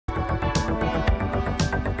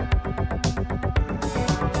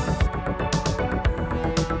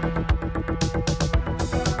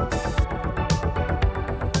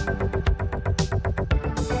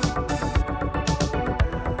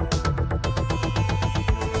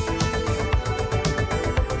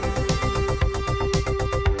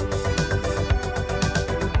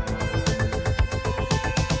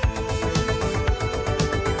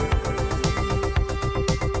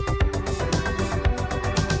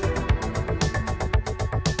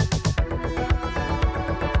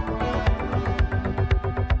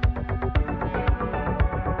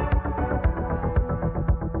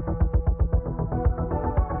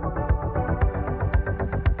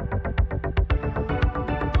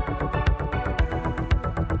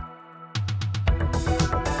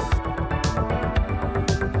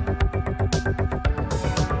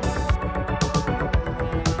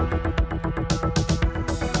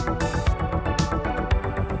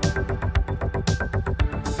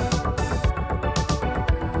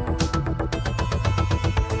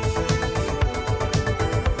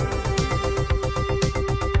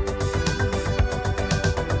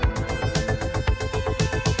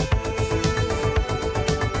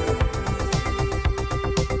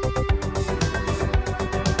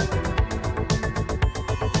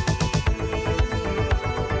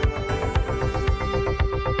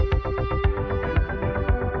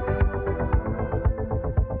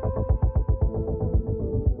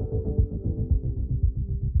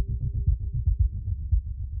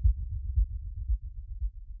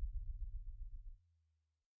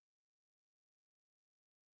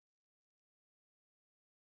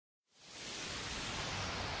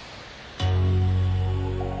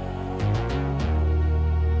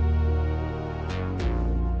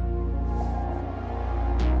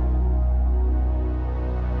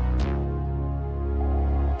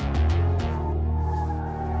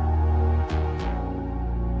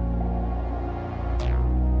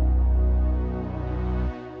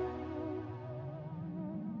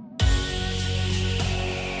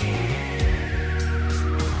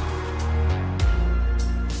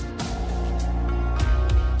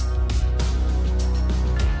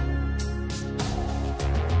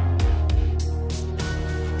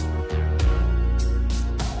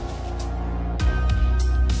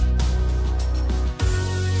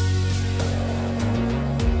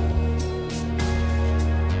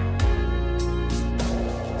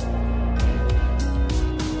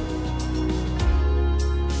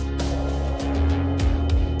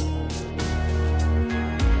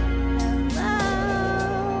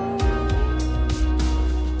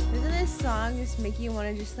making you want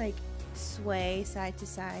to just like sway side to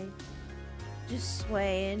side. Just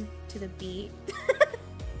swaying to the beat.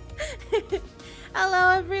 Hello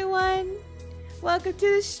everyone. Welcome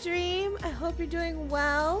to the stream. I hope you're doing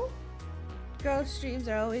well. Girl streams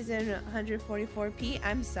are always in 144p.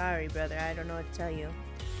 I'm sorry, brother. I don't know what to tell you.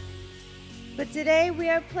 But today we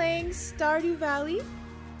are playing Stardew Valley.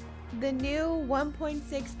 The new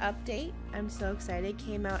 1.6 update. I'm so excited. It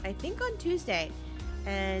came out, I think, on Tuesday.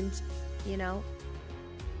 And, you know,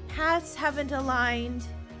 paths haven't aligned.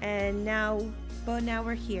 And now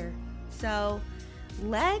we're here. So,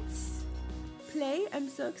 let's play. I'm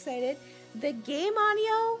so excited. The game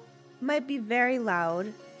audio might be very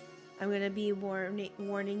loud. I'm going to be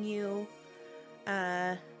warning you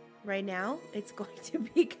right now. It's going to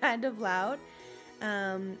be kind of loud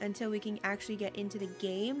until we can actually get into the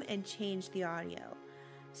game and change the audio.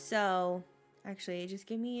 So, actually, just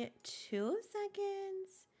give me 2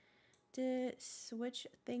 seconds to switch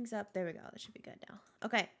things up. There we go. That should be good now.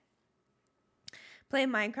 Okay. Play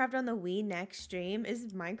Minecraft on the Wii next stream.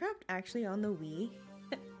 Is Minecraft actually on the Wii?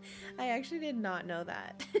 I actually did not know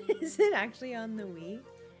that. Is it actually on the Wii?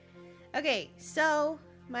 Okay, so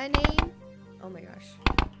my name, oh my gosh,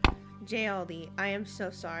 Jauldy. I am so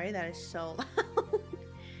sorry, that is so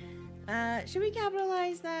loud. Should we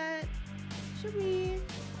capitalize that? Should we?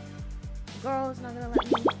 Girl, it's not gonna let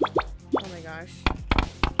me. Oh my gosh.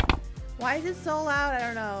 Why is it so loud? I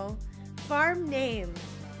don't know. Farm name.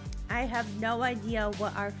 I have no idea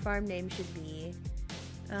what our farm name should be.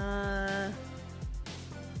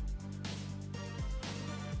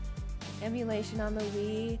 Emulation on the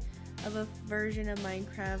Wii of a version of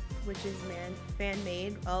Minecraft which is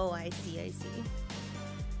fan-made. Oh, I see.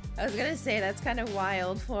 I was gonna say that's kind of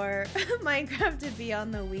wild for Minecraft to be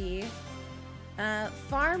on the Wii.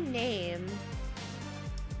 Farm name.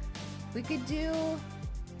 We could do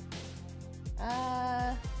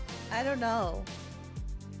I don't know.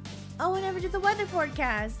 Oh, I never did the weather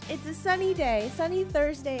forecast. It's a sunny day, sunny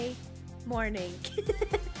Thursday morning.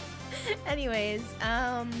 Anyways,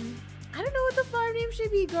 I don't know what the farm name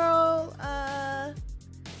should be, girl. I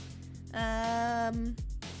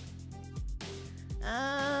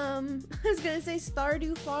was gonna say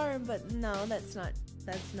Stardew Farm, but no, that's not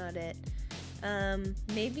it.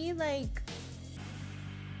 Maybe like,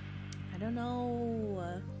 I don't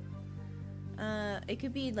know. It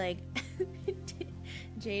could be like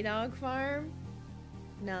J-Dog Farm.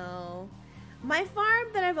 No. My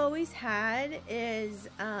farm that I've always had is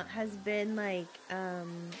has been like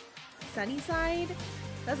Sunnyside.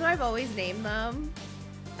 That's what I've always named them.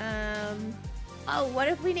 Oh, what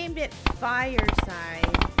if we named it Fireside?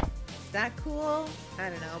 Is that cool? I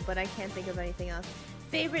don't know, but I can't think of anything else.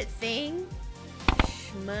 Favorite thing?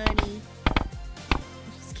 Money.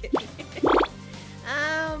 Just kidding.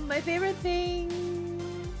 My favorite thing,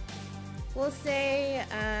 we'll say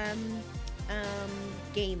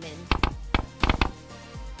gaming.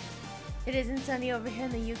 It isn't sunny over here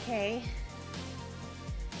in the UK.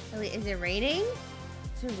 Is it raining?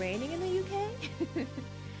 Is it raining in the UK?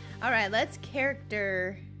 Alright, let's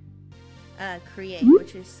character create,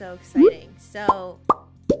 which is so exciting. So,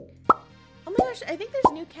 oh my gosh, I think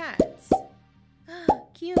there's new cats.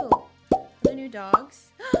 Cute. Are there new dogs?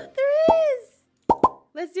 There is!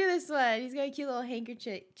 Let's do this one. He's got a cute little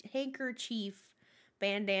handkerchief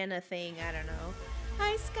bandana thing. I don't know.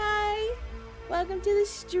 Hi, Sky. Welcome to the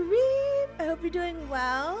stream. I hope you're doing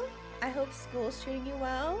well. I hope school's treating you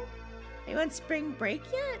well. Are you on spring break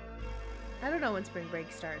yet? I don't know when spring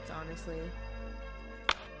break starts, honestly.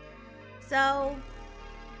 So,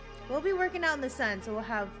 we'll be working out in the sun, so we'll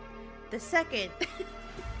have the second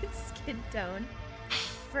skin tone.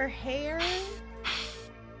 For hair,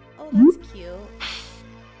 oh, that's cute.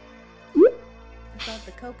 I thought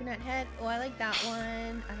the coconut head. Oh, I like that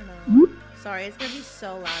one. I don't know. Sorry, it's gonna be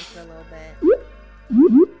so loud for a little bit.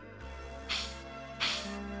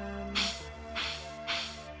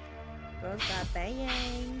 Girls got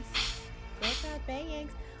bangs. Girls got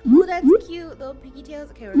bangs. Ooh, that's cute. Little piggy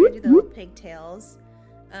tails. Okay, we're gonna do the little pigtails.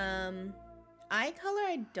 Eye color,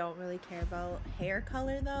 I don't really care about. Hair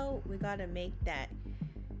color, though, we gotta make that.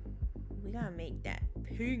 We gotta make that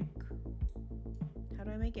pink. How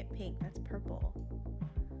do I make it pink? That's purple.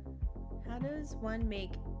 How does one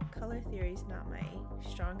make color theories? Not my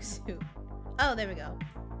strong suit. Oh, there we go.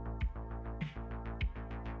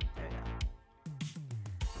 There we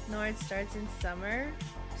go. Nord starts in summer.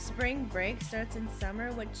 Spring break starts in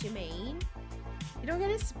summer. What you mean? You don't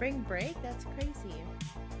get a spring break? That's crazy.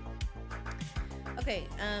 Okay,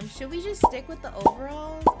 should we just stick with the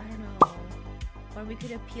overalls? I don't know. Or we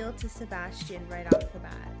could appeal to Sebastian right off the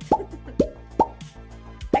bat.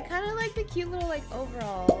 I kind kind of like the cute little like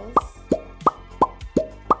overalls.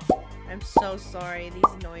 I'm so sorry.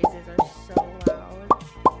 These noises are so loud.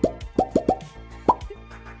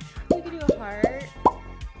 We could do a heart.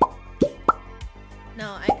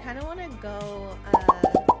 No, I kind of want to go,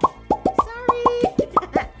 sorry.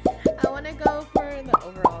 I want to go for the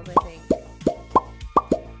overalls, I think.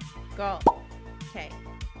 Girl. Okay.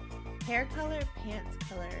 Hair color, pants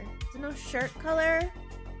color. Is there no shirt color?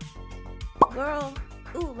 Girl.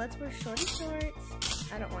 Ooh, let's wear shorty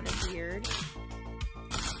shorts. I don't want a beard.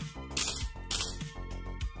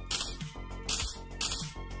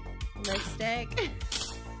 Lipstick.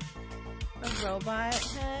 A robot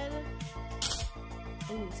head.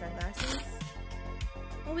 Ooh, sunglasses.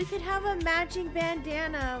 Well, we could have a matching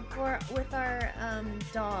bandana with our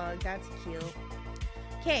dog. That's cute.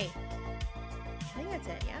 Okay. I think that's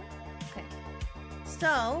it, yeah? Okay.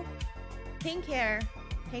 So, pink hair,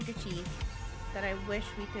 handkerchief that I wish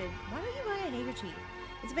we could... Why don't you buy a handkerchief?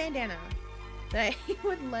 It's a bandana that I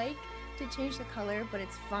would like to change the color, but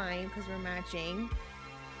it's fine because we're matching.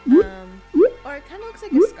 Or it kind of looks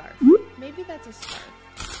like a scarf. Maybe that's a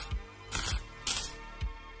scarf.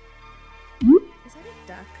 Is that a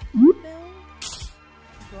duck, Bill?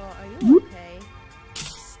 Well, are you okay?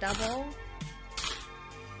 Stubble?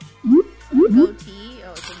 Goatee?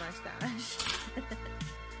 Oh, it's a mustache.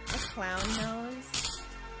 A clown nose.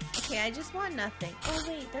 Okay, I just want nothing. Oh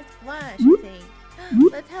wait, that's blush, I think.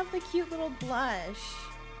 Let's have the cute little blush.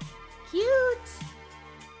 Cute!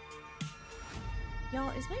 Y'all,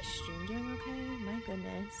 is my stream doing okay? My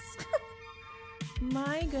goodness.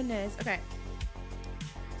 My goodness. Okay.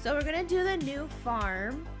 So we're gonna do the new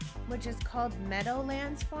farm, which is called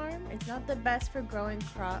Meadowlands Farm. It's not the best for growing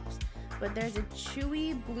crops, but there's a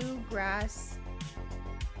chewy blue grass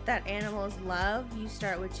that animals love. You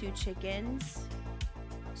start with 2 chickens.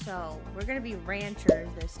 So we're gonna be ranchers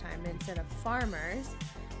this time instead of farmers,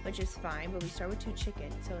 which is fine, but we start with 2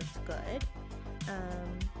 chickens, so it's good.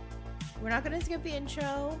 We're not gonna skip the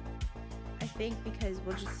intro, I think, because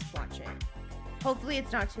we'll just watch it. Hopefully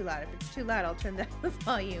it's not too loud. If it's too loud, I'll turn down the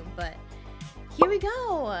volume, but here we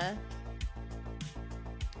go.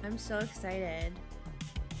 I'm so excited.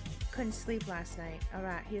 Couldn't sleep last night. All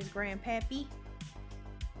right, here's Grandpappy.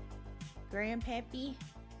 Grandpappy.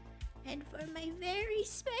 And for my very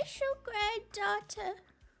special granddaughter.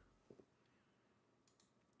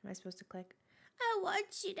 Am I supposed to click? I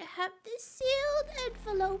want you to have this sealed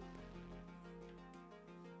envelope.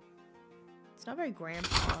 It's not very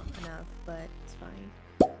grandpa enough, but it's fine.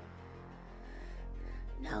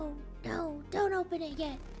 No, no, don't open it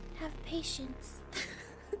yet. Have patience.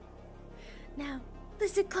 Now,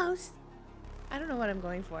 listen close. I don't know what I'm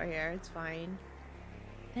going for here. It's fine.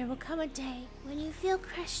 There will come a day when you feel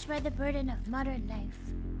crushed by the burden of modern life.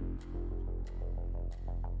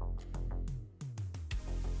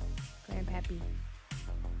 Grandpappy.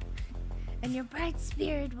 And your bright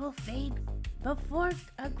spirit will fade before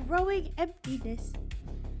a growing emptiness.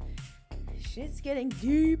 Shit's getting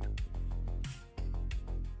deep.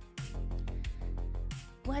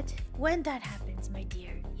 When that happens, my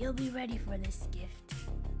dear, you'll be ready for this gift.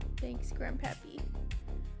 Thanks, Grandpappy.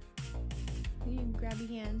 You can grab your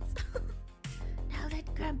hands. Now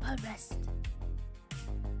let Grandpa rest.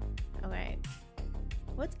 Alright.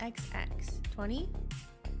 What's XX? 20?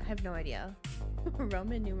 I have no idea.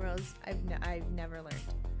 Roman numerals, I've never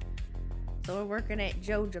learned. So we're working at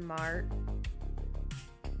Joja Mart.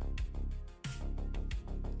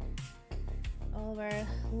 All of our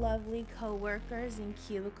lovely co-workers in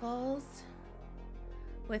cubicles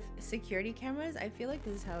with security cameras. I feel like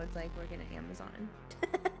this is how it's like working at Amazon.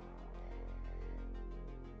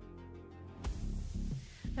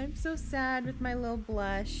 I'm so sad with my little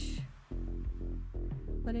blush,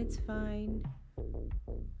 but it's fine.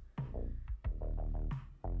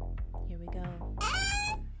 Here we go.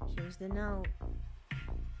 Here's the note.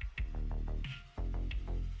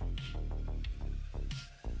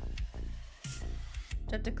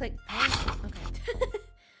 Do I have to click? Oh, okay.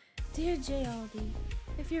 Dear Jauldy,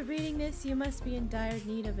 if you're reading this, you must be in dire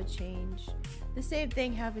need of a change. The same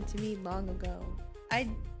thing happened to me long ago. I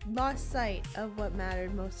lost sight of what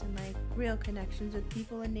mattered most in life, real connections with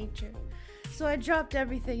people and nature. So I dropped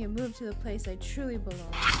everything and moved to the place I truly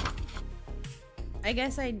belong. I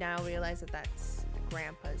guess I now realize that that's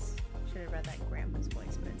Grandpa's. Should have read that in Grandpa's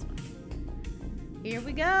voice, but it's fine. Here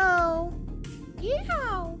we go!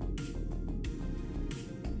 Yeah!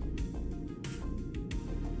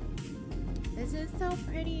 This is so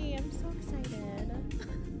pretty. I'm so excited.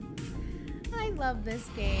 I love this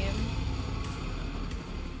game.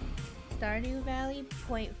 Stardew Valley,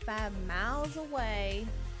 0.5 miles away.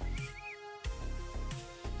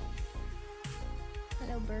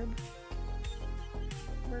 burb.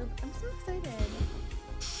 Burb. I'm so excited.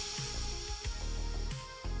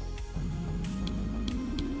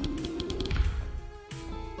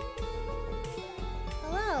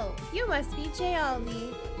 Hello, you must be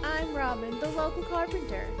Jauldy. I'm Robin, the local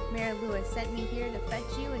carpenter. Mayor Lewis sent me here to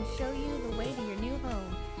fetch you and show you the way to your new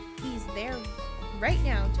home. He's there right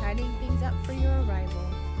now, tidying things up for your arrival.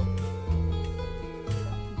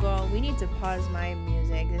 Girl, we need to pause my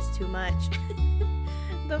music. It's too much.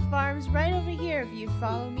 The farm's right over here if you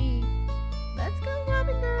follow me. Let's go,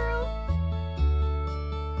 Robin girl.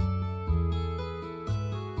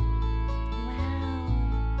 Wow.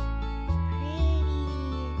 Pretty.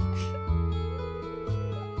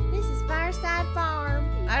 This is Fireside Farm.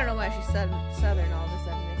 I don't know why she's southern all of a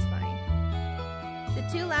sudden. It's fine. Is it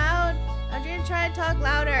too loud? I'm gonna try to talk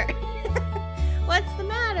louder. What's the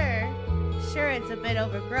matter? Sure, it's a bit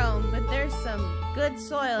overgrown, but there's some good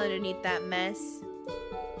soil underneath that mess.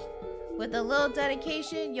 With a little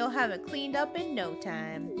dedication, you'll have it cleaned up in no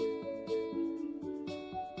time.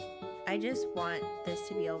 I just want this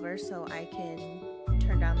to be over so I can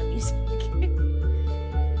turn down the music.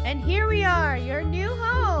 And here we are, your new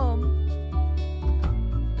home.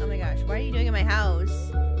 Oh my gosh, what are you doing in my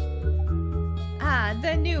house? Ah,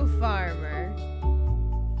 the new farmer.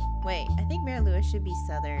 Wait, I think Mayor Lewis should be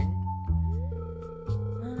southern.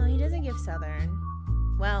 Oh no, he doesn't give southern.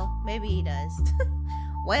 Well, maybe he does.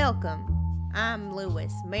 Welcome. I'm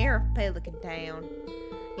Lewis, Mayor of Pelican Town.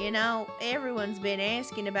 You know, everyone's been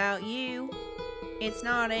asking about you. It's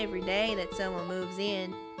not every day that someone moves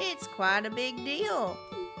in. It's quite a big deal.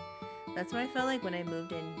 That's what I felt like when I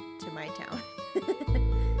moved into my town.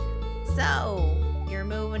 So, you're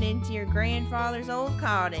moving into your grandfather's old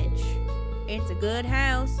cottage. It's a good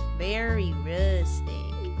house, very rustic.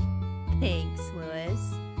 Thanks, Lewis.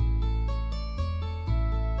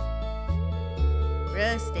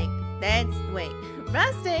 Rustic.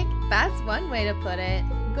 Rustic? That's one way to put it.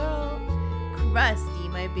 Go. Crusty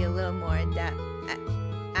might be a little more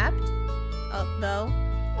apt. Though.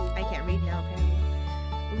 I can't read now, apparently.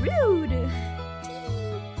 Rude.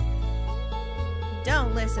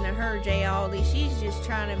 Don't listen to her, Jauldy. She's just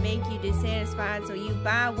trying to make you dissatisfied so you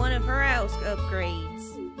buy one of her house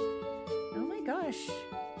upgrades. Oh my gosh.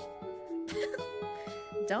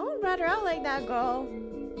 Don't rat her out like that, girl.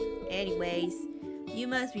 Anyways, you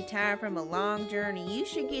must be tired from a long journey. You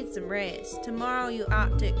should get some rest. Tomorrow you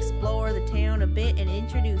ought to explore the town a bit and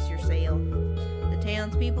introduce yourself. The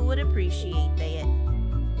townspeople would appreciate that.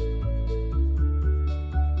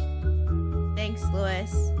 Thanks,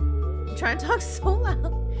 Lewis. I'm trying to talk so loud.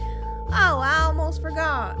 Oh, I almost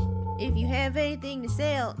forgot. If you have anything to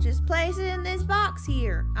sell, just place it in this box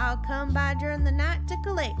here. I'll come by during the night to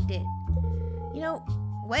collect it. You know,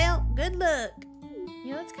 well, good luck.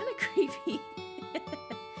 You know, it's kind of creepy.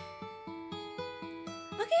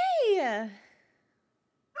 Okay.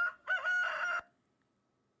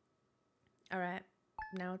 All right.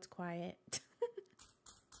 Now it's quiet.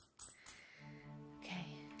 Okay.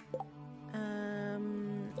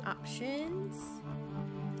 Options.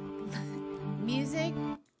 Music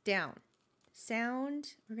down.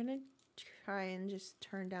 Sound. We're gonna try and just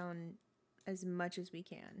turn down as much as we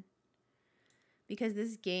can. Because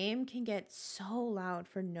this game can get so loud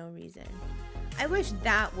for no reason. I wish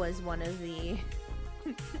that was one of the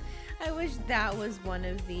I wish that was one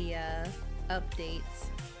of the updates.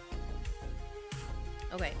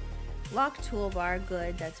 Okay. Lock toolbar,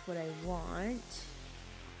 good, that's what I want.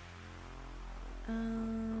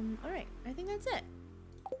 Alright, I think that's it.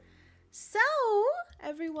 So,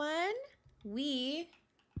 everyone, we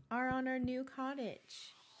are on our new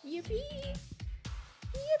cottage. Yippee!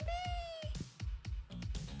 Yippee!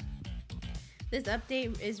 This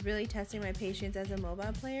update is really testing my patience as a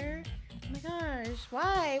mobile player. Oh my gosh,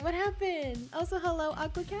 why? What happened? Also, hello,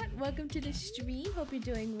 Aquacat. Welcome to the stream. Hope you're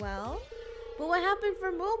doing well. But what happened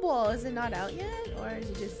for mobile? Is it not out yet? Or is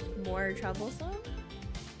it just more troublesome?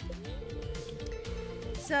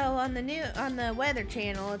 So on the weather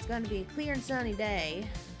channel, it's going to be a clear and sunny day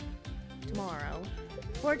tomorrow.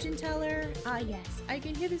 Fortune teller, yes, I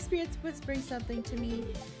can hear the spirits whispering something to me.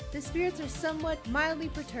 The spirits are somewhat mildly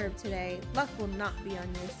perturbed today. Luck will not be on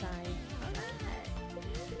your side.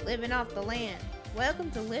 Alright. Living off the land. Welcome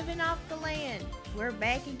to Living Off the Land. We're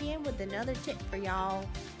back again with another tip for y'all.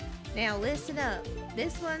 Now listen up.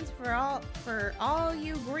 This one's for all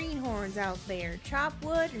you greenhorns out there. Chop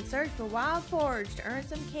wood and search for wild forage to earn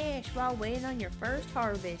some cash while waiting on your first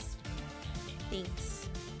harvest. Thanks.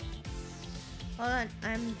 Hold on,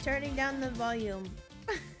 I'm turning down the volume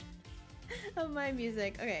of my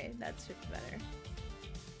music. Okay, that's just better.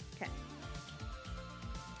 Okay.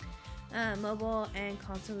 Mobile and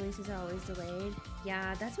console releases are always delayed.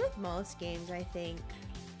 Yeah, that's with most games, I think.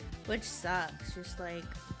 Which sucks. Just like,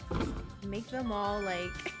 make them all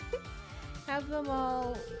like, have them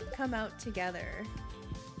all come out together.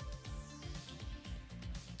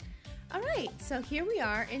 Alright, so here we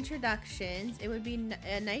are, introductions. It would be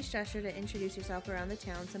a nice gesture to introduce yourself around the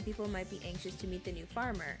town. Some people might be anxious to meet the new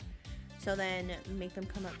farmer. So then make them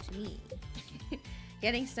come up to me.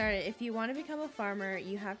 Getting started. If you want to become a farmer,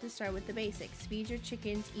 you have to start with the basics. Feed your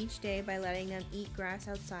chickens each day by letting them eat grass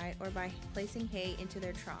outside or by placing hay into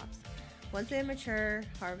their troughs. Once they're mature,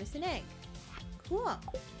 harvest an egg. Cool.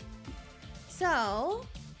 So,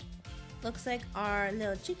 looks like our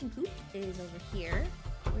little chicken coop is over here,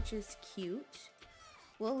 which is cute.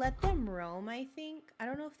 We'll let them roam, I think. I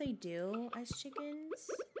don't know if they do as chickens.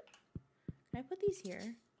 Can I put these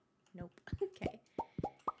here? Nope. Okay.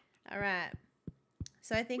 Alright.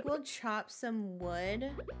 So I think we'll chop some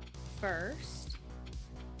wood first.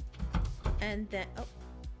 And then... Oh,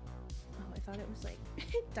 I thought it was like...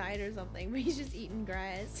 it died or something, but he's just eating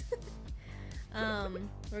grass.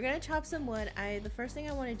 We're gonna chop some wood. The first thing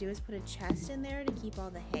I want to do is put a chest in there to keep all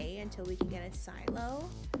the hay until we can get a silo.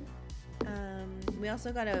 We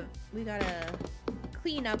also gotta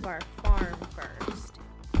clean up our farm first,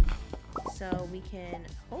 so we can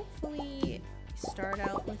hopefully start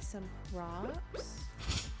out with some crops.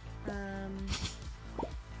 I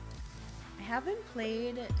haven't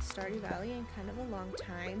played Stardew Valley in kind of a long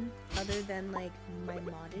time, other than like my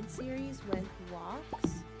modded series with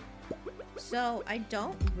walks. So I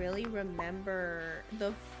don't really remember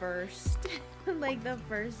the first, like the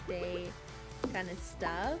first day kind of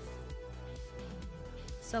stuff.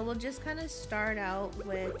 So we'll just kind of start out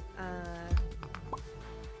with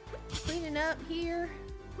cleaning up here,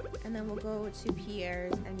 and then we'll go to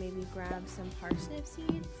Pierre's and maybe grab some parsnip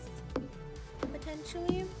seeds,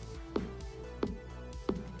 potentially.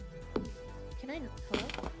 Can I, hello?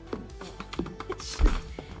 Oh. It just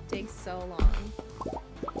takes so long.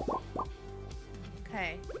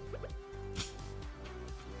 Okay.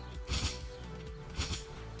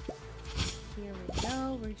 Here we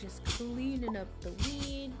go. We're just cleaning up the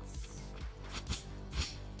weeds.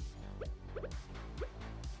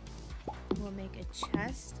 We'll make a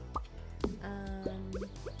chest.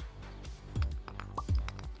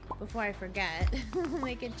 Before I forget, we'll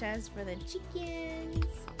make a chest for the chickens.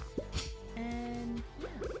 And yeah,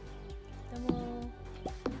 then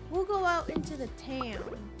we'll go out into the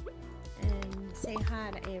town and say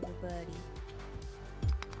hi to everybody.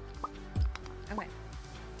 Okay.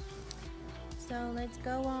 So let's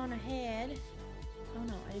go on ahead. Oh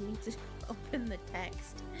no, I need to open the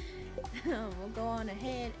text. We'll go on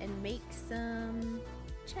ahead and make some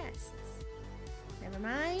chests. Never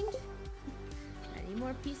mind. I need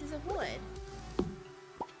more pieces of wood.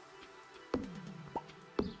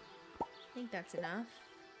 I think that's enough.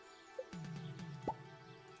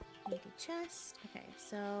 Make a chest. Okay,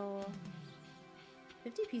 so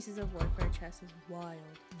 50 pieces of wood for a chest is wild.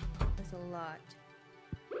 That's a lot.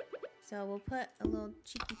 So we'll put a little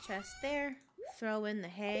cheeky chest there, throw in the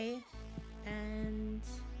hay, and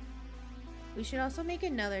we should also make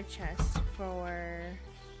another chest for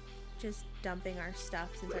just dumping our stuff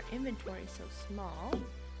since our inventory is so small.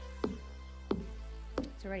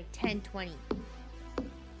 It's already 10:20.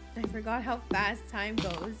 I forgot how fast time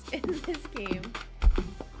goes in this game.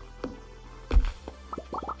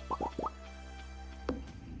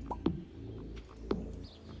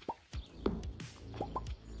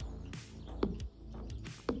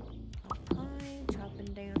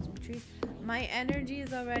 My energy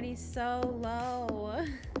is already so low.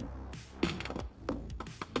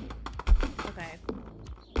 Okay.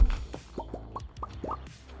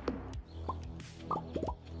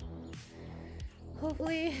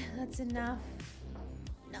 Hopefully that's enough.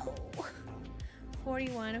 No.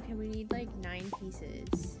 41. Okay, we need like 9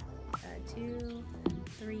 pieces. 2,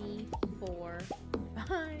 3, 4,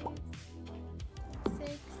 5,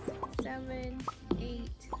 6, 7, 8,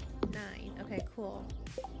 9. Okay, cool.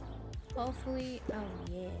 Hopefully, oh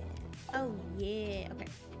yeah. Oh yeah. Okay.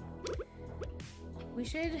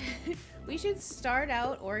 We should start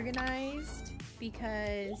out organized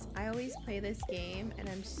because I always play this game and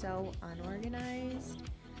I'm so unorganized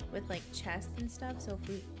with like chests and stuff. So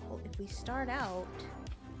if we start out,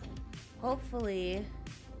 hopefully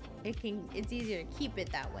it's easier to keep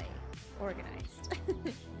it that way, organized.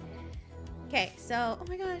 Okay, so oh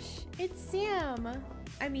my gosh, it's Sam.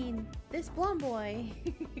 I mean, this blonde boy.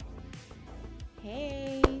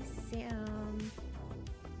 Hey, Sam.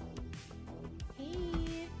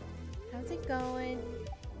 Hey, how's it going?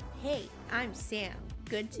 Hey, I'm Sam.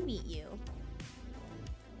 Good to meet you.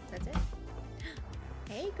 That's it.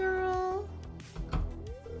 Hey, girl.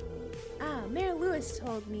 Ah, Mayor Lewis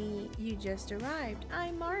told me you just arrived.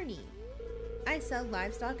 I'm Marnie. I sell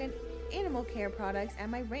livestock and animal care products at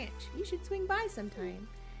my ranch. You should swing by sometime.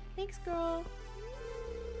 Thanks, girl.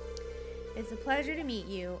 It's a pleasure to meet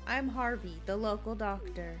you. I'm Harvey, the local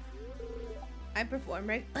doctor. I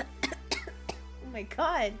perform oh my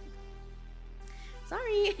god.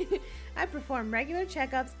 Sorry. I perform regular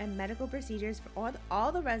checkups and medical procedures for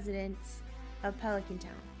all the residents of Pelican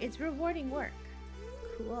Town. It's rewarding work.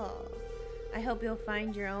 Cool. I hope you'll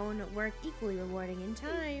find your own work equally rewarding in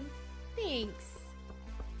time. Thanks.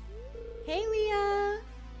 Hey, Leah.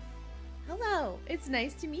 Hello. It's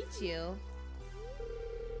nice to meet you.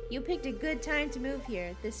 You picked a good time to move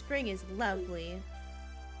here. This spring is lovely.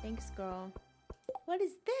 Thanks, girl. What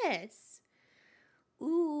is this?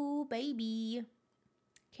 Ooh, baby.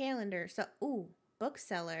 Calendar. So, ooh,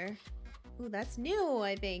 bookseller. Ooh, that's new,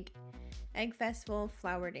 I think. Egg Festival,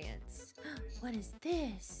 Flower Dance. What is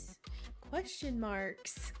this? Question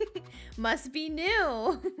marks. Must be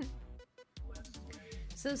new.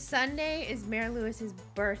 So Sunday is Mayor Lewis's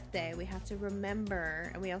birthday. We have to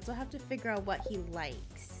remember, and we also have to figure out what he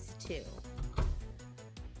likes too.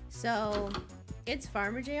 So it's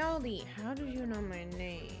Farmer Jauldy. How did you know my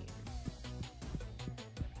name?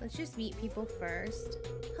 Let's just meet people first.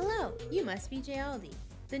 Hello, you must be Jauldy,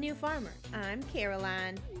 the new farmer. I'm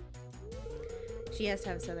Caroline. She has to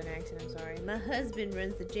have a southern accent, I'm sorry. My husband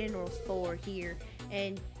runs the general store here.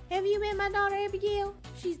 And have you met my daughter Abigail?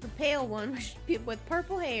 She's the pale one with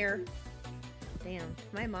purple hair. Damn,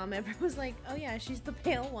 if my mom ever was like, oh yeah, she's the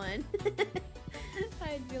pale one.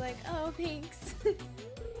 I'd be like, oh, thanks.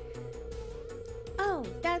 Oh,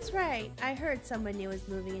 that's right. I heard someone new is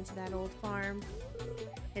moving into that old farm.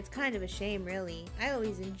 It's kind of a shame, really. I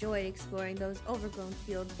always enjoyed exploring those overgrown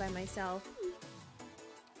fields by myself.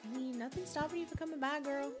 I mean, nothing's stopping you from coming by,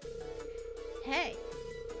 girl. Hey,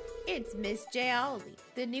 it's Miss Jauldy,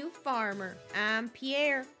 the new farmer. I'm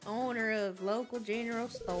Pierre, owner of local general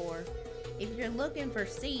store. If you're looking for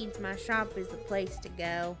seeds, my shop is the place to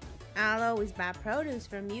go. I'll always buy produce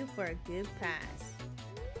from you for a good price.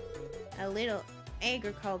 A little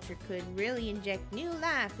agriculture could really inject new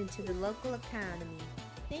life into the local economy.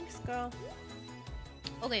 Thanks, girl.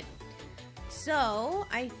 Okay, so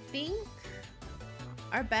I think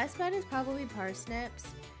our best bet is probably parsnips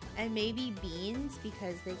and maybe beans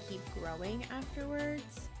because they keep growing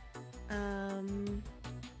afterwards.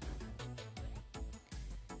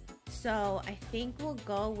 So I think we'll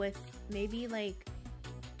go with maybe like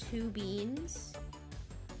 2 beans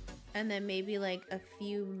and then maybe like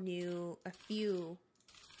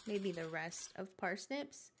maybe the rest of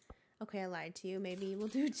parsnips. Okay, I lied to you. Maybe we'll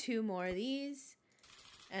do 2 more of these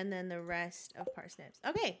and then the rest of parsnips.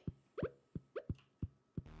 Okay.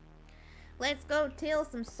 Let's go till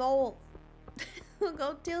some salt. We'll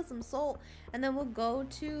go till some salt and then we'll go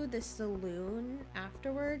to the saloon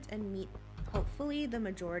afterwards and meet hopefully the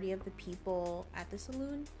majority of the people at the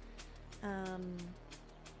saloon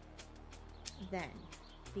then,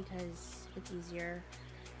 because it's easier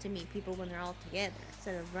to meet people when they're all together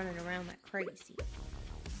instead of running around like crazy.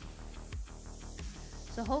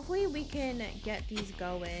 So hopefully we can get these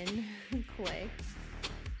going quick.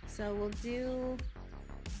 So we'll do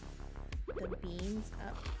the beans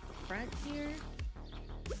up front here.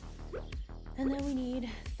 And then we need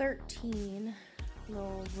 13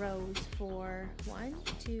 little rows for 1,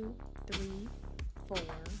 2, 3, 4, 5,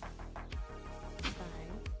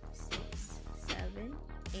 6, 7,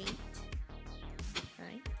 8,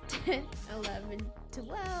 9, 10, 11,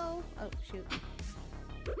 12. Oh, shoot.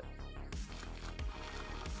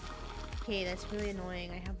 Okay, that's really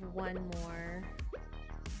annoying. I have 1 more.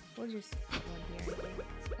 We'll just put 1 here. I think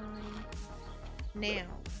it's fine. Now,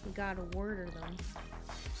 we gotta water them.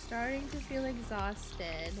 Starting to feel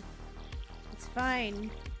exhausted. It's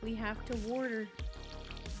fine. We have to water.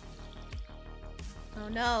 Oh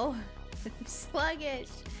no. I'm sluggish.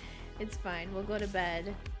 It's fine. We'll go to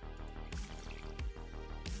bed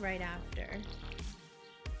right after.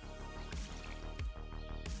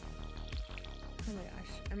 Oh my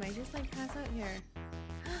gosh. I might just like pass out here.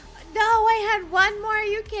 No, I had 1 more. Are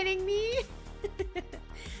you kidding me?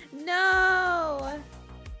 No.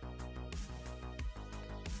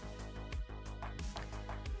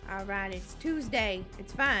 Alright, it's Tuesday.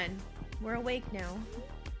 It's fine. We're awake now.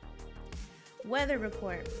 Weather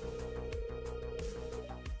report.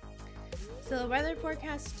 So the weather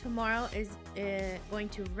forecast tomorrow is going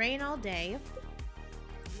to rain all day.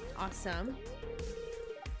 Awesome.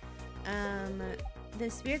 The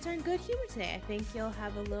spirits are in good humor today. I think you'll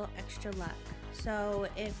have a little extra luck. So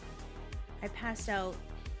if I passed out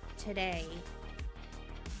today.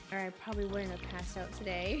 Or I probably wouldn't have passed out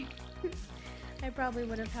today. I probably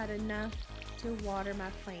would have had enough to water my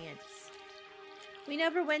plants. We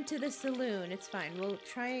never went to the saloon. It's fine. We'll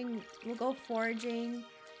go foraging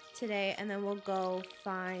today, and then we'll go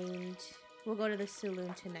to the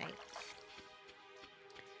saloon tonight.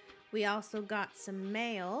 We also got some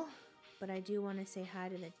mail, but I do want to say hi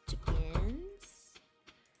to the chickens.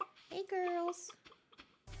 Hey, girls.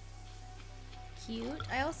 Cute.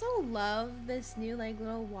 I also love this new like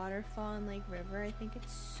little waterfall and like river. I think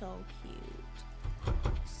it's so cute.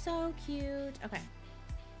 So cute. Okay.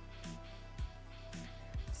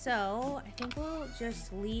 So I think we'll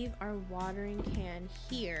just leave our watering can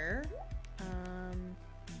here.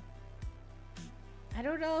 I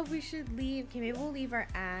don't know if we should leave. Okay, maybe we'll leave our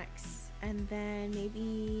axe, and then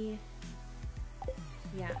maybe,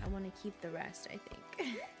 yeah, I want to keep the rest, I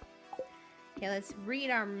think. Okay, let's read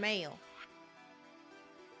our mail.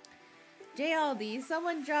 Jauldy,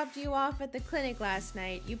 someone dropped you off at the clinic last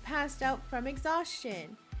night. You passed out from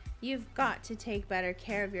exhaustion. You've got to take better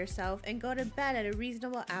care of yourself and go to bed at a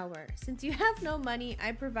reasonable hour. Since you have no money,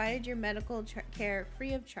 I provided your medical care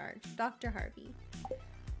free of charge. Dr. Harvey.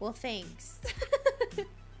 Well, thanks.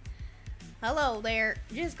 Hello there.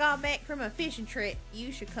 Just got back from a fishing trip.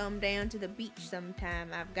 You should come down to the beach sometime.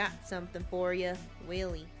 I've got something for you.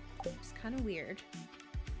 Willie. It's kind of weird.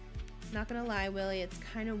 Not gonna lie, Willie, it's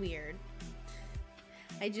kind of weird.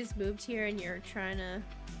 I just moved here and you're trying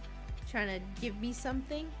to give me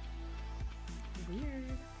something?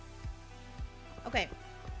 Weird. Okay.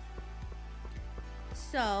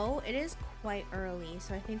 So, it is quite early,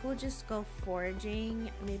 so I think we'll just go foraging.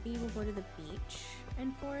 Maybe we'll go to the beach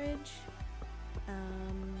and forage.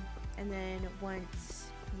 And then once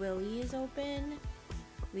Willie is open,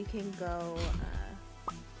 we can go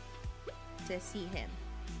to see him.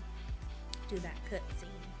 Do that cutscene.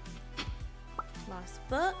 Lost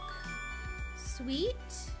book. Sweet.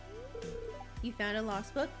 You found a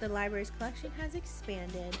lost book. The library's collection has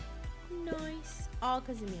expanded. Nice. All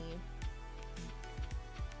because of me.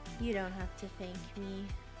 You don't have to thank me.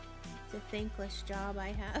 It's a thankless job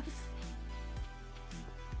I have.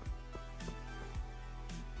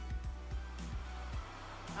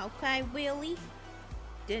 Okay, Willie.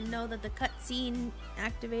 Didn't know that the cutscene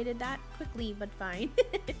activated that quickly, but fine.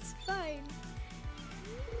 It's fine.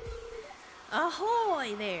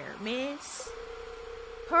 Ahoy there, miss.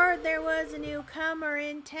 Heard there was a newcomer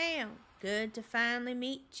in town. Good to finally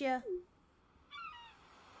meet you.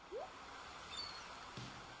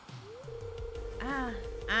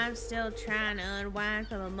 I'm still trying to unwind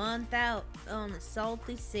from a month out on the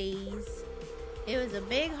salty seas. It was a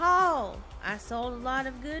big haul. I sold a lot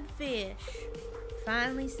of good fish.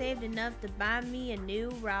 Finally saved enough to buy me a new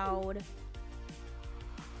rod.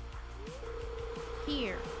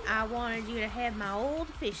 Here, I wanted you to have my old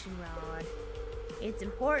fishing rod. It's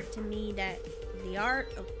important to me that the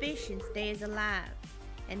art of fishing stays alive.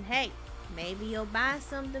 And hey, maybe you'll buy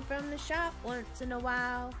something from the shop once in a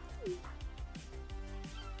while.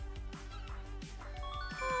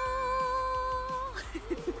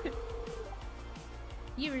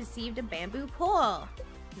 You received a bamboo pole.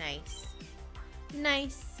 Nice.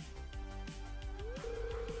 Nice.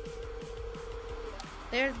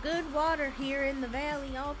 There's good water here in the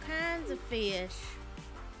valley, all kinds of fish.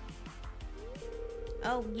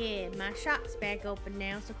 Oh yeah, my shop's back open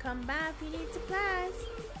now, so come by if you need supplies.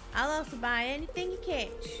 I'll also buy anything you catch.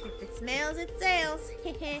 If it smells, it sells.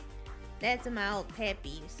 That's what my old pappy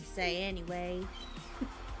used to say anyway.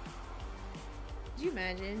 Could you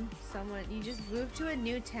imagine you just moved to a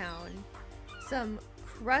new town, some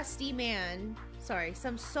crusty man,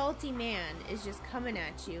 some salty man is just coming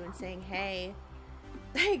at you and saying, hey,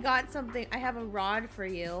 I got something, I have a rod for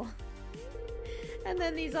you. And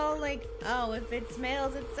then he's all like, oh, if it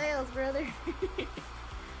smells, it sells, brother.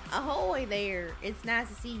 Ahoy there. It's nice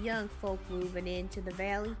to see young folk moving into the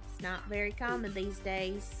valley. It's not very common these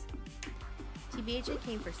days. TBH, I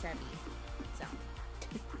came for Sebby. So,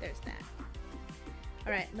 there's that.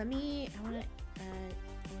 Alright, I want to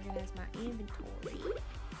organize my inventory.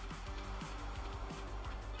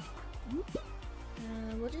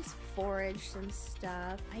 We'll just forage some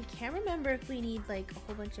stuff. I can't remember if we need like a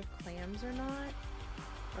whole bunch of clams or not.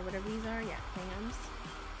 Or whatever these are. Yeah, clams.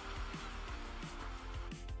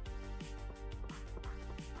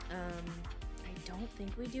 I don't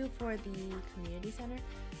think we do for the community center.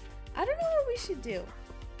 I don't know what we should do.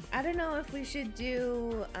 I don't know if we should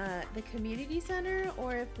do the community center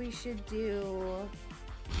or if we should do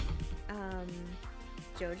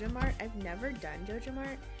Jojo Mart. I've never done Jojo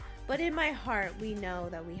Mart, but in my heart we know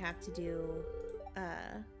that we have to do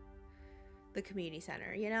the community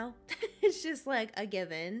center, you know? It's just like a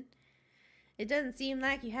given. It doesn't seem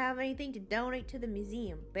like you have anything to donate to the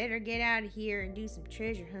museum. Better get out of here and do some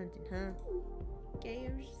treasure hunting, huh? Okay,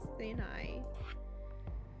 I'm just saying hi.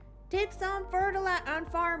 Tips on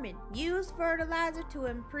farming. Use fertilizer to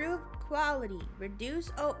improve quality,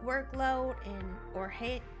 reduce oat workload, or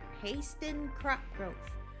hasten crop growth.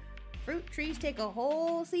 Fruit trees take a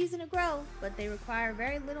whole season to grow, but they require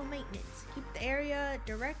very little maintenance. Keep the area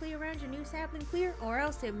directly around your new sapling clear, or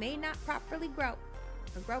else it may not properly grow.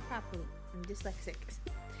 Or grow properly. I'm dyslexic.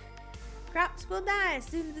 Crops will die as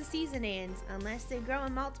soon as the season ends, unless they grow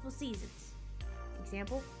in multiple seasons.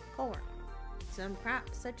 Example, corn. Some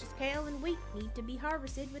crops, such as kale and wheat, need to be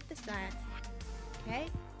harvested with the scythe. Okay?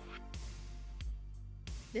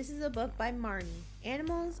 This is a book by Marnie.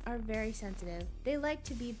 Animals are very sensitive. They like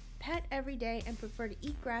to be pet every day and prefer to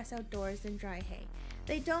eat grass outdoors than dry hay.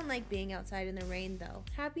 They don't like being outside in the rain though.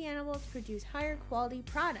 Happy animals produce higher quality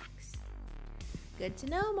products. Good to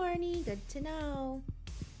know, Marnie. Good to know.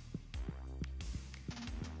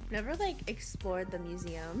 I've never explored the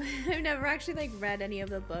museum. I've never actually read any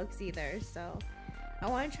of the books either, so I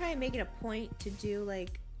want to try and make it a point to do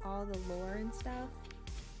all the lore and stuff.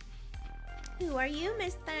 Who are you,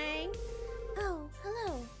 Miss Thang? Oh,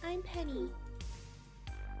 hello. I'm Penny.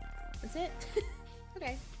 That's it?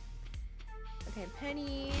 Okay. Okay,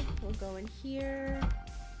 Penny. We'll go in here.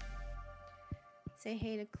 Say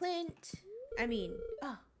hey to Clint.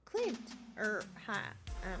 Clint. Hi.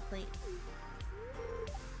 I'm Clint.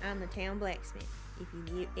 I'm the town blacksmith. If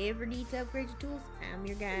you ever need to upgrade your tools, I'm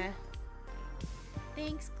your guy.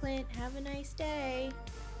 Thanks, Clint. Have a nice day.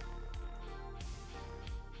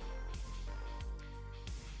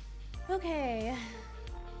 Okay.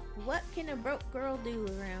 What can a broke girl do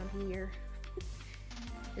around here?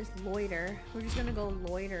 Just loiter. We're just gonna go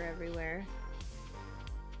loiter everywhere.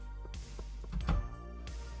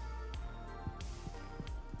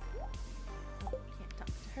 Oh, can't talk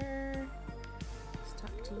to her. Let's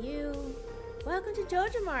talk to you. Welcome to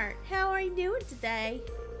Joja Mart. How are you doing today?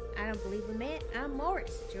 I don't believe I met. I'm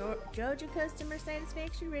Morris, Joja Customer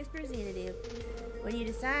Satisfaction Representative. When you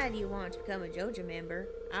decide you want to become a Joja member,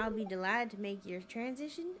 I'll be delighted to make your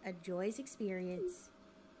transition a joyous experience.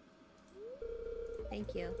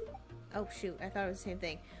 Thank you. Oh shoot, I thought it was the same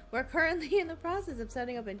thing. We're currently in the process of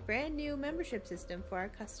setting up a brand new membership system for our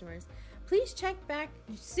customers. Please check back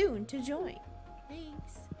soon to join.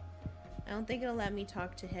 Thanks. I don't think it'll let me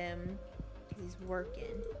talk to him. He's working.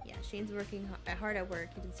 Yeah, Shane's working hard at work.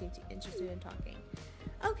 He doesn't seem too interested in talking.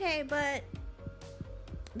 Okay, but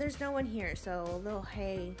there's no one here, so a little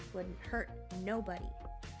hay wouldn't hurt nobody.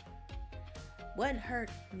 Wouldn't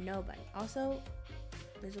hurt nobody. Also,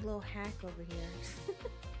 there's a little hack over here.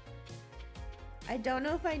 I don't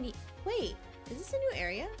know if I need... Wait, is this a new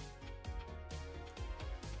area?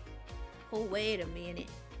 Oh, wait a minute.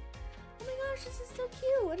 Oh my gosh, this is so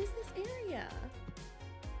cute. What is this area?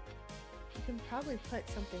 You can probably put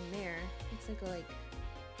something there. Looks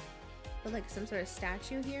put some sort of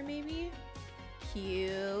statue here maybe.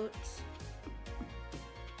 Cute.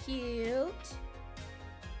 Cute.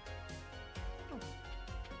 Oh.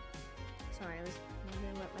 Sorry, I was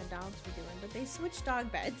wondering what my dogs were doing, but they switched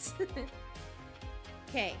dog beds.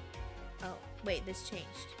 Okay. Oh, wait, this changed.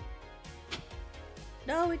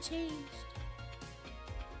 No, it changed.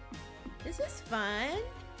 This is fun.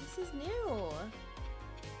 This is new.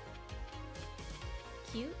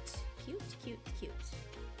 Cute, cute, cute, cute.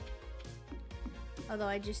 Although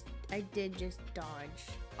I did just dodge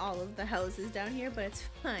all of the houses down here, but it's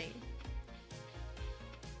fine.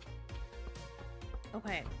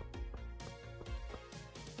 Okay.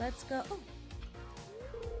 Let's go. Oh.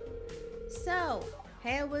 So,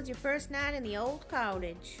 how was your first night in the old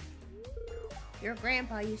cottage? Your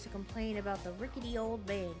grandpa used to complain about the rickety old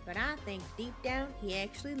bed, but I think deep down he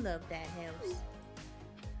actually loved that house.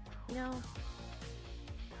 You know,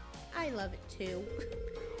 I love it too.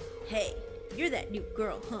 Hey, you're that new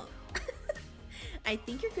girl, huh? I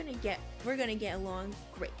think we're gonna get along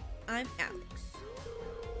great. I'm Alex.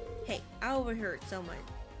 Hey, I overheard someone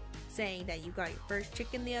saying that you got your first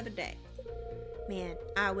chicken the other day. Man,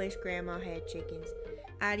 I wish Grandma had chickens.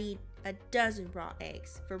 I'd eat a dozen raw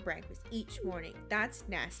eggs for breakfast each morning. That's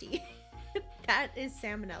nasty. That is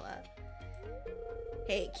salmonella.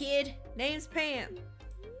 Hey kid, name's Pam.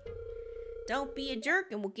 Don't be a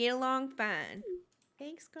jerk and we'll get along fine.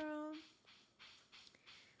 Thanks, girl.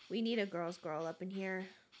 We need a girl's girl up in here.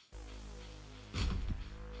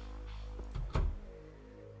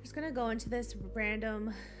 Just gonna go into this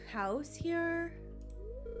random house here.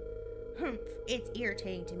 It's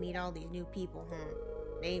irritating to meet all these new people, huh?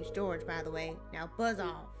 Name's George, by the way. Now buzz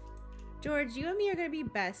off. George, you and me are gonna be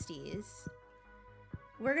besties.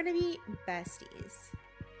 We're gonna be besties.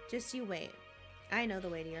 Just you wait. I know the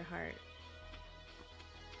way to your heart.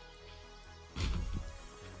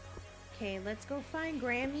 Okay, let's go find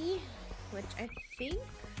Grammy, which I think...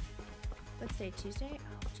 Let's say Tuesday?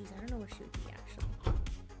 Oh, jeez, I don't know where she would be, actually.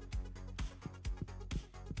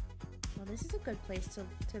 Well, this is a good place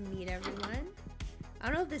to meet everyone. I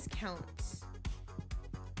don't know if this counts.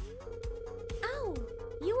 Oh,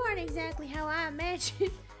 you aren't exactly how I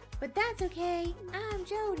imagined, but that's okay. I'm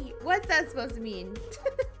Jauldy. What's that supposed to mean?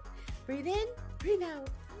 Breathe in, breathe out.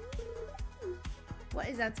 What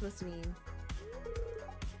is that supposed to mean?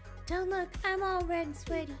 Don't look, I'm all red and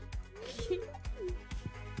sweaty.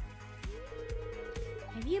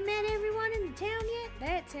 Have you met everyone in the town yet?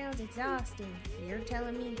 That sounds exhausting. You're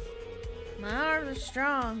telling me. My arms are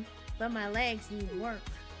strong, but my legs need work.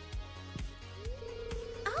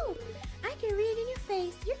 Oh, I can read in your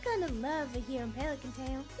face. You're gonna love it here in Pelican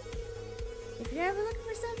Town. If you're ever looking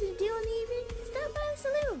for something to do in the evening, stop by the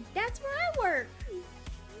saloon. That's where I work.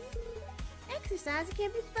 Exercising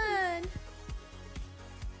can be fun.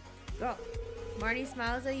 Girl, Marty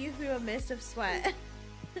smiles at you through a mist of sweat.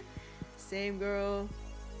 Same girl.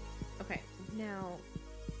 Okay, now,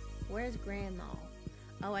 where's Grandma?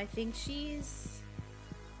 Oh, I think she's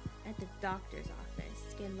at the doctor's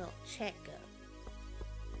office, getting a little checkup.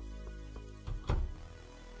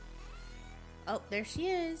 Oh, there she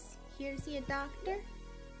is. Here to see a doctor?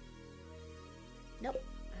 Nope,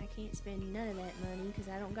 I can't spend none of that money because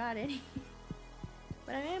I don't got any.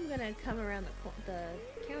 But I am gonna come around the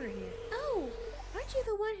counter here. Oh, aren't you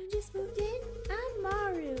the one who just moved in? I'm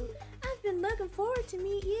Maru. I've been looking forward to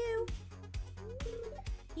meet you.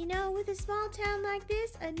 You know, with a small town like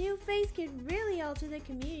this, a new face could really alter the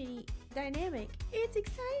community dynamic. It's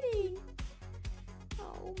exciting.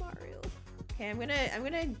 Oh, Maru. Okay, I'm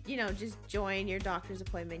gonna, you know, just join your doctor's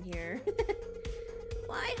appointment here.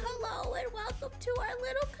 Why, hello and welcome to our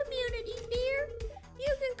little community, dear.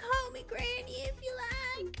 You can call me Granny if you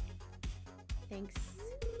like. Thanks.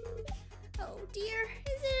 Oh dear,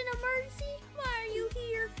 is it an emergency? Why are you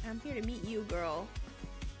here? I'm here to meet you, girl.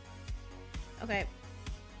 Okay.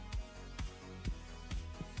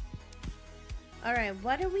 Alright,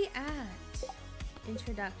 what are we at?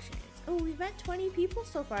 Introductions. Oh, we've met 20 people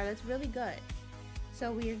so far. That's really good.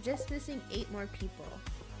 So we're just missing 8 more people.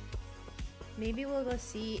 Maybe we'll go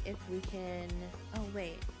see if we can... Oh,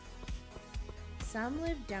 wait. Some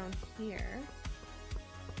live down here.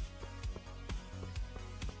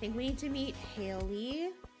 I think we need to meet Haley.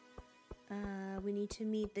 We need to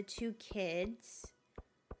meet the 2 kids.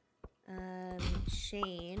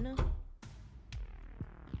 Shane.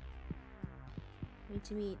 We need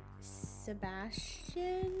to meet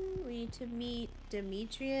Sebastian. We need to meet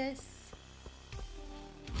Demetrius.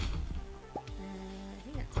 I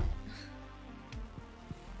think that's it.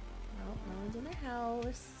 Oh, no one's in the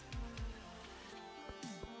house.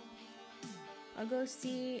 I'll go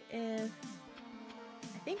see if...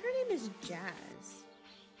 I think her name is Jazz.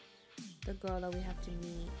 The girl that we have to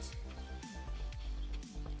meet.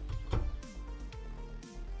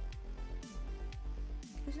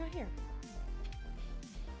 Who's not here?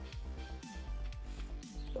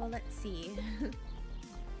 Well, let's see.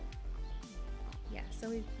 Yeah, so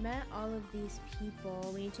we've met all of these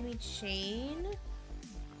people. We need to meet Shane.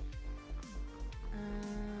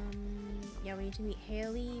 Yeah, we need to meet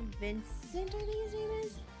Haley, Vincent, I think his name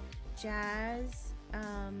is. Jazz.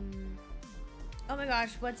 Oh my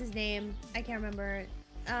gosh, what's his name? I can't remember.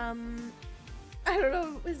 I don't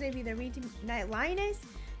know his name either. We need to meet Linus,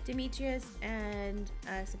 Demetrius, and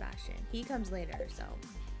Sebastian. He comes later, so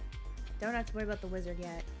don't have to worry about the wizard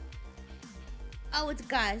yet. Oh, it's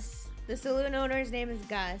Gus. The saloon owner's name is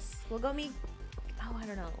Gus. We'll go meet... Oh, I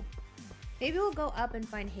don't know. Maybe we'll go up and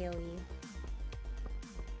find Haley.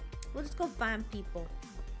 We'll just go find people.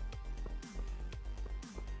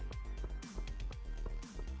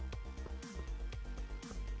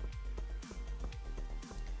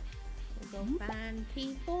 We'll go find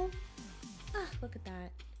people. Ah, look at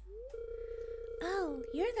that. Oh,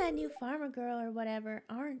 you're that new farmer girl or whatever,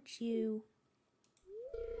 aren't you?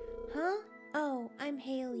 Huh? Oh, I'm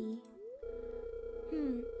Haley.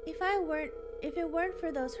 If it weren't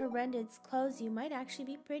for those horrendous clothes, you might actually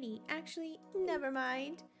be pretty. Actually, never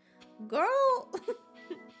mind. Girl!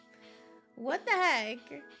 What the heck?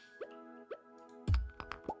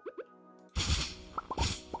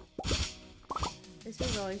 This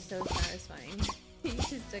was always so satisfying. You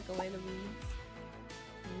just took away the weeds.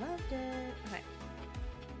 Loved it. Okay.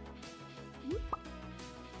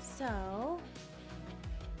 So,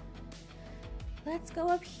 let's go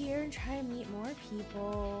up here and try and meet more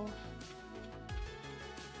people.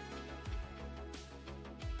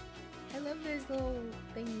 this little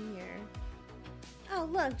thing here. Oh,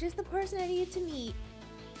 look, just the person I needed to meet.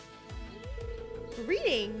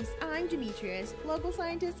 Greetings, I'm Demetrius, local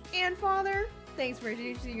scientist and father. Thanks for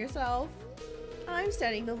introducing yourself. I'm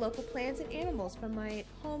studying the local plants and animals from my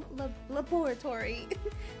home laboratory.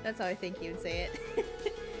 That's how I think you would say it.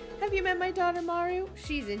 Have you met my daughter Maru?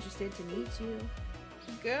 She's interested to meet you.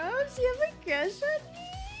 Girl, does she have a crush on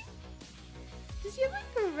me? Does she have a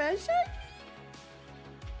crush on me?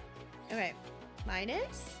 Okay,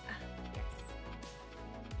 minus?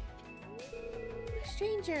 Yes.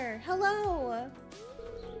 Stranger, hello.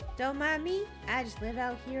 Don't mind me, I just live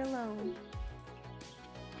out here alone.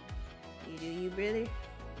 You do you, brother?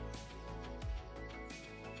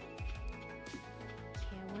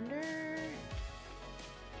 Can't wonder.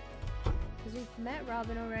 Because we've met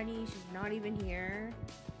Robin already, she's not even here.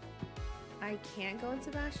 I can't go in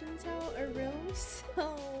Sebastian's house or room,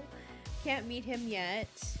 so can't meet him yet.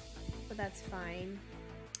 But that's fine.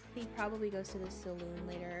 He probably goes to the saloon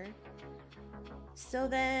later. So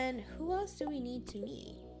then, who else do we need to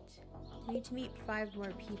meet? We need to meet 5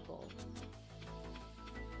 more people.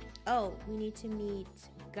 Oh, we need to meet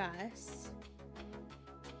Gus.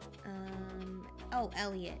 Oh,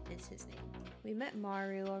 Elliot is his name. We met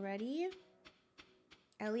Maru already.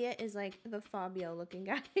 Elliot is like the Fabio looking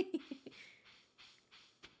guy. Okay.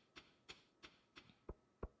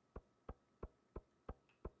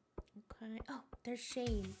 Oh, there's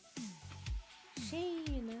Shane.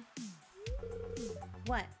 Shane.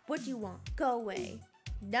 What? What do you want? Go away.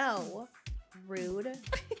 No. Rude.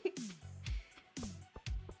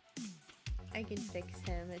 I can fix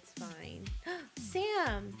him. It's fine.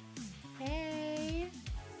 Sam. Hey.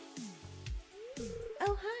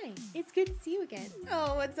 Oh, hi. It's good to see you again.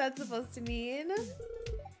 Oh, what's that supposed to mean?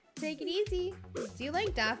 Take it easy. Do you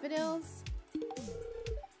like daffodils?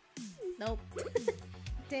 Nope.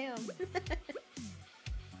 Damn.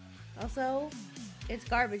 Also, it's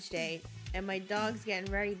garbage day, and my dog's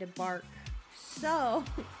getting ready to bark. So,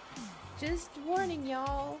 just warning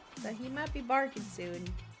y'all that he might be barking soon.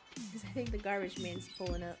 Because I think the garbage man's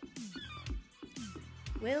pulling up.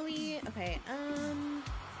 Willie, okay,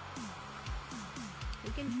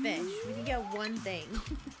 we can fish. We can get one thing.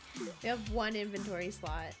 We have 1 inventory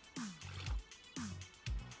slot.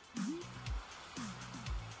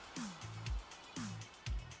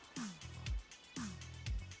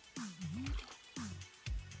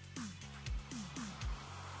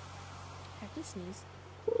 I have to sneeze.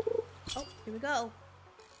 Oh, here we go.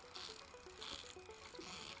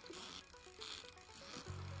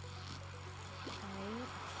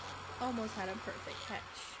 I almost had a perfect catch.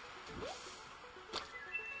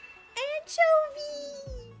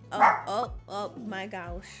 Anchovy! Oh my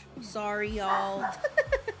gosh. Sorry, y'all.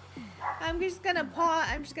 I'm just gonna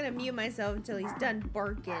mute myself until he's done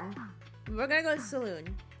barking. We're gonna go to the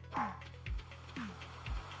saloon.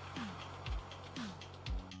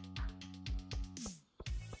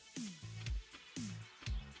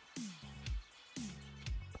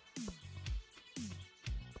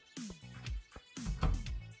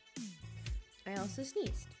 I also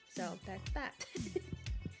sneezed, so that's that.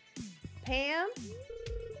 Pam?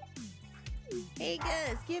 Hey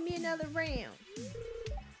Gus, give me another round.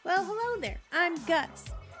 Well, hello there. I'm Gus,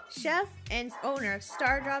 chef and owner of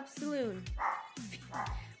Stardrop Saloon.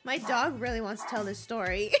 My dog really wants to tell this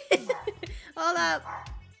story. Hold up.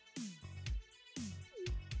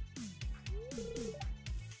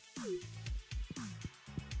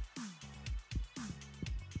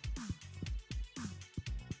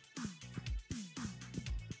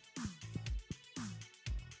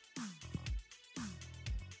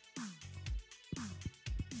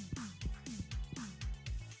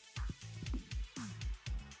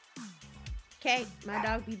 Okay, my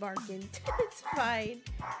dog be barking. It's fine.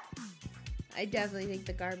 I definitely think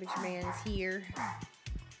the garbage man is here.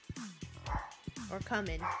 Or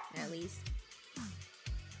coming, at least.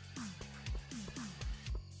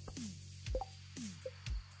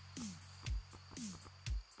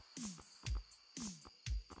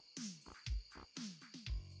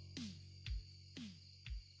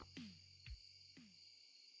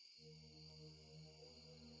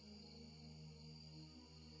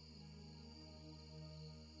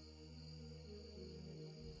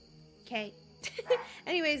 Okay.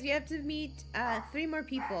 Anyways, we have to meet 3 more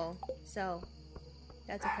people, so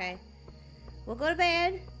that's okay. We'll go to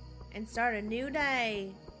bed and start a new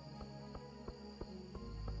day.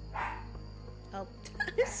 Oh,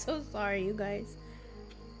 I'm so sorry, you guys.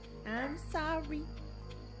 I'm sorry.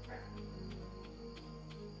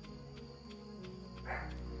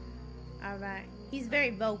 Alright. He's very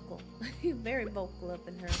vocal. Very vocal up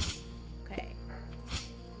in her. Okay.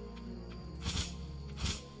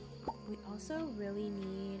 We also really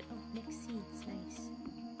need, oh, mixed seeds, nice.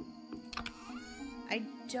 I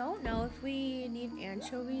don't know if we need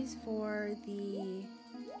anchovies for the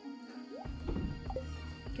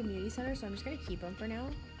community center, so I'm just gonna keep them for now.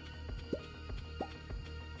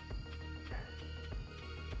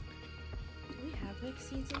 Do we have mixed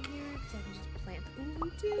seeds in here? Because I can just plant. Ooh, we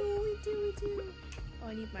do. Oh,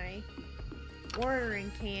 I need my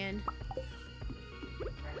watering can.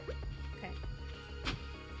 Okay.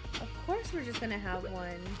 Of course we're just gonna have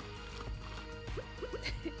one.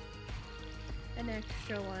 An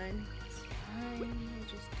extra one. It's fine. We'll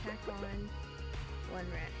just tack on one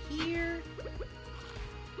right here.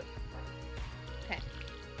 Okay.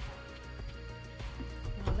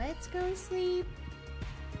 Now let's go sleep.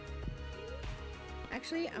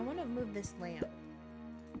 Actually, I want to move this lamp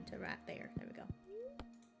to right there. There we go.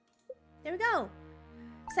 There we go.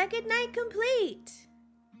 Second night complete.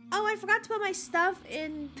 Oh, I forgot to put my stuff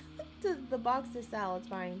in the box to sell. It's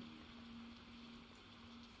fine.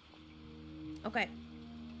 Okay.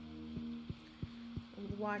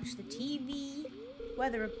 We'll watch the TV.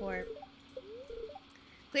 Weather report.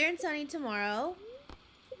 Clear and sunny tomorrow.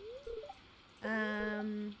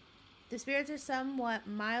 The spirits are somewhat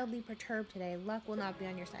mildly perturbed today. Luck will not be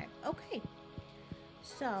on your side. Okay.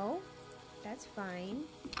 So, that's fine.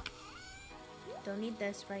 Don't need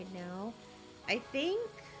this right now. I think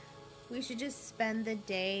we should just spend the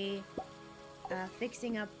day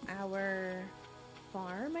fixing up our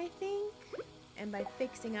farm, I think. And by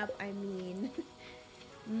fixing up, I mean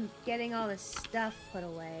getting all the stuff put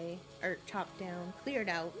away, or chopped down, cleared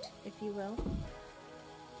out, if you will.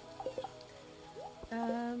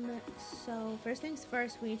 So first things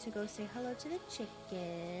first, we need to go say hello to the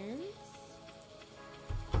chickens.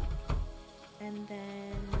 And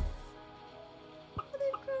then, oh,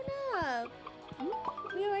 they've grown up.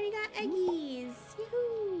 We already got eggies.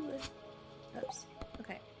 Yoo-hoo. Oops.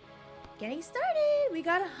 Okay. Getting started. We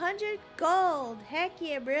got 100 gold. Heck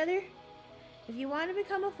yeah, brother. If you want to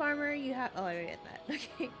become a farmer, you have... Oh, I already did that.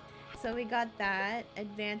 Okay. So we got that.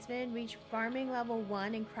 Advancement. Reach farming level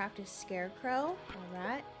 1 and craft a scarecrow.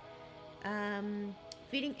 Alright.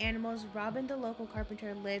 Feeding animals. Robin, the local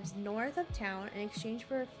carpenter, lives north of town. In exchange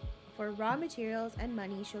for raw materials and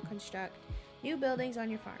money, she'll construct new buildings on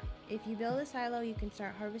your farm. If you build a silo, you can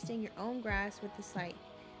start harvesting your own grass with the scythe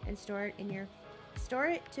and store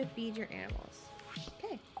it to feed your animals.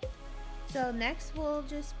 Okay. So next we'll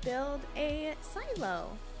just build a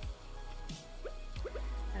silo.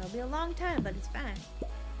 That'll be a long time, but it's fine.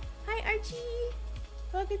 Hi Archie!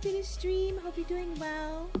 Welcome to the stream. Hope you're doing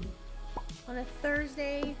well. On a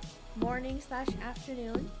Thursday morning /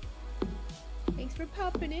 afternoon. Thanks for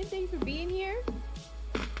popping in. Thanks for being here.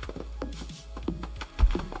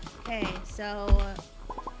 Okay, so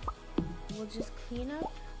we'll just clean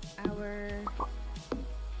up our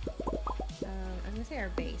I'm gonna say our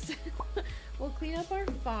base. We'll clean up our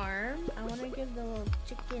farm. I want to give the little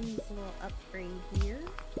chickens a little upgrade here.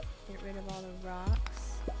 Get rid of all the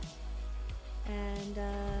rocks. And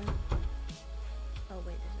oh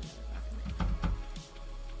wait, there's another rock in there.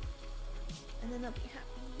 And then they'll be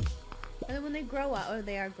happy. And then when they grow up, oh,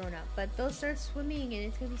 they are grown up, but they'll start swimming and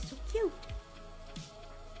it's gonna be so cute.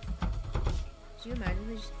 Could you imagine if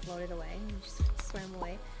we just floated away and just swam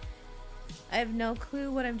away? I have no clue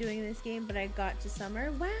what I'm doing in this game, but I got to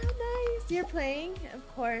summer. Wow, nice! You're playing? Of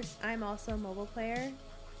course, I'm also a mobile player.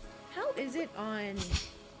 How is it on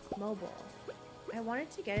mobile? I wanted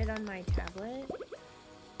to get it on my tablet,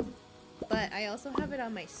 but I also have it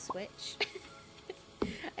on my Switch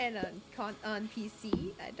and on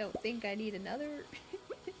PC. I don't think I need another.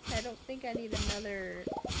 I don't think I need another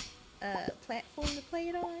platform to play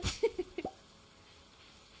it on.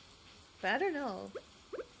 But I don't know.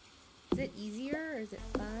 Is it easier or is it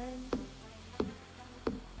fun?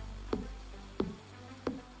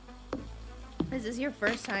 Is this your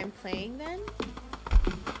first time playing then?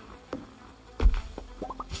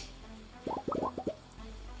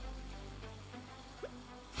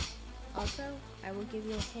 Also, I will give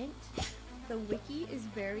you a hint. The wiki is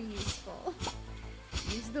very useful.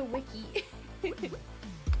 Use the wiki.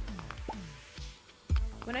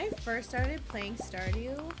 When I first started playing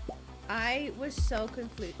Stardew, I was so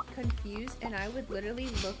confused, and I would literally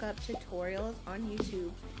look up tutorials on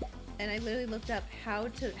YouTube, and I literally looked up how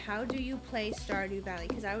do you play Stardew Valley,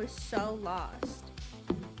 because I was so lost.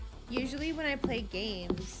 Usually when I play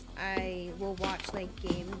games, I will watch like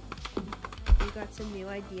we got some new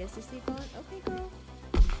ideas to sleep on. Okay, girl.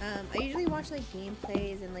 I usually watch like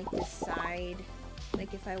gameplays and like decide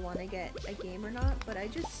like if I want to get a game or not, but I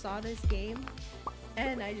just saw this game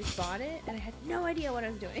and I just bought it and I had no idea what I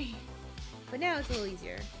was doing. But now it's a little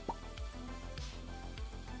easier.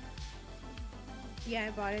 Yeah,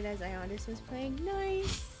 I bought it as Ionis was playing.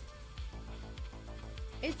 Nice!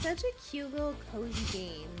 It's such a cute little cozy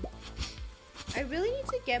game. I really need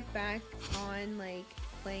to get back on like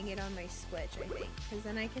playing it on my Switch, I think. Because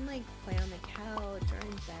then I can like play on the couch or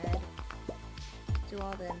in bed. Do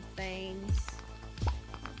all them things.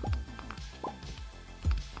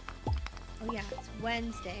 Oh yeah, it's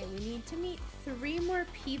Wednesday. We need to meet 3 more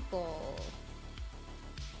people.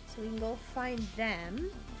 So we can go find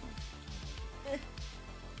them.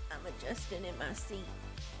 I'm adjusting in my seat.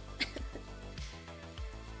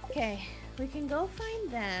 Okay, we can go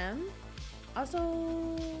find them. Also,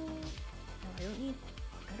 no, I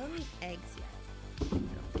don't need eggs yet. I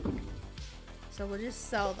don't think. So we'll just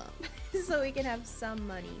sell them so we can have some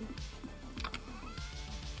money.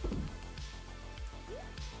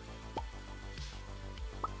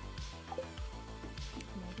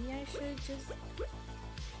 Maybe I should just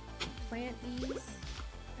plant these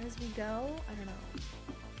as we go. I don't know.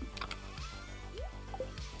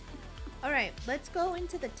 Alright, let's go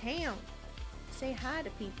into the town. Say hi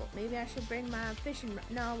to people. Maybe I should bring my fishing rod.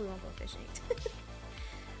 No, we won't go fishing.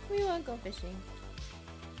 We won't go fishing.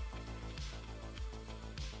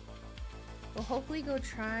 We'll hopefully go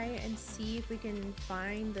try and see if we can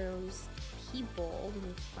find those people we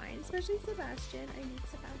need to find. Especially Sebastian. I need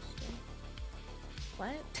Sebastian.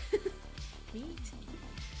 What? Me?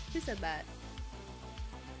 Who said that?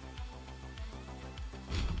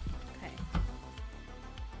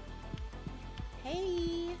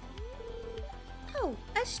 Hey! Oh,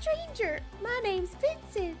 a stranger! My name's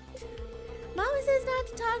Vincent! Mama says not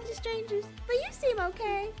to talk to strangers, but you seem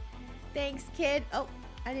okay. Thanks, kid. Oh,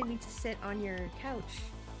 I didn't mean to sit on your couch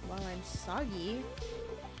while I'm soggy.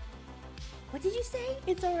 What did you say?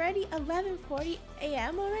 It's already 11:40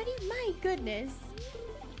 a.m. already? My goodness.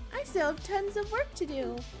 I still have tons of work to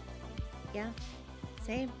do. Yeah,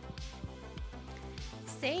 same.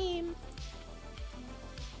 Same.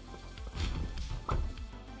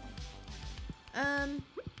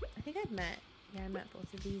 I think I've met, yeah, I met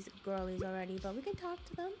both of these girlies already, but we can talk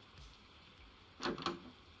to them.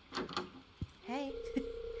 Hey.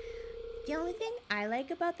 The only thing I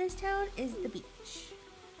like about this town is the beach.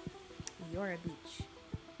 You're a beach.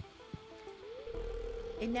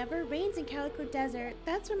 It never rains in Calico Desert.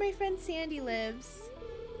 That's where my friend Sandy lives.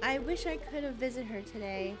 I wish I could have visited her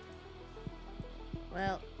today.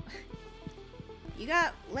 Well, you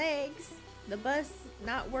got legs. The bus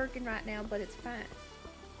not working right now, but it's fine.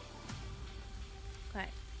 Okay.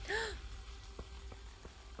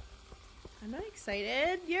 I'm not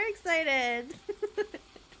excited. You're excited.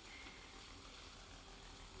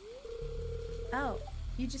 Oh,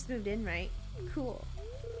 you just moved in, right? Cool.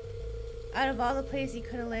 Out of all the places you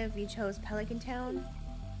could have lived, you chose Pelican Town?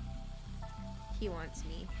 He wants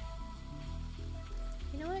me.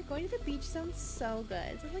 You know what? Going to the beach sounds so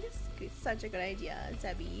good. Sounds like it's such a good idea,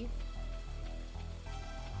 Zebby.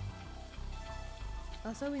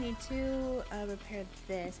 Also, we need to repair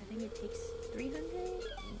this. I think it takes 300?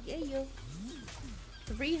 Yeah, yo.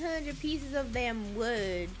 300 pieces of damn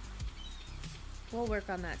wood. We'll work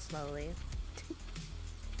on that slowly.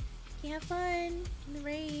 You have fun in the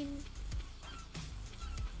rain.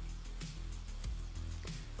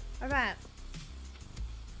 Alright.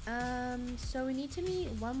 So we need to meet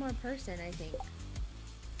one more person, I think.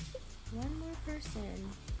 One more person.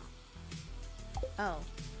 Oh.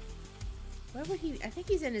 Where would he? I think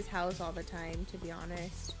he's in his house all the time, to be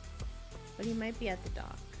honest. But he might be at the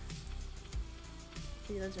dock.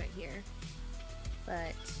 He lives right here.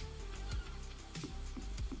 But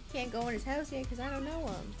can't go in his house yet because I don't know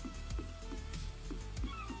him.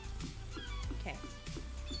 Okay.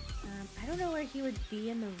 I don't know where he would be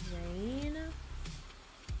in the rain.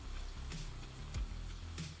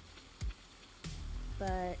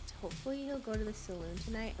 But hopefully he'll go to the saloon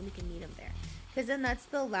tonight and we can meet him there. Because then that's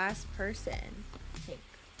the last person, I think.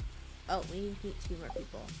 Oh, we need to meet 2 more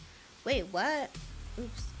people. Wait, what?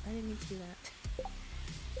 Oops, I didn't mean to do that.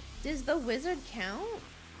 Does the wizard count?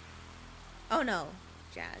 Oh no,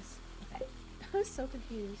 Jazz. Okay. I was so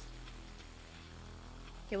confused.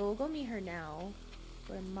 Okay, well, we'll go meet her now.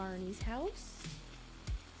 Go to Marnie's house.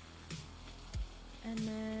 And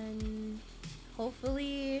then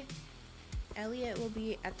hopefully Elliot will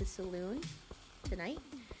be at the saloon tonight.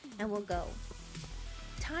 And we'll go.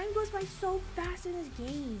 Time goes by so fast in this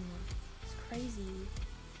game. It's crazy.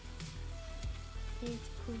 It's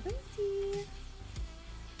crazy.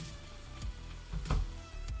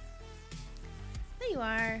 There you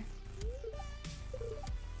are.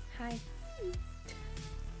 Hi.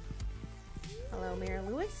 Hello, Mayor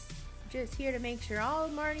Lewis. Just here to make sure all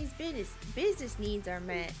of Marnie's business needs are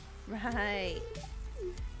met. Right.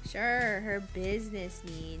 Sure, her business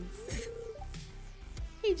needs.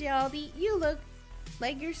 Hey, Jauldy, you look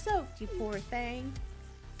like you're soaked, you poor thing.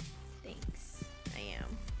 Thanks, I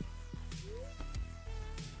am.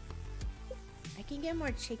 I can get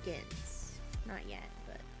more chickens. Not yet,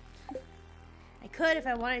 but I could if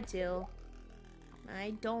I wanted to.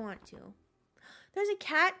 I don't want to. There's a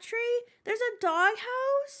cat tree. There's a dog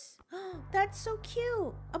house. Oh, that's so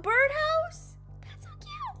cute. A bird house. That's so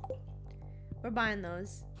cute. We're buying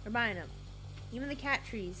those. We're buying them. Even the cat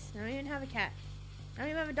trees. I don't even have a cat. I don't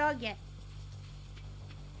even have a dog yet.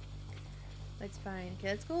 That's fine. Okay,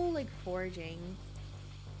 let's go like foraging.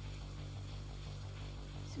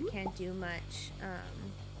 So we can't do much.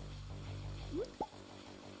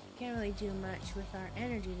 Can't really do much with our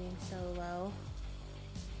energy being so low.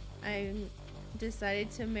 I decided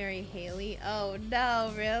to marry Haley. Oh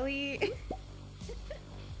no, really?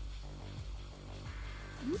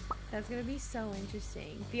 That's gonna be so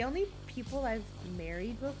interesting. The only people I've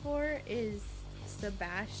married before is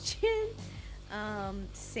Sebastian,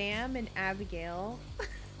 Sam, and Abigail.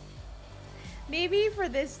 Maybe for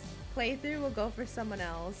this playthrough we'll go for someone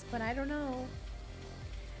else, but I don't know.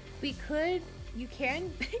 We could, you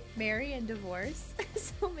can marry and divorce,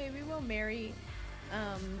 so maybe we'll marry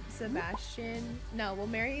Sebastian. No, we'll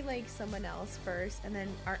marry like someone else first, and then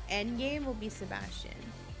our end game will be Sebastian.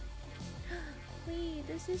 Wait,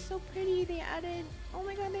 this is so pretty. They added, oh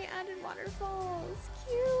my god, they added waterfalls.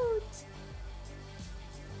 Cute.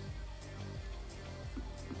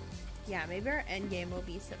 Yeah, maybe our end game will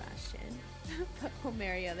be Sebastian, but we'll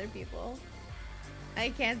marry other people. I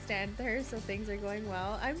can't stand her, so things are going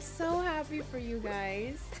well. I'm so happy for you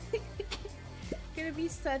guys. Gonna be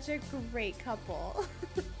such a great couple.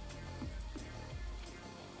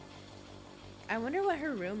 I wonder what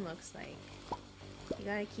her room looks like. You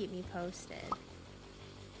gotta keep me posted.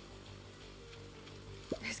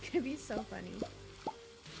 It's gonna be so funny.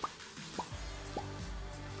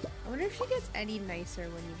 I wonder if she gets any nicer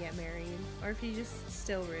when you get married, or if you're just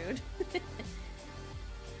still rude.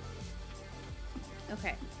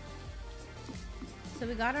 Okay. So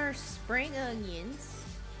we got our spring onions,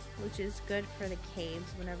 which is good for the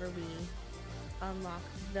caves whenever we unlock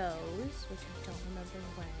those, which I don't remember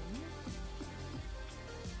when.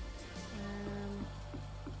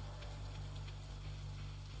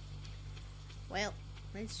 Well,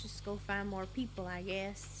 let's just go find more people, I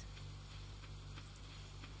guess.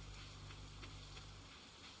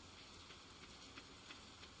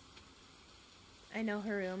 I know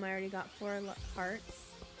her room. I already got 4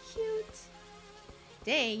 hearts. Cute.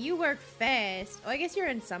 Dang, you work fast. Oh, I guess you're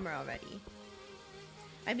in summer already.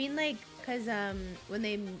 I mean, like, cause when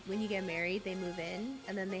you get married, they move in,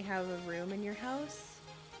 and then they have a room in your house.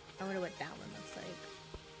 I wonder what that one looks like.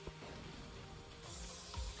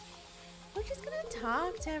 We're just gonna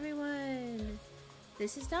talk to everyone.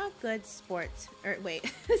 This is not good sports. Or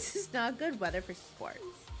wait, this is not good weather for sports.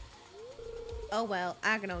 Oh well,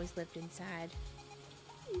 I can always lift inside.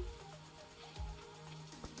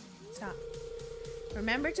 Stop.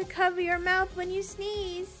 Remember to cover your mouth when you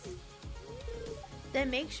sneeze. Then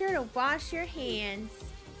make sure to wash your hands.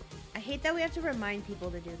 I hate that we have to remind people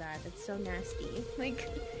to do that. That's so nasty. Like,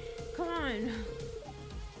 come on.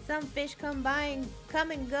 Some fish come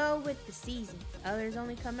and go with the seasons. Others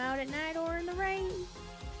only come out at night or in the rain.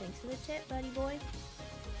 Thanks for the tip, buddy boy.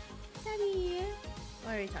 Savvy. I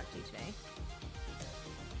already talked to you today.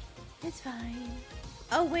 It's fine.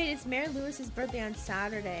 Oh wait, it's Mary Lewis's birthday on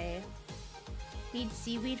Saturday. Need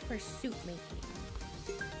seaweed for soup making.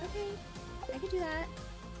 Okay, I could do that.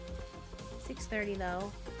 6:30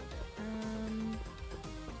 though.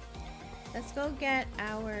 Let's go get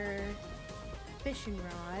our fishing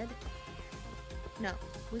rod. No,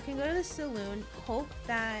 we can go to the saloon. Hope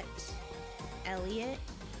that Elliot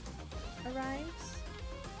arrives.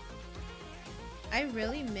 I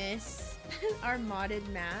really miss our modded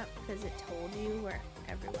map because it told you where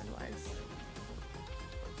everyone was.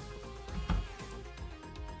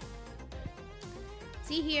 Is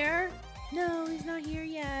he here? No, he's not here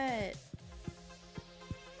yet.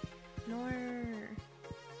 Nor.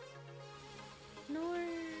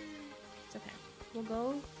 It's okay. We'll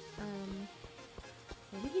go,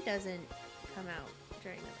 maybe he doesn't come out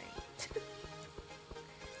during the night.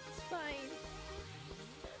 It's fine.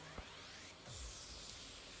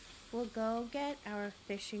 We'll go get our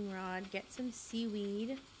fishing rod, get some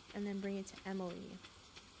seaweed, and then bring it to Emily.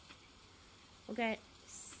 We'll get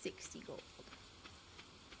 60 gold.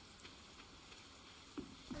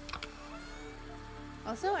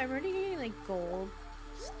 Also, I'm already getting like gold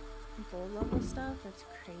level stuff. That's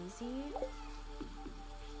crazy.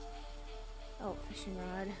 Oh, fishing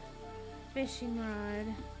rod. Fishing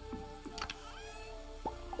rod.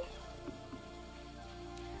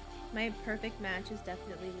 My perfect match is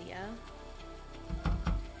definitely Leah.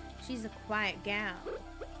 She's a quiet gal.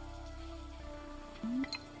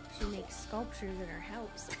 She makes sculptures in her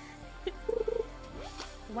house.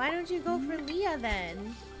 Why don't you go for Leah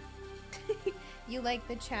then? You like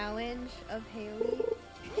the challenge of Haley?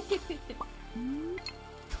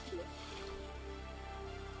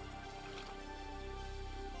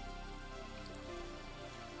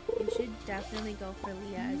 You should definitely go for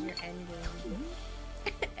Leah as your endgame.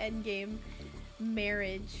 Endgame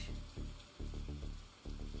marriage.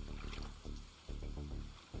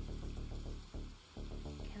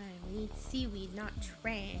 We need seaweed, not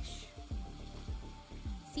trash.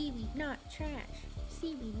 Seaweed, not trash.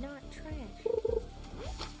 Seaweed, not trash.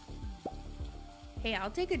 Hey, I'll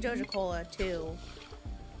take a Joja Cola too.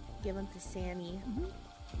 Give them to Sammy.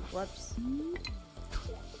 Whoops.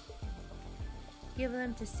 Give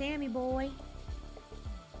them to Sammy boy.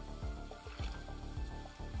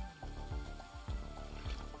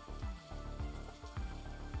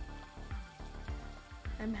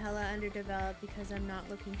 I'm hella underdeveloped because I'm not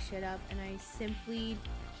looking shit up and I simply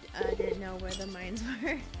didn't know where the mines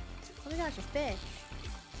were. Oh my gosh, a fish.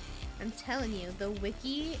 I'm telling you, the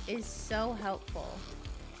wiki is so helpful.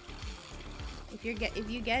 If you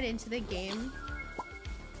get into the game,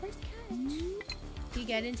 first catch. If you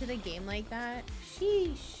get into the game like that,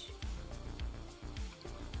 sheesh.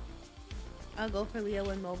 I'll go for Leo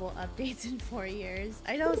when mobile updates in 4 years.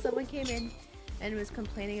 I know someone came in and was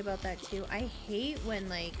complaining about that too. I hate when,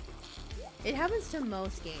 like, it happens to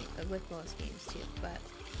most games, with most games too, but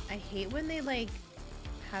I hate when they, like,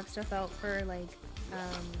 have stuff out for, like,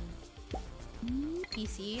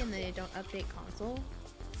 PC and they don't update console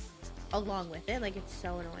along with it. Like, it's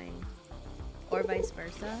so annoying. Or vice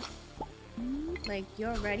versa. Like, you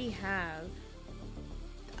already have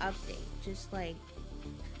the update. Just, like,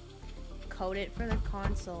 code it for the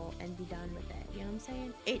console and be done with it. You know what I'm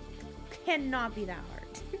saying? It cannot be that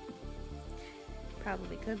hard.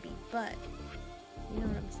 Probably could be, but you know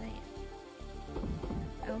what I'm saying.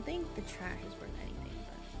 I don't think the trash is worth anything,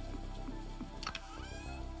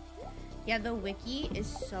 but yeah, the wiki is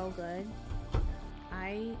so good.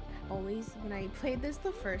 I always, when I played this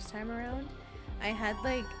the first time around, I had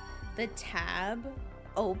like the tab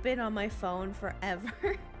open on my phone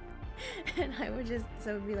forever. And I would just,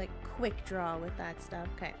 so it would be like quick draw with that stuff.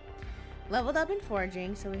 Okay. Leveled up in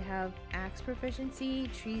foraging, so we have axe proficiency,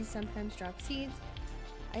 trees sometimes drop seeds.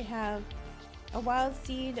 I have a wild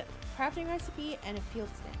seed crafting recipe and a field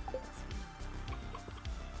snack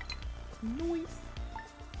recipe. Nice.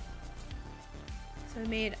 So I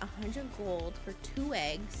made 100 gold for 2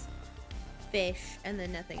 eggs, fish, and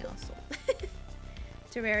then nothing else sold.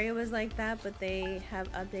 Terraria was like that, but they have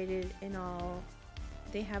updated in all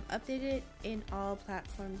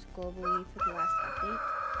platforms globally for the last update.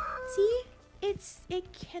 See?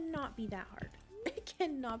 It cannot be that hard. It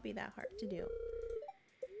cannot be that hard to do.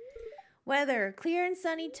 Weather, clear and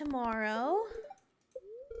sunny tomorrow.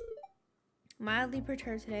 Mildly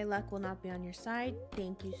perturbed today. Luck will not be on your side.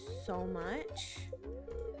 Thank you so much.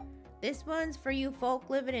 This one's for you folk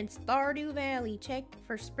living in Stardew Valley. Check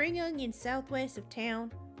for spring onions southwest of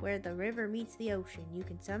town where the river meets the ocean. You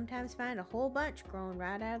can sometimes find a whole bunch growing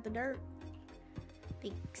right out of the dirt.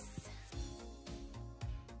 Thanks.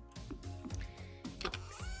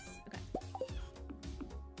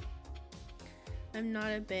 I'm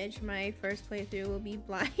not a bitch. My first playthrough will be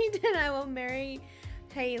blind and I will marry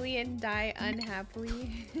Haley and die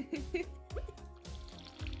unhappily.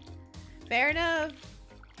 Fair enough.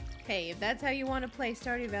 Hey, if that's how you want to play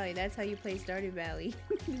Stardew Valley, that's how you play Stardew Valley.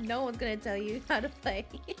 No one's gonna tell you how to play.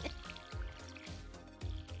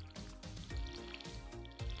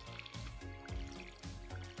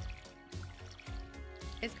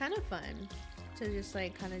 It's kind of fun to just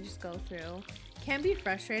like kind of just go through. Can be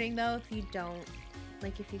frustrating though if you don't,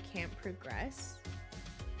 like if you can't progress.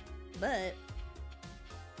 But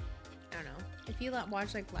I don't know. If you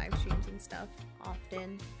watch like live streams and stuff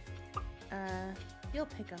often, you'll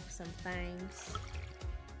pick up some things.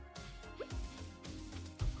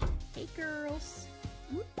 Hey girls.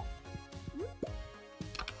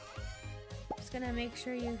 Just gonna make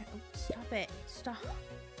sure you, oh, stop it. Stop.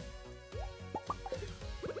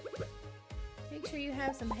 Make sure you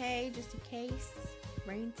have some hay just in case.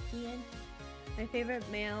 Rain skiing. My favorite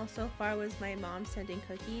mail so far was my mom sending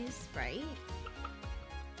cookies, right?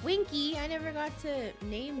 Winky, I never got to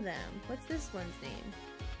name them. What's this one's name?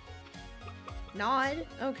 Nod?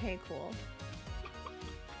 Okay, cool.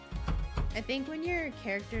 I think when your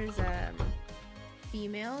character's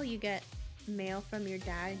female, you get mail from your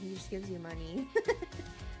dad and he just gives you money.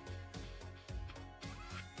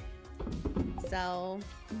 So,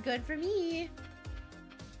 good for me.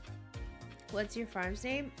 What's your farm's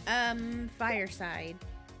name? Fireside.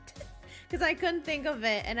 Because I couldn't think of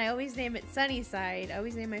it, and I always name it Sunnyside. I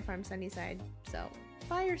always name my farm Sunnyside. So,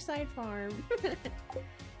 Fireside Farm.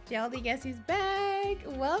 Jauldy, guess who's back?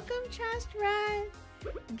 Welcome, Trashed Rat.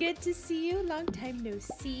 Good to see you. Long time no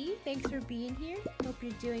see. Thanks for being here. Hope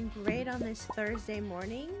you're doing great on this Thursday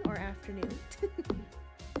morning or afternoon.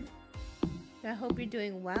 I hope you're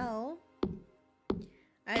doing well.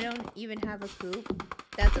 I don't even have a coop.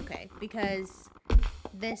 That's okay, because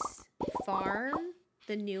this farm,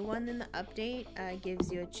 the new one in the update,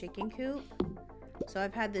 gives you a chicken coop. So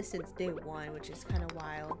I've had this since day one, which is kind of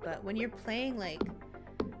wild. But when you're playing like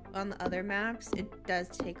on the other maps, it does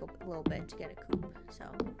take a little bit to get a coop. So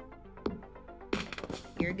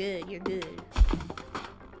you're good, you're good.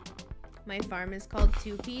 My farm is called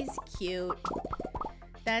Two Piece. Cute.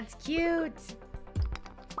 That's cute.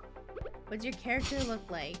 What's your character look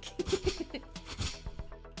like?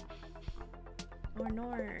 Or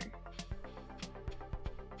nor.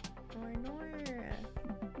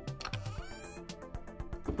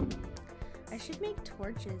 I should make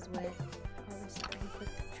torches with all this stuff. With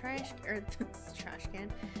the trash, or the trash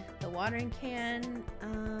can, the watering can,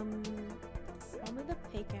 probably the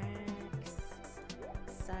pickaxe,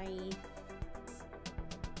 scythe.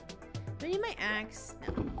 Do I need my axe?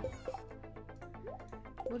 No.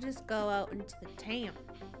 We'll just go out into the town.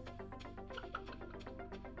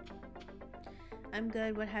 I'm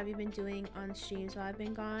good. What have you been doing on streams while I've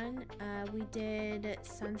been gone? We did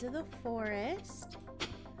Sons of the Forest.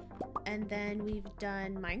 And then we've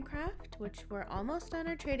done Minecraft, which we're almost done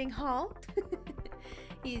our trading hall.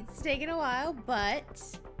 It's taken a while, but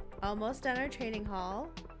almost done our trading hall.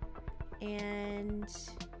 And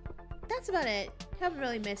that's about it. Haven't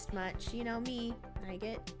really missed much. You know me, I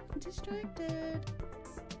get distracted.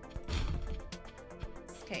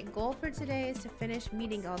 Okay, goal for today is to finish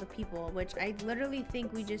meeting all the people, which I literally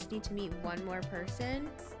think we just need to meet one more person.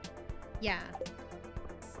 Yeah.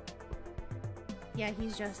 Yeah,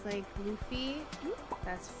 he's just like Luffy.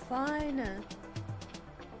 That's fun.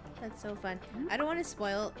 That's so fun. I don't want to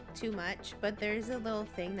spoil too much, but there's a little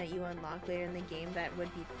thing that you unlock later in the game that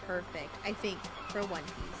would be perfect, I think, for One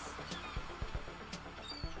Piece.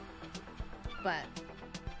 But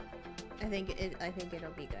I think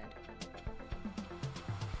it'll be good.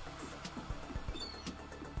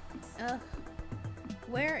 Ugh.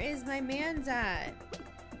 Where is my man's at?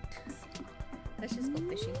 Let's just go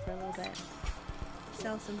fishing for a little bit.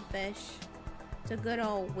 Sell some fish to good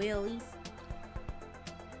old Willie.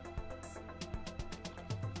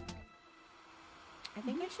 I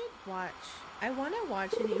think I should watch. I want to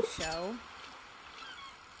watch a new show.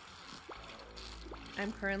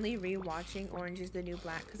 I'm currently re-watching Orange is the New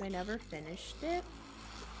Black because I never finished it.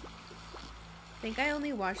 I think I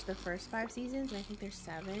only watched the first 5 seasons, and I think there's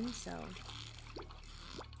 7, so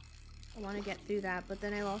I want to get through that. But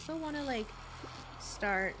then I also want to like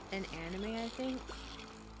start an anime, I think.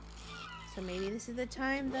 So maybe this is the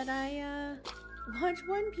time that I watch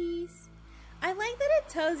One Piece. I like that it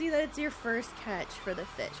tells you that it's your first catch for the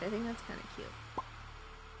fish. I think that's kind of cute.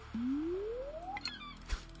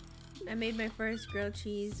 I made my first grilled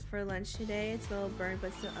cheese for lunch today. It's a little burnt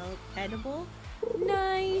but still edible.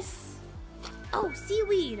 Nice! Oh,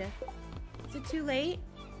 seaweed! Is it too late?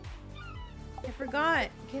 I forgot.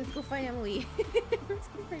 Okay, let's go find Emily. I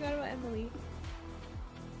forgot about Emily.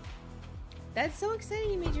 That's so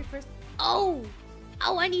exciting you made your first... Oh!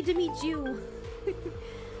 Oh, I need to meet you!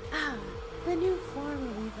 Ah, the new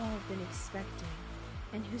farmer we've all been expecting,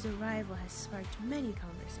 and whose arrival has sparked many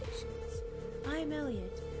conversations. I'm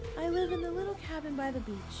Elliot. I live in the little cabin by the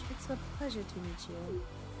beach. It's a pleasure to meet you.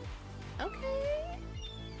 Okay.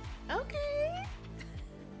 Okay.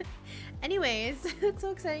 Anyways, it's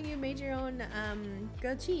so exciting you made your own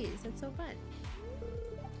grilled cheese. That's so fun.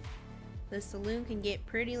 The saloon can get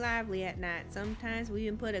pretty lively at night. Sometimes we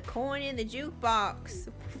even put a coin in the jukebox.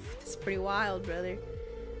 That's pretty wild, brother.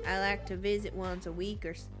 I like to visit once a week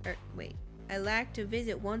I like to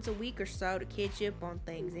visit once a week or so to catch up on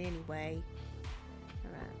things anyway.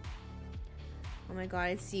 Alright. Oh my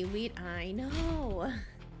god, it's seaweed. I know.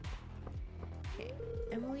 Okay,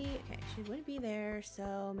 Emily, okay, she wouldn't be there,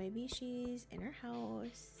 so maybe she's in her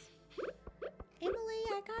house. Emily,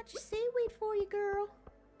 I got your seaweed for you, girl.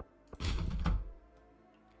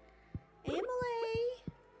 Emily!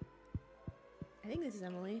 I think this is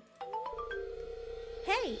Emily.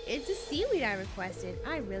 Hey, it's a seaweed I requested.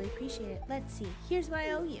 I really appreciate it. Let's see. Here's what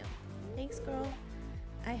I owe you. Thanks, girl.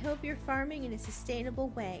 I hope you're farming in a sustainable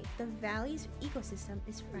way. The valley's ecosystem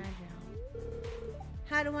is fragile.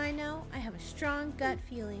 How do I know? I have a strong gut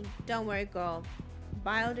feeling. Don't worry, girl.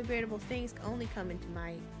 Biodegradable things only come into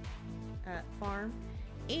my farm.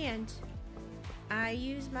 And I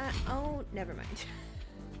use my own... Never mind.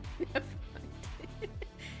 Never mind.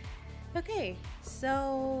 Okay,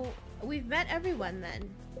 so we've met everyone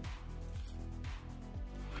then.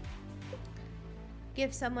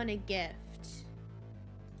 Give someone a gift.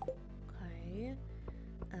 Okay.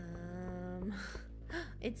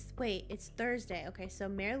 It's Thursday. Okay, so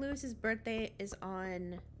Mayor Lewis's birthday is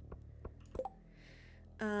on...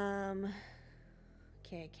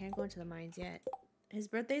 Okay, I can't go into the mines yet. His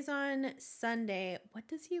birthday's on Sunday. What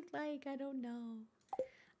does he like? I don't know.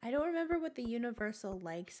 I don't remember what the universal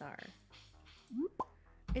likes are.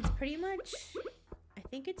 It's pretty much... I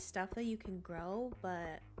think it's stuff that you can grow,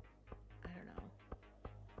 but... I don't know.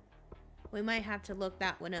 We might have to look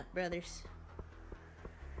that one up, brothers.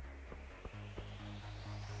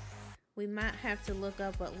 We might have to look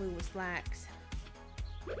up what Lewis lacks.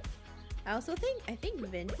 I think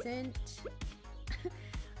Vincent...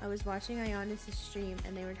 I was watching Ionis' stream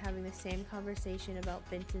and they were having the same conversation about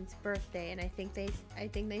Vincent's birthday, and I think they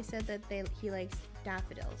said that he likes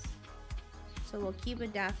daffodils. So we'll keep a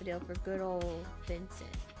daffodil for good old Vincent.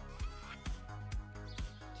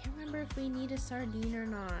 Can't remember if we need a sardine or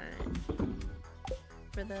not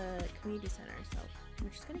for the community center, so we're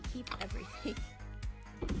just gonna keep everything.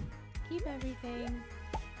 Keep everything.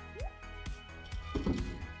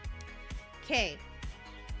 Okay.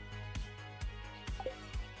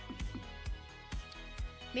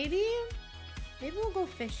 Maybe we'll go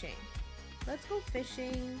fishing. Let's go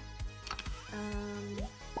fishing.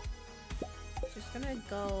 Just gonna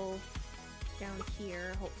go down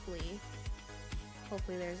here, hopefully.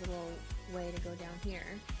 Hopefully there's a little way to go down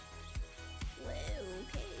here. Whoa,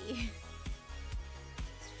 okay.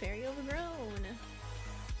 It's very overgrown.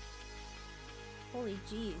 Holy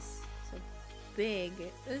jeez. So big.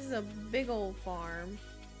 This is a big old farm.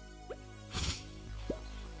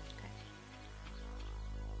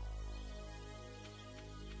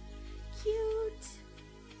 Cute.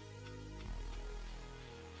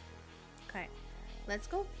 Okay, let's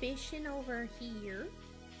go fishing over here.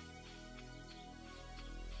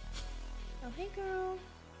 Oh, hey girl.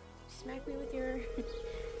 Smack me with your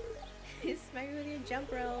smack me with your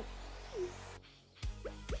jump rope.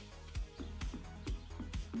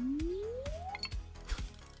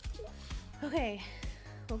 Okay,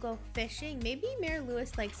 we'll go fishing. Maybe Mayor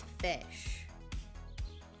Lewis likes fish.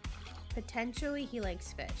 Potentially he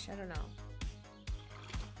likes fish, I don't know.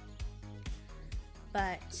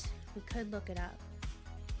 But we could look it up.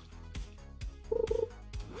 I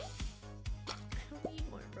don't need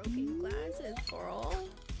more broken glasses, girl.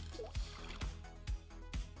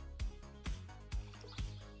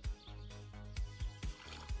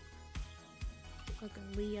 Look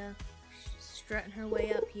at Leah strutting her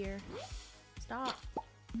way up here. Stop.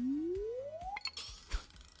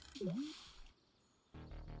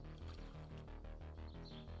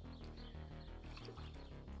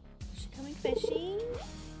 Coming fishing.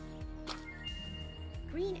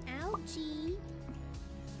 Green algae.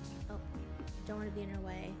 Oh, don't want to be in her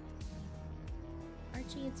way.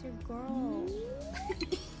 Archie, it's your girl.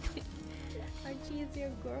 Archie, it's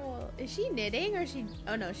your girl. Is she knitting or she...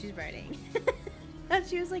 Oh no, she's writing. I thought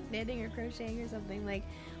she was like knitting or crocheting or something. Like,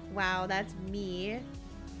 wow, that's me.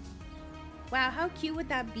 Wow, how cute would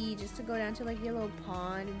that be just to go down to like your little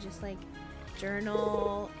pond and just like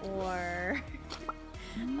journal or...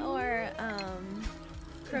 or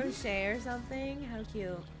crochet or something. How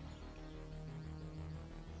cute.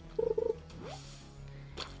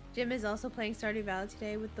 Jim is also playing Stardew Valley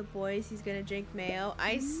today with the boys. He's gonna drink mayo.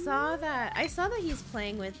 I saw that he's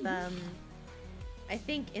playing with I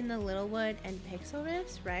think In the Littlewood and Pixel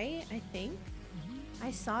Riffs, right? I think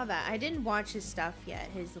I saw that. I didn't watch his stuff yet,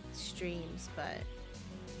 his streams, but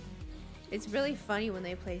it's really funny when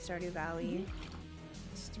they play Stardew Valley.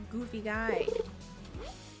 Just a goofy guy.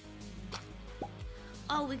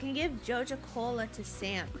 Oh, we can give Joja Cola to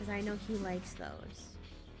Sam, because I know he likes those.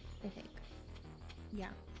 I think.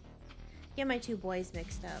 Yeah. Get my two boys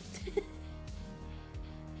mixed up.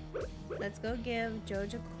 Let's go give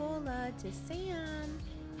Joja Cola to Sam.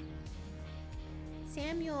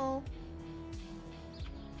 Samuel.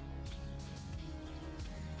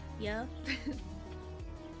 Yep.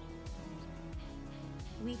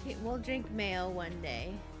 We'll drink mayo one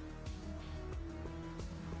day.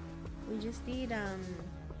 We just need, I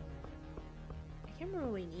can't remember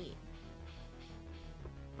what we need.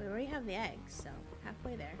 We already have the eggs, so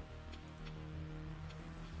halfway there.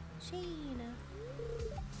 Shane,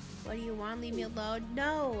 what do you want? Leave me alone.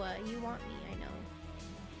 No, you want me, I know.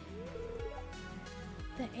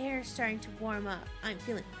 The air's starting to warm up. I'm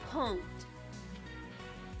feeling pumped.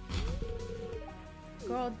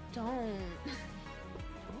 Girl, don't.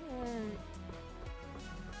 Don't.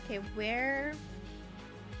 Okay, where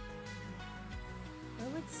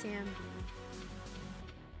would Sam be?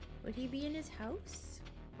 Would he be in his house?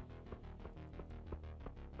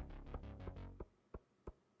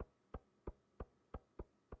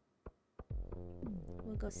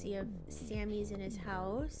 We'll go see if Sammy's in his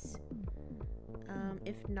house.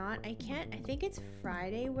 If not, I think it's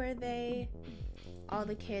Friday where all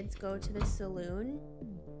the kids go to the saloon.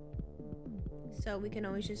 So we can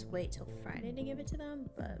always just wait till Friday to give it to them,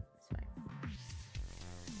 but it's fine.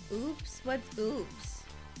 Oops, what's oops?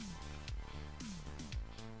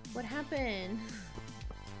 What happened?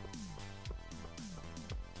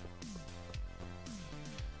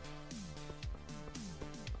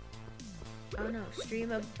 Oh no,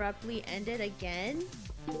 stream abruptly ended again?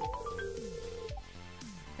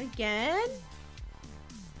 Again?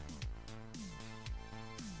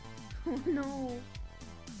 Oh no.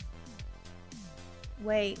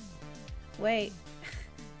 Wait.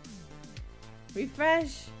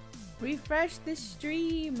 Refresh the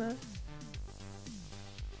stream.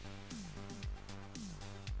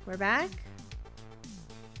 We're back?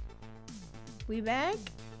 We back?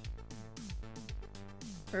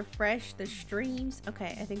 Refresh the streams.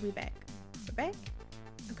 Okay, I think we back. We're back?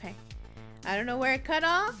 Okay. I don't know where it cut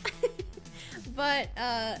off. But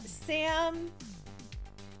Sam,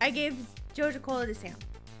 I gave Joja Cola to Sam.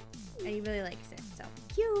 And he really likes it, so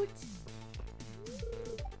cute.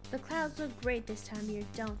 The clouds look great this time of year,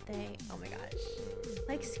 don't they? Oh my gosh.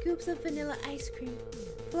 Like scoops of vanilla ice cream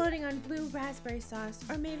floating on blue raspberry sauce.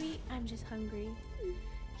 Or maybe I'm just hungry.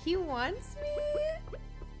 He wants me.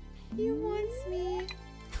 He wants me.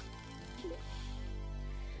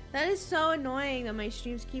 That is so annoying that my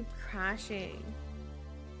streams keep crashing.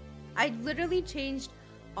 I literally changed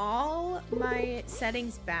all my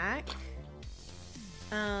settings back.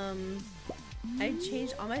 I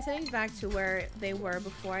changed all my settings back to where they were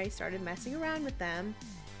before I started messing around with them.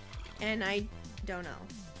 And I don't know.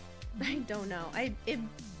 I don't know. It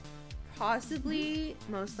possibly,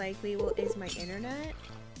 most likely, is my internet.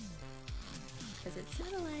 Because it's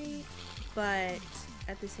satellite. But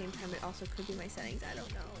at the same time, it also could be my settings. I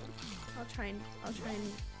don't know. I'll try and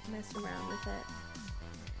mess around with it.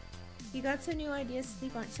 You got some new ideas to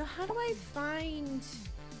sleep on. So how do I find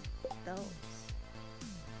those?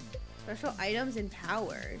 Special items and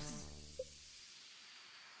powers.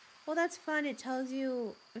 Well, that's fun. It tells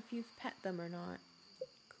you if you've pet them or not.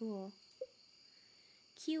 Cool.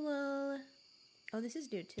 Cool. Oh, this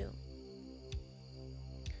is new too.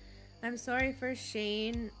 I'm sorry for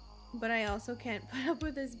Shane, but I also can't put up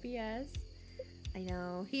with his BS. I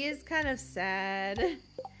know. He is kind of sad.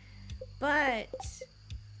 But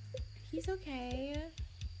he's okay.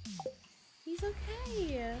 He's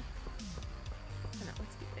okay. Oh no,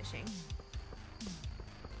 let's keep fishing.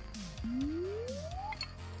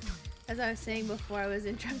 As I was saying before I was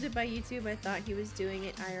interrupted by YouTube, I thought he was doing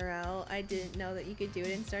it IRL. I didn't know that you could do it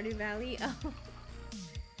in Stardew Valley. Oh.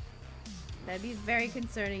 That'd be very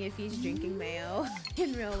concerning if he's drinking mayo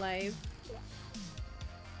in real life.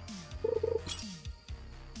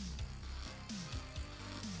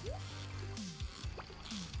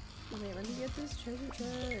 Okay, let me get this treasure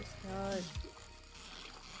chest. God.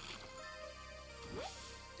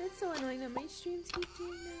 That's so annoying that my streams keep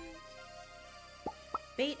doing that.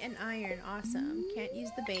 Bait and iron, awesome. Can't use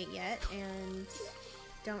the bait yet, and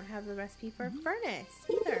don't have the recipe for furnace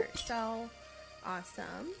either, so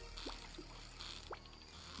awesome.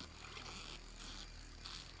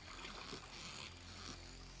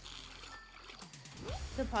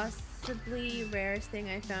 The possibly rarest thing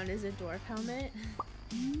I found is a dwarf helmet.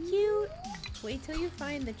 Cute! Wait till you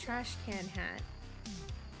find the trash can hat.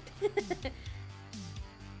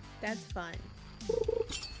 That's fun.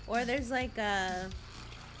 Or there's like I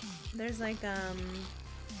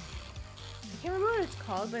can't remember what it's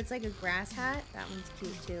called, but it's like a grass hat. That one's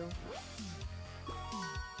cute too.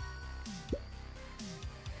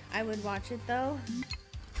 I would watch it though.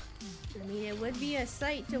 I mean, it would be a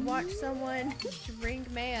sight to watch someone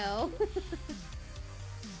drink mayo.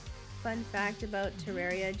 Fun fact about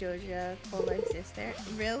Terraria, Joja Cola exists there.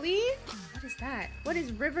 Really? What is that? What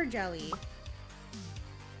is river jelly?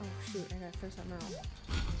 Oh shoot, I gotta throw something out.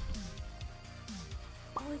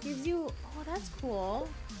 Oh, it gives you... Oh, that's cool.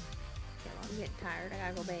 Okay, well, I'm getting tired. I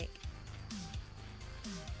gotta go bake.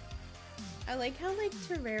 I like how like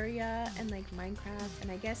Terraria and like Minecraft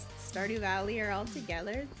and I guess Stardew Valley are all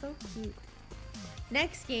together. It's so cute.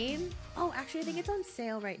 Next game. Oh, actually I think it's on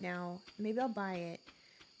sale right now. Maybe I'll buy it.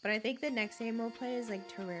 But I think the next game we'll play is like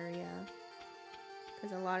Terraria.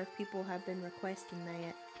 Because a lot of people have been requesting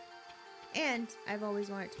that. And I've always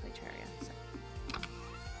wanted to play Terraria, so.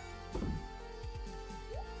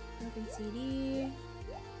 Open CD.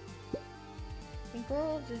 I think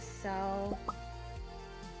we'll just sell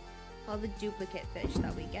all the duplicate fish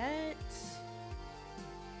that we get.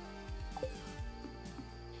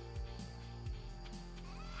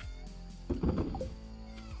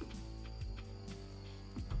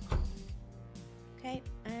 Okay,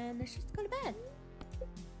 and let's just go to bed.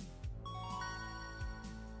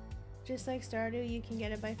 Just like Stardew, you can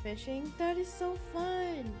get it by fishing. That is so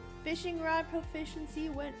fun! Fishing rod proficiency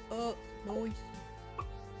went up. Nice.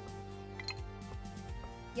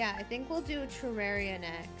 Yeah, I think we'll do Terraria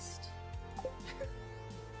next.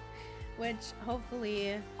 Which,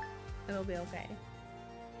 hopefully, it'll be okay.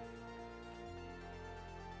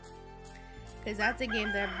 Because that's a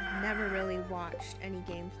game that I've never really watched any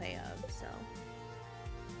gameplay of, so.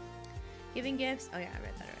 Giving gifts. Oh yeah, I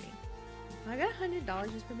read that already. I got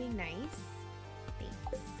 $100 just for being nice.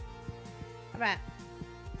 Thanks. Alright.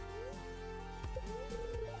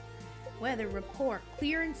 Weather report.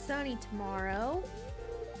 Clear and sunny tomorrow.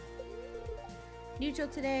 Neutral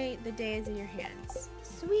today. The day is in your hands.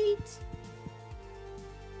 Sweet.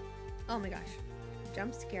 Oh my gosh.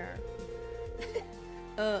 Jump scare.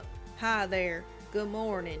 Hi there. Good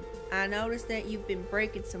morning. I noticed that you've been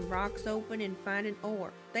breaking some rocks open and finding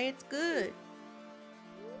ore. That's good.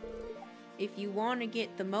 If you want to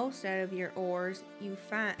get the most out of your ores you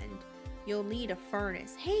find, you'll need a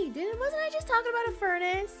furnace. Hey, wasn't I just talking about a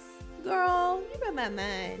furnace? Girl, you read my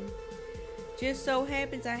mind. Just so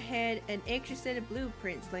happens I had an extra set of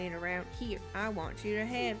blueprints laying around here. I want you to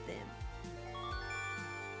have them.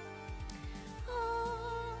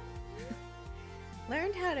 Oh.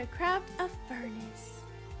 Learned how to craft a furnace.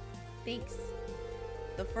 Thanks.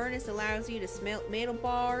 The furnace allows you to smelt metal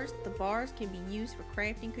bars. The bars can be used for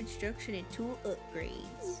crafting, construction, and tool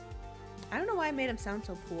upgrades. I don't know why I made him sound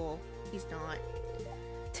so cool. He's not.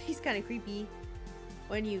 He's kind of creepy.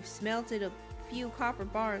 When you've smelted a few copper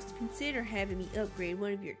bars, consider having me upgrade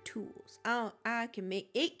one of your tools.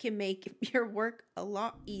 It can make your work a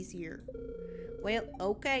lot easier. Well,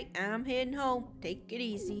 okay, I'm heading home. Take it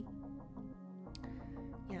easy.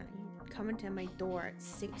 Yeah, you're coming to my door at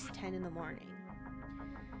 6:10 in the morning.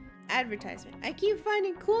 Advertisement. I keep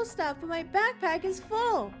finding cool stuff, but my backpack is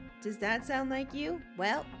full. Does that sound like you?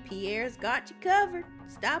 Well, Pierre's got you covered.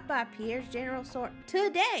 Stop by Pierre's General Store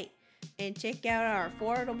today and check out our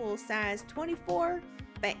affordable size 24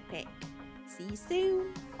 backpack. See you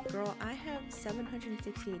soon. Girl, I have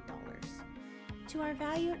 $768. To our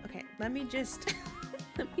value. Okay, let me just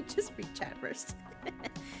read chat first.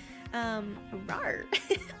 Rar.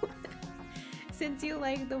 Since you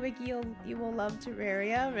like the wiki, you will love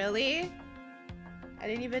Terraria. Really? I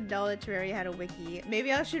didn't even know that Terraria had a wiki.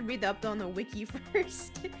 Maybe I should read up on the wiki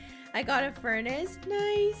first. I got a furnace.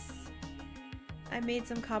 Nice. I made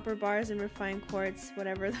some copper bars and refined quartz,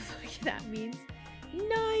 whatever the fuck that means.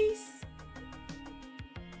 Nice.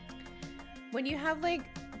 When you have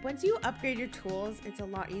once you upgrade your tools, it's a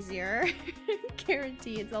lot easier.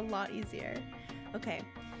 Guarantee it's a lot easier. Okay.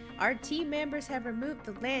 Our team members have removed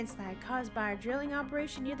the landslide caused by our drilling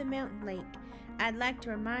operation near the mountain lake. I'd like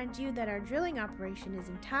to remind you that our drilling operation is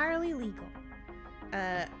entirely legal.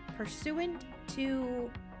 Pursuant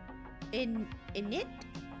to INIT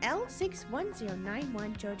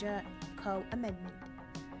L61091 Georgia Co. Amendment.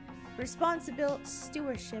 Responsible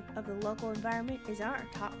stewardship of the local environment is our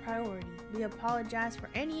top priority. We apologize for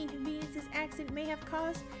any inconvenience this accident may have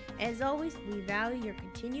caused. As always, we value your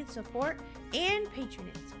continued support and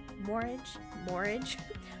patronage.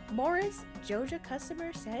 Morris, Georgia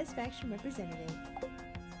Customer Satisfaction Representative.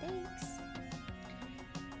 Thanks.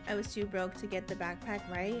 I was too broke to get the backpack,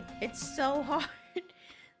 right? It's so hard.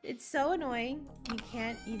 It's so annoying.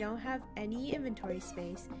 You don't have any inventory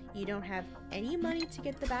space. You don't have any money to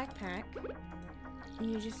get the backpack.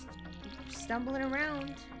 And you're just stumbling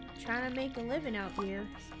around trying to make a living out here.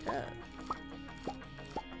 It's tough.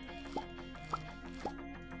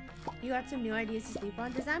 You got some new ideas to sleep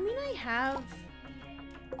on? Does that mean I have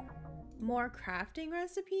more crafting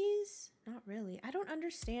recipes? Not really. I don't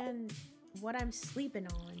understand what I'm sleeping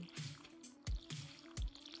on.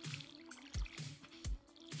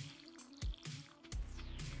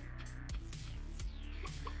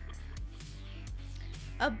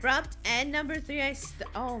 Abrupt end number 3.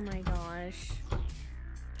 Oh my gosh.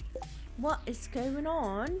 What is going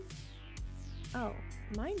on? Oh,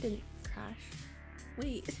 mine didn't crash.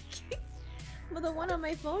 Wait. Well, the one on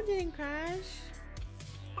my phone didn't crash.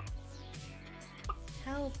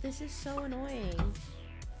 Help, this is so annoying.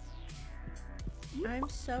 I'm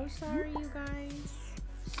so sorry, you guys.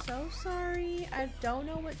 So sorry. I don't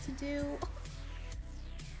know what to do.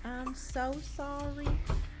 I'm so sorry.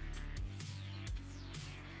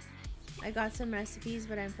 I got some recipes,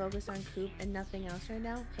 but I'm focused on coop and nothing else right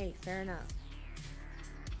now. Hey, fair enough.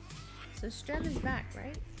 So Strem is back,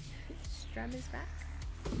 right? Strem is back.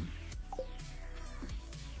 I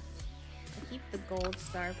keep the gold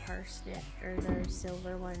star parsnip, or the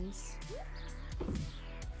silver ones.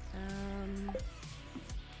 I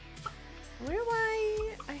wonder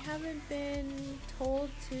why I haven't been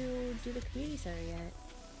told to do the community center yet.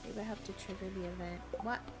 Maybe I have to trigger the event.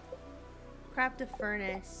 What? Craft a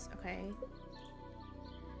furnace. Okay.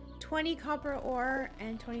 20 copper ore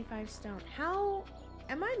and 25 stone. How?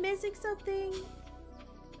 Am I missing something?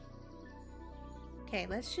 Okay,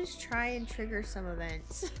 let's just try and trigger some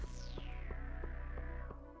events.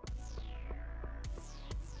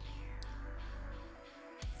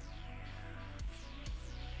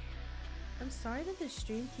 I'm sorry that the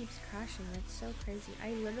stream keeps crashing. That's so crazy. I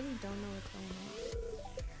literally don't know what's going on.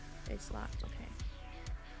 It's locked. Okay.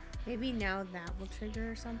 Maybe now that will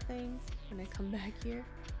trigger or something when I come back here.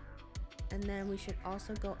 And then we should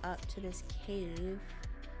also go up to this cave.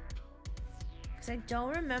 Because I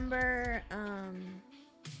don't remember, I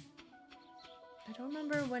don't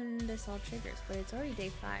remember when this all triggers, but it's already day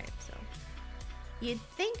 5, so. You'd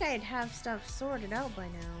think I'd have stuff sorted out by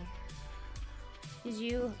now. Did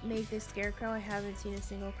you make this scarecrow? I haven't seen a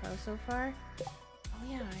single crow so far. Oh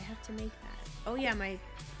yeah, I have to make that. Oh yeah, my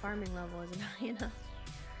farming level isn't high enough.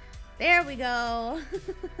 There we go.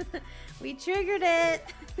 We triggered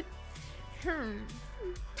it.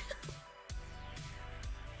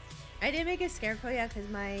 I didn't make a scarecrow yet because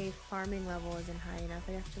my farming level isn't high enough.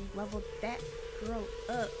 I have to level that girl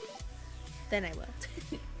up. Then I will.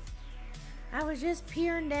 I was just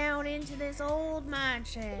peering down into this old mine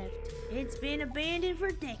shaft. It's been abandoned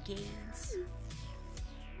for decades.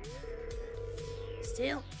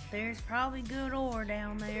 Still, there's probably good ore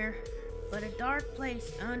down there. But a dark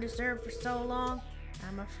place undisturbed for so long,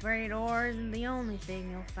 I'm afraid ore isn't the only thing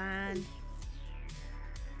you'll find.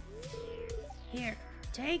 Here,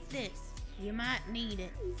 take this. You might need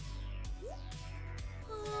it.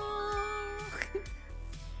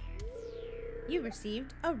 You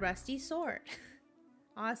received a rusty sword.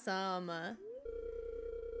 Awesome.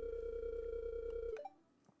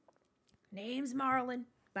 Name's Marlin,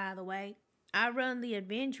 by the way. I run the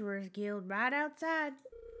Adventurers Guild right outside.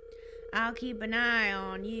 I'll keep an eye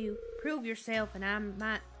on you. Prove yourself and I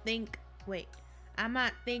might think... Wait. I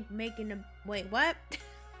might think making a... Wait, what?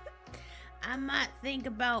 I might think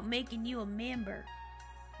about making you a member.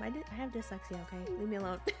 I have dyslexia, okay? Leave me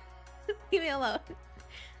alone. Leave me alone.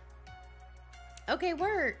 Okay,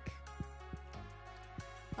 work.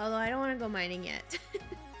 Although I don't want to go mining yet.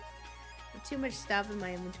 Too much stuff in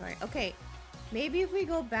my inventory. Okay. Maybe if we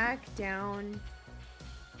go back down...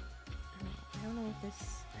 I don't know if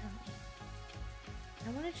this... I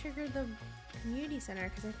want to trigger the community center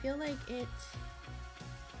because I feel like it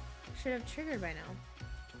should have triggered by now.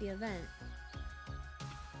 The event.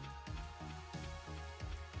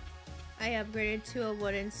 I upgraded to a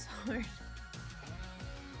wooden sword.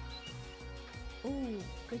 Ooh,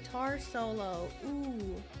 guitar solo.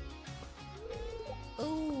 Ooh.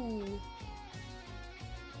 Ooh.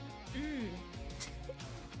 Mmm.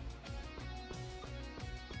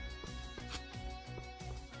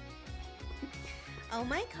 Oh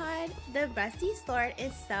my god, the rusty sword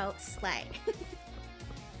is so slay.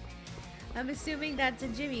 I'm assuming that's a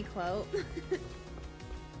Jimmy quote.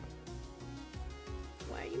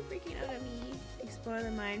 Why are you freaking out at me? Explore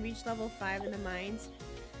the mine, reach level 5 in the mines.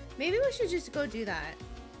 Maybe we should just go do that.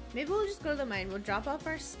 Maybe we'll just go to the mine. We'll drop off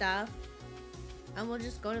our stuff and we'll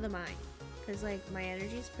just go to the mine. Because like my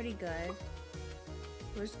energy is pretty good.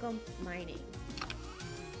 We'll just go mining.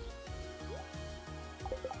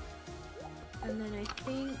 And then I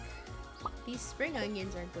think these spring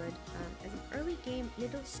onions are good as an early game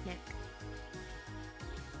little snack.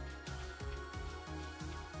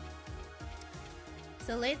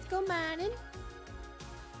 So let's go mining.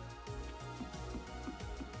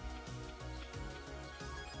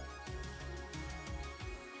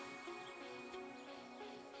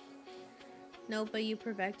 No, but you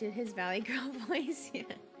perfected his Valley Girl voice. Yeah.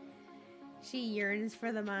 She yearns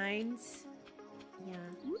for the mines. Yeah.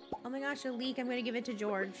 Oh my gosh, a leek. I'm gonna give it to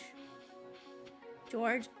George.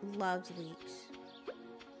 George loves leeks.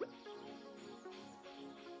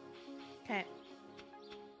 Okay.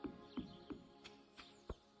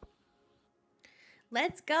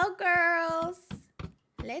 Let's go, girls.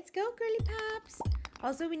 Let's go, girly pops.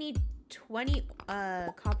 Also, we need 20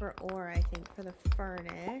 copper ore, I think, for the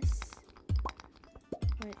furnace.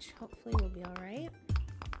 which hopefully will be alright.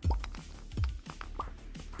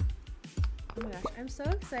 Oh my gosh, I'm so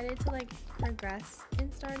excited to like progress in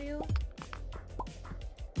Stardew.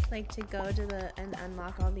 Like to go to the and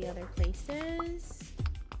unlock all the other places.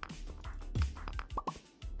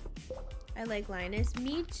 I like Linus.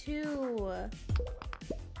 Me too.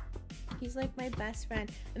 He's like my best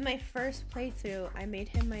friend. In my first playthrough, I made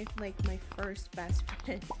him my first best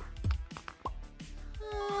friend.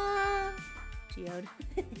 Geode.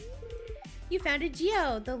 You found a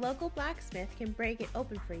geode. The local blacksmith can break it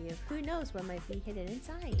open for you. Who knows what might be hidden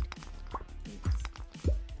inside? Thanks.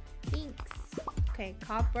 Thanks. Okay,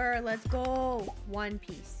 copper. Let's go. 1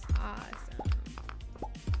 piece. Awesome.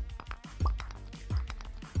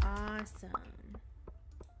 Awesome.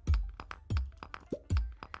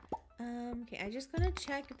 Okay, I'm just gonna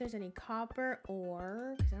check if there's any copper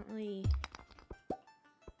ore, because I don't really...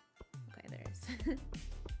 Okay, there is.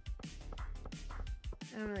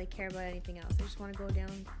 I don't really care about anything else. I just want to go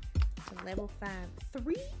down to level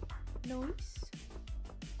 3. Nice.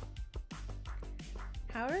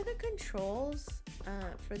 How are the controls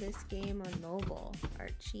for this game on mobile,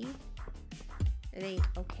 Archie? Are they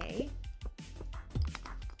okay?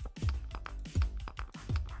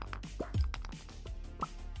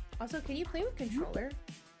 Also, can you play with controller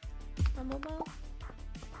on mobile?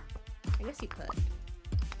 I guess you could.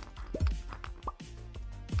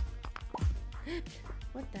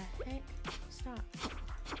 What the heck? Stop.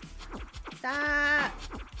 Stop!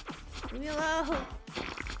 Leave me alone!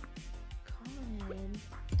 Colin.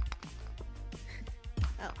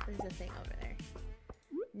 Oh, there's a thing over there.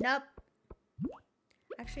 Nope.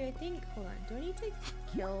 Actually, I think... Hold on. Do I need to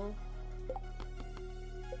kill...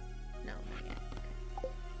 No, not yet.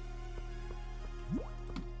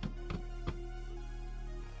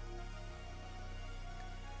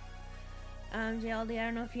 Jauldy, I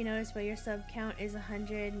don't know if you noticed, but your sub count is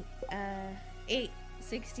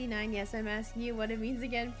 869. Yes, I'm asking you what it means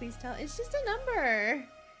again. Please tell. It's just a number.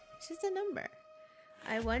 It's just a number.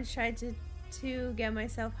 I once tried to get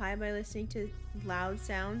myself high by listening to loud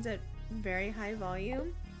sounds at very high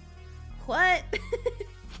volume. What?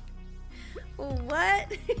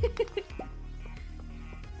 What?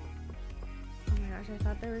 Oh my gosh, I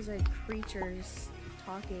thought there was like creatures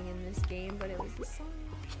talking in this game, but it was a song.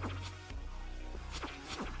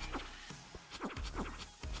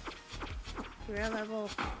 We're at level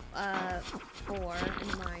 4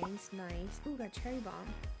 in mines. Nice. Ooh, got cherry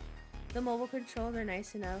bomb. The mobile controls are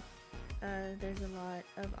nice enough. There's a lot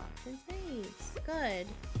of options. Nice. Good.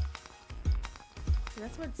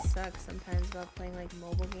 That's what sucks sometimes about playing like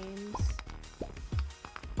mobile games.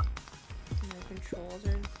 And the controls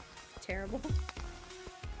are terrible.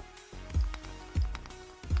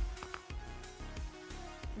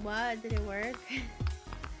 What? Did it work?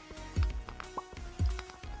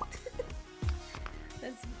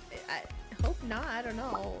 I hope not. I don't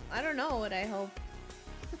know. I don't know what I hope.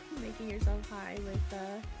 Making yourself high with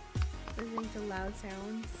listening to loud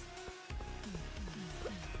sounds.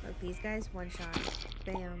 Look, these guys one shot.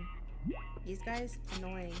 Bam. These guys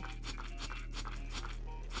annoying.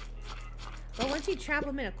 But once you trap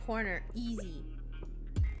them in a corner, easy.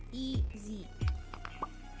 Easy.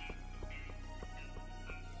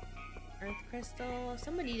 Earth crystal.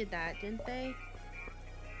 Somebody did that, didn't they?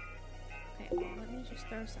 Okay, well, let me just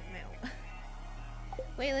throw something out.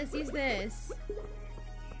 Wait, let's use this.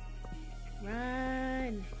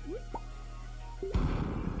 Run.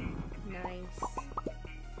 Nice.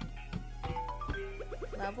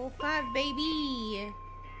 Level 5, baby.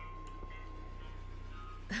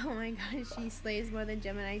 Oh my gosh, she slays more than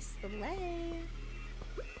Gemini slay.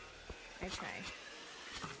 I try.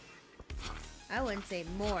 I wouldn't say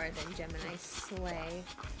more than Gemini slay.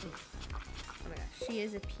 Oh my gosh, she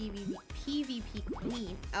is a PvP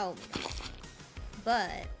queen. Oh my gosh.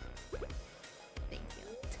 But, thank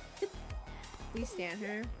you. We stan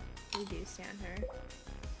her. We do stan her.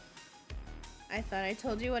 I thought I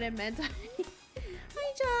told you what it meant.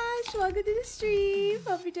 Hi Josh, welcome to the stream.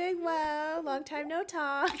 Hope you're doing well. Long time no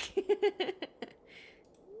talk.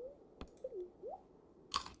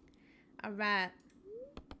 Alright.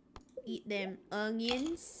 Eat them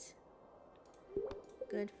onions.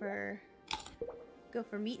 Good for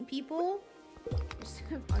meeting people. Just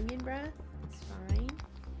have onion breath. It's fine.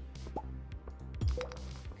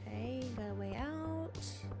 Okay, got a way out.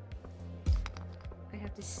 I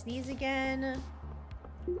have to sneeze again.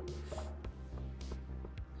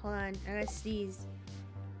 Hold on, I gotta sneeze.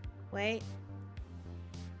 Wait.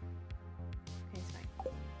 Okay, it's fine.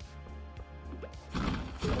 Oh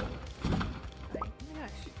my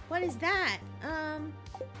gosh. What is that? I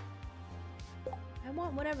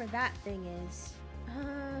want whatever that thing is.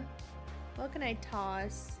 What can I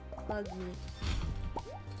toss? Bug meat.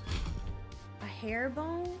 A hair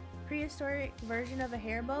bow? Prehistoric version of a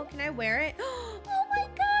hair bow? Can I wear it? Oh my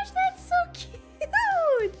gosh, that's so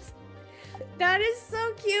cute! That is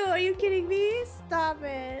so cute. Are you kidding me? Stop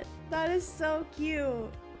it. That is so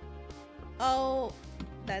cute. Oh,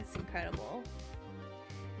 that's incredible.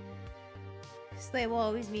 Slay will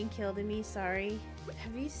always mean kill to me, sorry.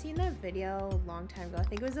 Have you seen that video a long time ago? I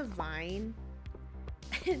think it was a Vine.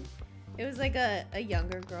 And it was like a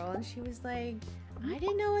younger girl and she was like, I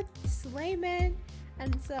didn't know what slay meant.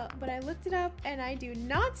 And so, but I looked it up and I do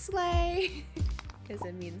not slay. Because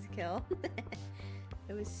it means kill.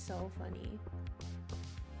 It was so funny.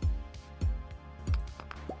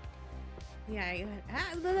 Yeah,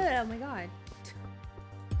 oh my god.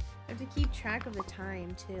 I have to keep track of the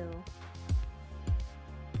time too.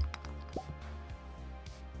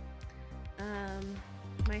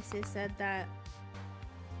 My sis said that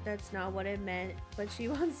that's not what it meant, but she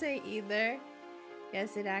won't say either.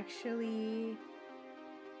 Yes, it actually...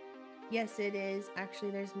 Yes, it is.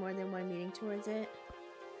 Actually, there's more than one meaning towards it.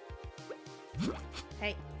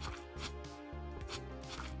 Hey.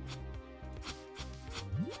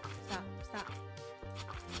 Stop, stop.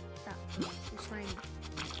 Stop. You're slimy.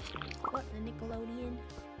 What, the Nickelodeon?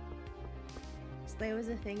 Slay was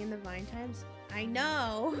a thing in the Vine times? I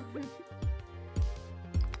know!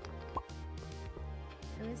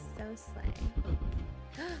 It was so slay.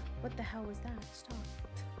 What the hell was that? Stop.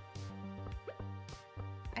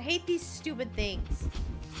 I hate these stupid things.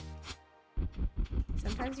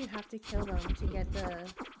 Sometimes you have to kill them to get the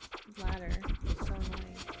ladder. It's so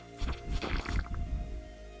annoying.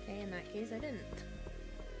 Okay, in that case I didn't.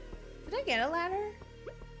 Did I get a ladder?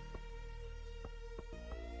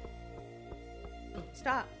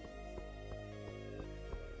 Stop.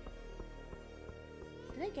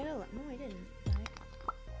 Did I get a ladder? No, I didn't.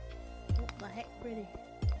 What the heck, pretty?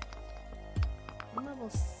 I'm level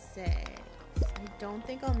 6. I don't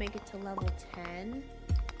think I'll make it to level 10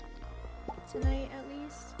 tonight, at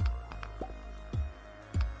least.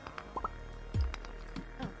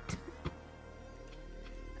 Oh.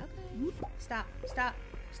 Okay. Stop, stop,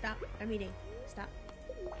 stop. I'm eating. Stop.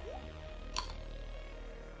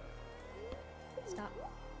 Stop.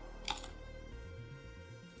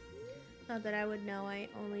 Not that I would know, I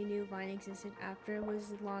only knew Vine existed after it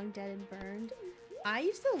was long dead and burned. I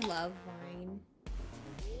used to love Vine.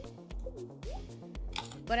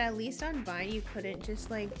 But at least on Vine you couldn't just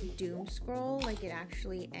like doom scroll, like it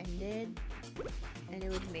actually ended and it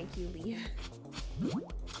would make you leave.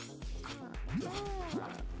 Stop,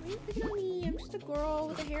 stop. Why are you picking on me? I'm just a girl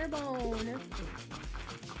with a hair bone.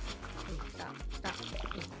 Stop, stop,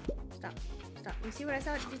 stop, stop. You see what I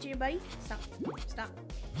saw did you, buddy? Stop, stop,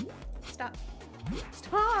 stop,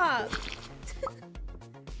 stop!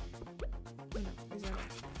 Oh no, is there...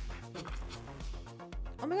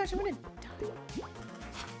 Oh my gosh, I'm gonna die.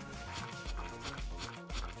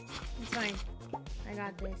 It's fine. I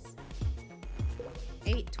got this.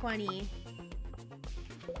 820.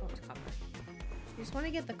 Oh, it's copper. I just want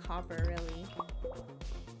to get the copper, really.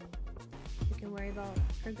 We can worry about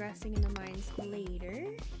progressing in the mines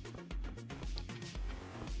later.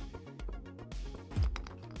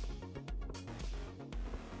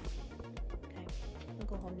 Okay, we'll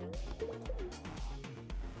go home now.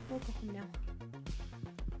 We'll go home now.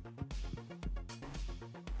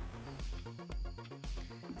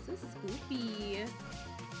 So spoopy.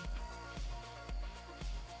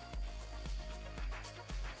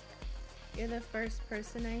 You're the first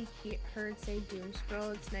person I heard say doom scroll.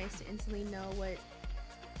 It's nice to instantly know what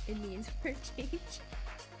it means for a change.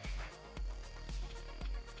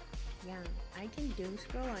 Yeah, I can doom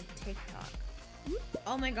scroll on TikTok.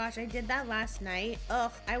 Oh my gosh, I did that last night.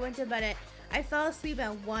 Ugh, I went to bed at... I fell asleep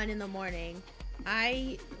at 1 in the morning.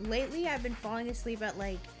 Lately I've been falling asleep at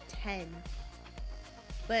like 10.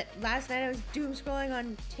 But last night I was doom scrolling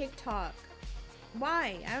on TikTok.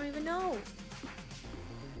 Why? I don't even know.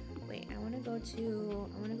 Wait, I want to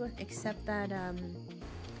go accept that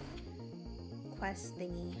quest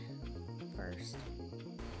thingy first.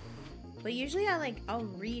 But usually I'll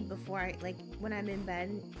read before when I'm in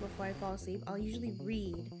bed before I fall asleep. I'll usually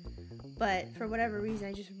read. But for whatever reason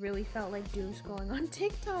I just really felt like doom scrolling on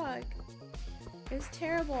TikTok. It was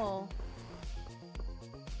terrible.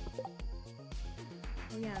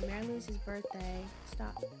 Oh yeah, Mary Louise's birthday.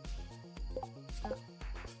 Stop. Stop.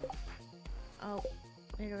 Oh,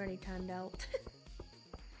 it already timed out.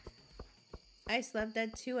 I slept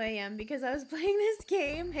at 2 AM because I was playing this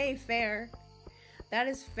game. Hey, fair. That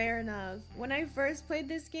is fair enough. When I first played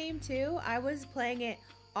this game too, I was playing it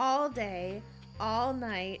all day, all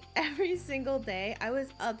night, every single day. I was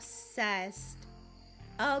obsessed.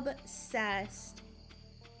 Obsessed.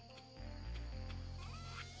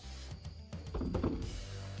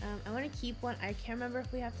 I want to keep one. I can't remember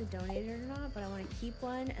if we have to donate it or not, but I want to keep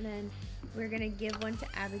one, and then we're gonna give one to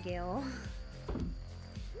Abigail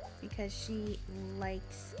because she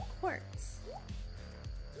likes quartz.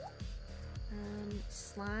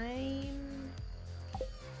 Slime.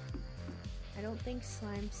 I don't think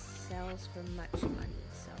slime sells for much money,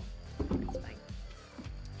 so that's fine.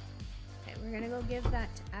 Okay, we're gonna go give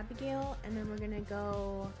that to Abigail, and then we're gonna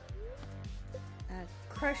go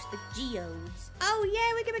crush the geodes. Oh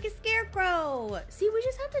yeah, we can make a scarecrow! See, we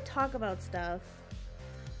just have to talk about stuff,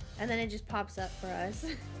 and then it just pops up for us.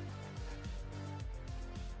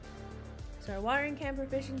 So our watering can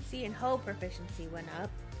proficiency and hoe proficiency went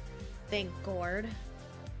up. Thank God.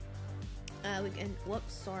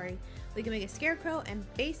 We can make a scarecrow and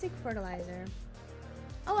basic fertilizer.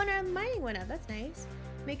 Oh, and our mining went up. That's nice.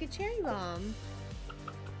 Make a cherry bomb.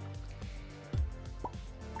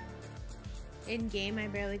 In game, I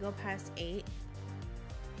barely go past 8.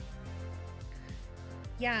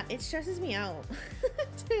 Yeah, it stresses me out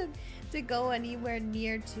to go anywhere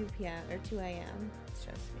near 2 p.m. or 2 a.m. It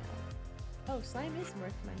stresses me out. Oh, slime is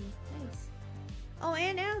worth money. Nice. Oh,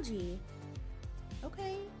 and algae.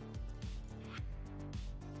 Okay.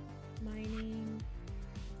 Mining.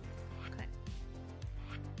 Okay.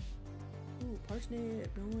 Ooh, parsnip.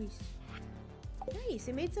 Nice. Nice.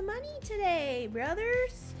 We made some money today,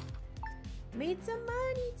 brothers. Made some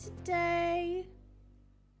money today.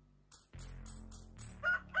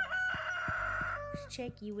 Let's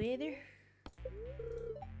check your weather.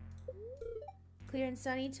 Clear and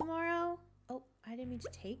sunny tomorrow. Oh, I didn't mean to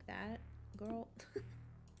take that, girl.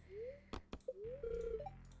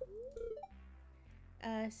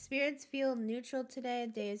 Spirits feel neutral today.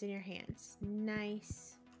 The day is in your hands.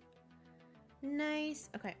 Nice. Nice.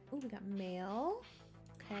 Okay. Ooh, we got mail.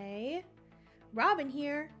 Okay. Robin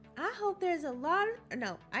here. I hope there's a lot of,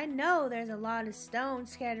 no, I know there's a lot of stone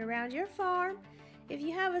scattered around your farm. If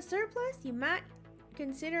you have a surplus, you might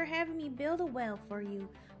consider having me build a well for you.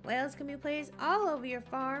 Wells can be placed all over your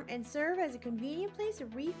farm and serve as a convenient place to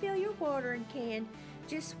refill your watering can.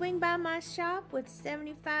 Just swing by my shop with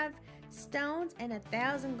 75 stones and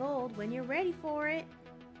 1,000 gold when you're ready for it.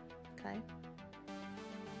 Okay.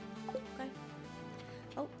 Okay.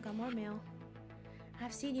 Oh, got more mail.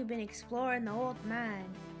 I've seen you've been exploring the old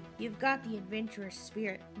mine. You've got the adventurous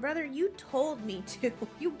spirit. Brother, you told me to.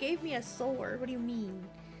 You gave me a sword. What do you mean?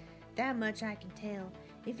 That much I can tell.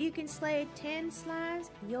 If you can slay 10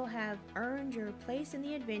 slimes, you'll have earned your place in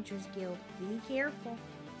the Adventurers Guild. Be careful.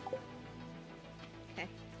 Okay,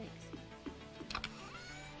 thanks.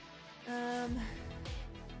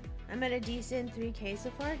 I'm at a decent 3k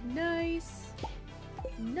so far. Nice.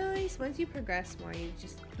 Nice. Once you progress more, you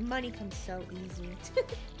just, money comes so easy.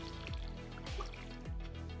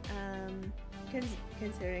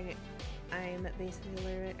 Considering I'm basically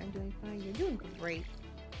illiterate, I'm doing fine. You're doing great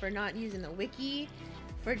for not using the wiki,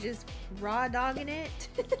 for just raw dogging it.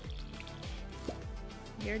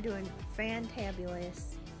 You're doing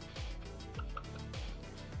fantabulous.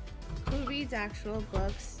 Who reads actual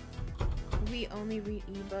books? We only read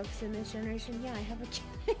ebooks in this generation. Yeah,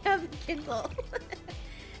 I have a Kindle.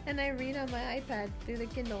 And I read on my iPad through the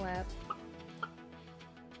Kindle app.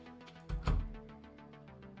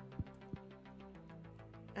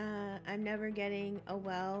 I'm never getting a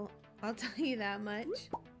well, I'll tell you that much.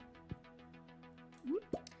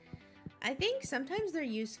 I think sometimes they're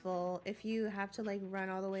useful if you have to like run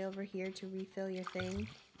all the way over here to refill your thing.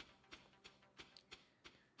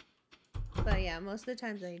 But yeah, most of the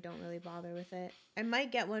times I don't really bother with it. I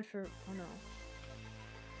might get one for, oh no.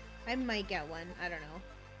 I might get one, I don't know.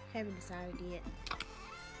 Haven't decided yet.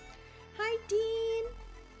 Hi Dean!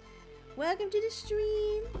 Welcome to the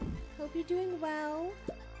stream! Hope you're doing well.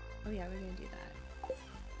 Oh yeah, we're gonna do that.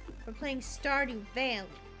 We're playing Stardew Valley.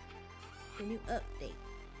 The new update.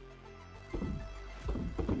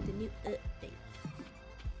 The new update.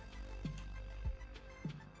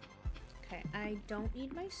 Okay, I don't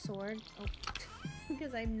need my sword. Oh,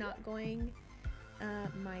 because I'm not going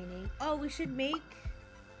mining. Oh, we should make...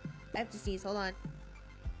 I have to sneeze, hold on.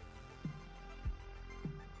 I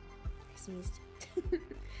sneezed.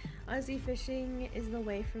 Honestly, fishing is the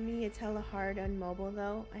way for me. It's hella hard on mobile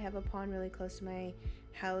though. I have a pond really close to my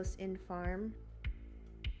house on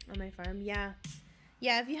my farm. Yeah.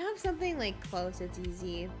 Yeah, if you have something like close, it's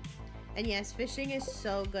easy. And yes, fishing is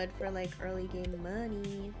so good for like early game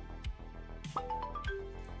money.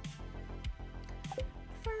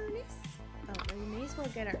 Furnace. Oh, we may as well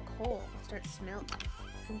get our coal. Start smelting.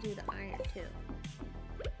 can do the iron too.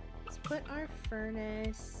 Let's put our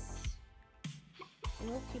furnace, and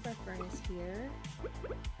we'll keep our furnace here.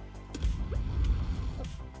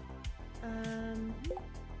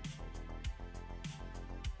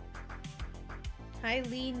 Hi,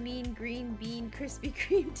 lean, mean, green bean, Krispy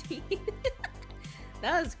Kreme tea.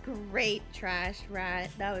 That was great, Trash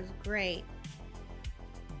Rat. That was great.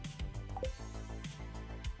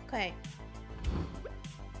 Okay.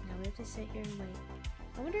 Now we have to sit here and wait.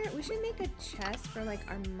 I wonder, we should make a chest for like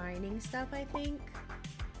our mining stuff, I think.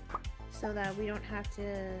 So that we don't have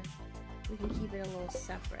to, we can keep it a little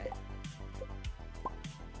separate.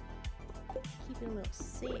 Keep it a little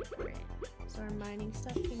separate. So our mining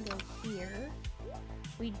stuff can go here.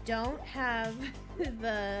 We don't have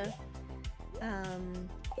the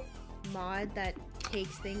mod that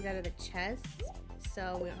takes things out of the chests,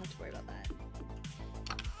 so we don't have to worry about that.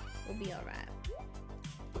 We'll be alright.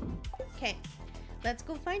 Okay, let's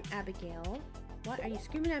go find Abigail. What are you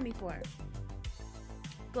screaming at me for?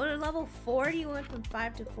 Go to level 40, went from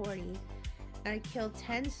 5 to 40. I killed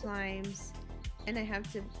 10 slimes, and I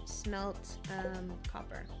have to smelt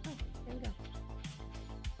copper. Oh, there we go.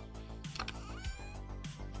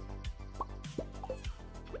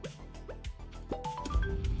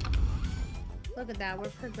 Look at that, we're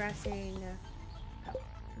progressing. Oh,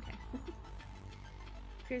 okay.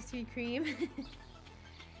 Krispy Kreme.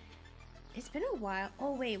 It's been a while.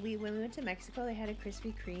 Oh wait, when we went to Mexico, they had a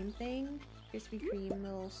Krispy Kreme thing. Krispy Kreme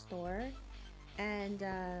little store. And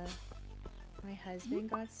my husband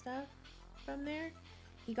got stuff from there.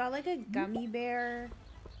 He got like a gummy bear.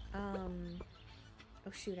 Oh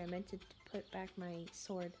shoot, I meant to put back my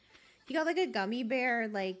sword. He got like a gummy bear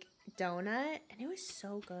like donut, and it was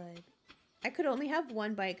so good. I could only have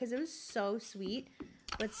one bite because it was so sweet,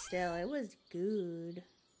 but still, it was good.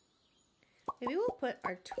 Maybe we'll put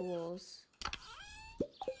our tools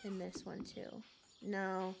in this one too.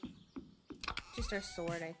 No, just our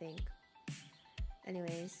sword, I think.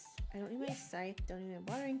 Anyways, I don't need my scythe, don't need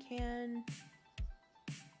my watering can.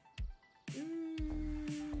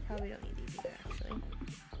 Probably don't need these either, actually.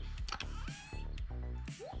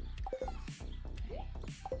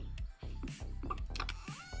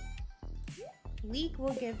 Leek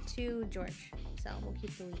we'll give to George, so we'll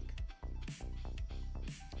keep the leek.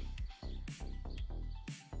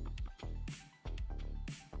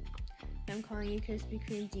 I'm calling you Krispy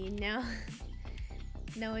Kreme Dean now.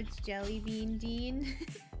 No, it's Jelly Bean Dean.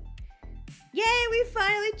 Yay, we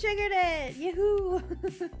finally triggered it! Yahoo!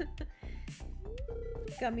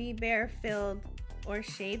 Gummy bear filled or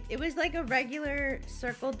shaped. It was like a regular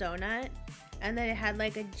circle donut, and then it had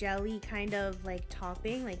like a jelly kind of like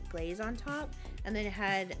topping, like glaze on top, and then it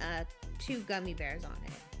had 2 gummy bears on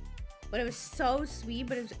it. But it was so sweet,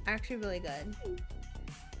 but it was actually really good.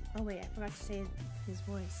 Oh wait, I forgot to say his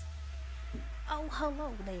voice. Oh,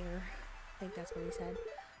 hello there. I think that's what he said.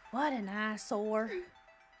 What an eyesore.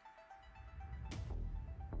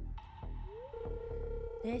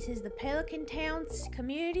 This is the Pelican Town's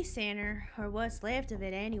community center, or what's left of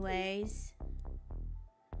it anyways.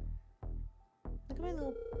 Look at my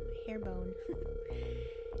little hair bone.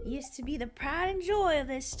 Used to be the pride and joy of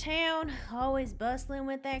this town, always bustling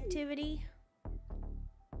with activity.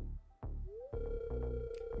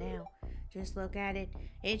 Now, just look at it.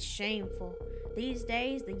 It's shameful. These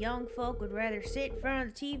days, the young folk would rather sit in front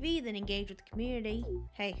of the TV than engage with the community.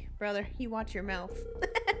 Hey, brother, you watch your mouth.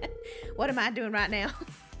 What am I doing right now?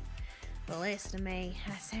 Well, listen to me.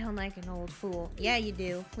 I sound like an old fool. Yeah, you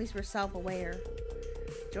do. At least we're self-aware.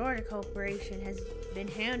 Georgia Corporation has been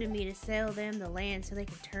hounding me to sell them the land so they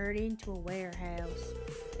can turn it into a warehouse.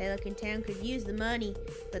 Pelican Town could use the money,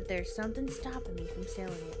 but there's something stopping me from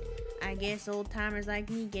selling it. I guess old-timers like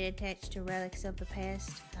me get attached to relics of the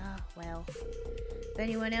past. Ah, well. If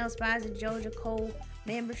anyone else buys a Georgia Coal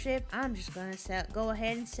membership, I'm just gonna go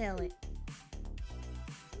ahead and sell it.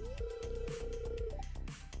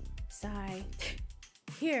 Sigh.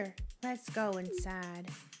 Here, let's go inside.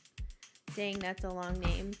 Dang, that's a long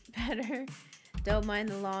name. Better. Don't mind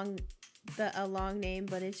a long name,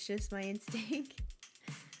 but it's just my instinct.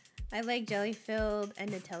 I like jelly-filled and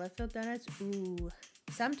Nutella-filled donuts. Ooh.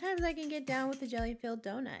 Sometimes I can get down with the jelly-filled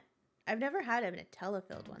donut. I've never had a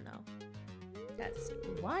Nutella-filled one, though. That's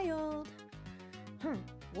wild.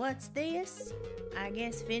 What's this? I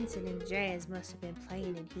guess Vincent and Jazz must have been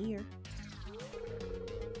playing in here.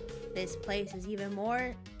 This place is even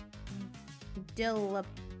more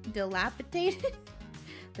dilapidated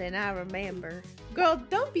than I remember. Girl,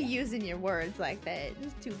 don't be using your words like that.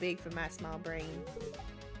 It's too big for my small brain.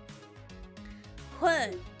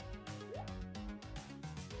 What?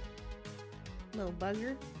 Little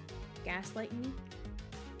bugger. Gaslighting me.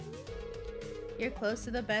 You're close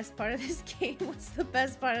to the best part of this game. What's the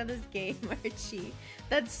best part of this game, Archie?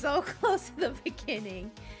 That's so close to the beginning.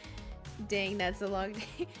 Dang, that's a long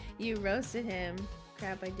day. You roasted him.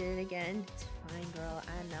 Crap, I did it again. It's fine, girl.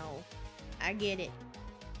 I know. I get it.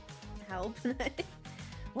 Help.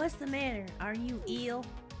 What's the matter? Are you ill?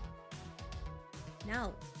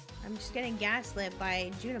 No. I'm just getting gaslit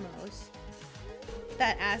by Junimos.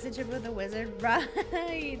 That acid trip with the wizard.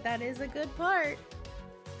 Right. That is a good part.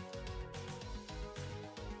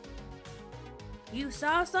 You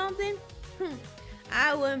saw something?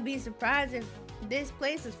 I wouldn't be surprised if this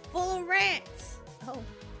place is full of rats. Oh.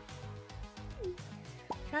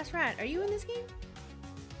 Trash rat. Are you in this game?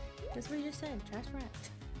 That's what you just said. Trash rat.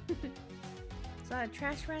 There's a lot of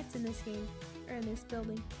trash rats in this game. Or in this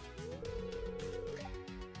building.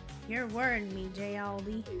 You're worrying me,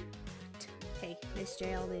 Jauldy. Hey, Miss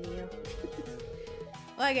Jauldy to you.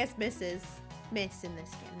 Well, I guess Miss in this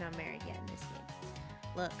game. Not married yet in this game.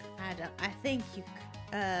 Look, I think you,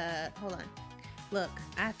 hold on. Look,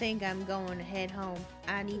 I think I'm going to head home.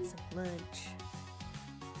 I need some lunch.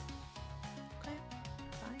 Okay,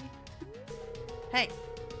 fine. Hey,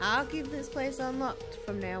 I'll keep this place unlocked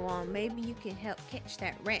from now on. Maybe you can help catch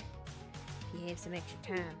that rat. You have some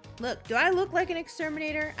extra time. Look, do I look like an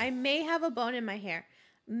exterminator? I may have a bone in my hair.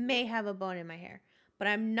 But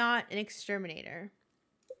I'm not an exterminator.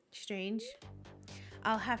 Strange.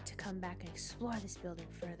 I'll have to come back and explore this building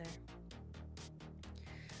further.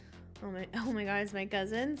 Oh my god, it's my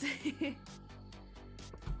cousins.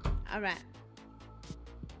 Alright.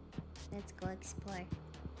 Let's go explore.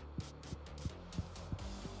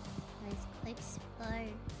 Let's go explore.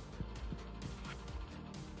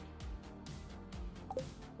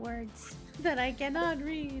 Words that I cannot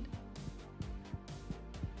read.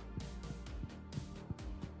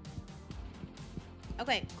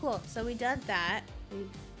 Okay, cool. So we did that. We've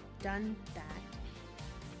done that.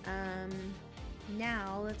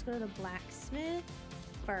 Now let's go to the blacksmith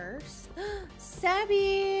first.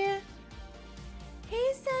 Sebby!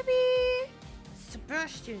 Hey, Sebby!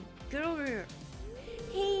 Sebastian, get over here.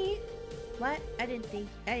 Hey. What? I didn't hear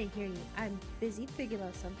you. I'm busy thinking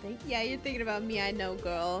about something. Yeah, you're thinking about me. I know,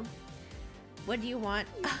 girl. What do you want?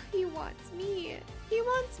 Oh, he wants me. He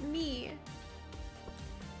wants me.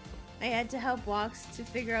 I had to help Walks to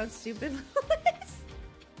figure out stupid lies.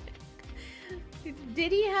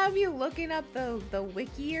 Did he have you looking up the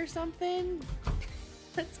wiki or something?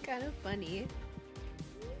 That's kind of funny.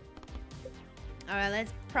 Alright,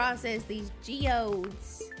 let's process these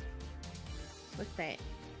geodes. What's that?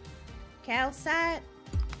 Calcite?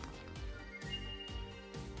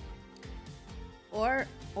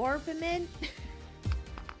 Orpiment?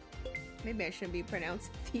 Maybe I shouldn't be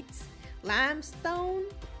pronouncing these. Limestone?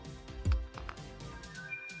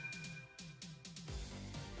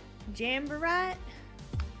 Jamborite?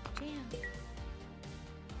 Jam.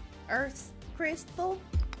 Earth crystal?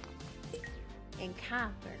 And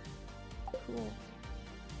copper. Cool.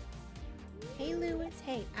 Hey Lewis,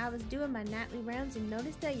 hey, I was doing my nightly rounds and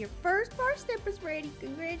noticed that your first parsnip was ready.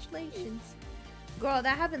 Congratulations. Girl,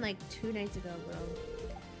 that happened like 2 nights ago, bro.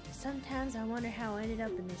 Sometimes I wonder how I ended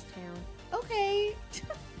up in this town. Okay.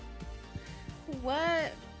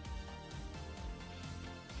 What?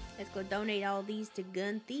 Let's go donate all these to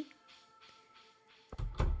Gunthy.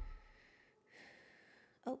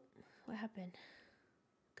 Oh, what happened?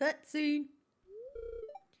 Cutscene.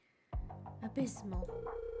 Abysmal.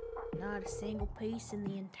 Not a single piece in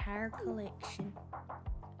the entire collection.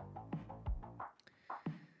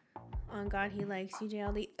 Oh god, he likes you,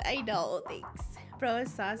 Jauldy. I know, thanks. Bro, is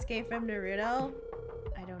Sasuke from Naruto?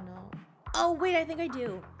 I don't know. Oh, wait, I think I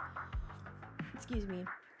do. Excuse me.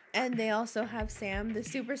 And they also have Sam, the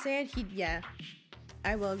Super Saiyan. Yeah,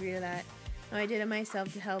 I will agree to that. No, I did it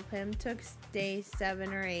myself to help him. Took day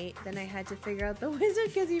 7 or 8. Then I had to figure out the wizard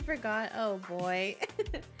because he forgot. Oh, boy.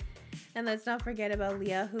 And let's not forget about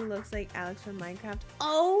Leah, who looks like Alex from Minecraft.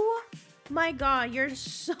 Oh my god, you're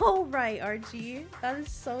so right, Archie. That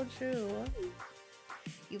is so true.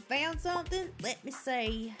 You found something? Let me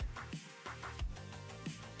see.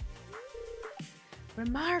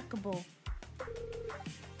 Remarkable.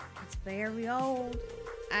 It's very old.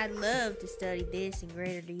 I'd love to study this in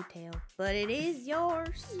greater detail, but it is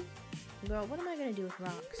yours. Girl, what am I gonna do with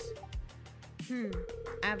rocks?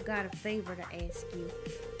 I've got a favor to ask you.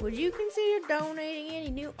 Would you consider donating any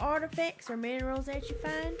new artifacts or minerals that you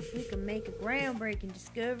find? We can make a groundbreaking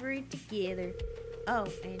discovery together. Oh,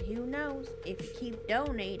 and who knows, if you keep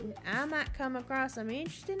donating, I might come across some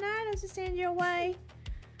interesting items to send your way.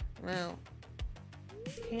 Well,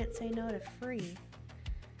 can't say no to free.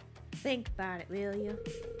 Think about it, will you?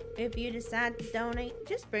 If you decide to donate,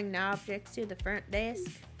 just bring the objects to the front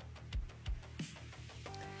desk.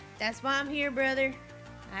 That's why I'm here, brother.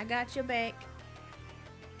 I got your back.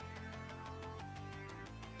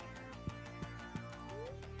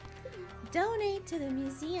 Donate to the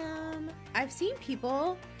museum. I've seen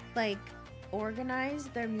people like organize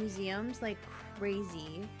their museums like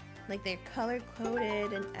crazy. Like they're color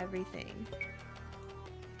coded and everything.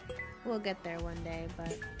 We'll get there one day,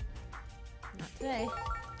 but not today.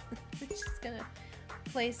 I'm just gonna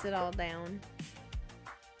place it all down.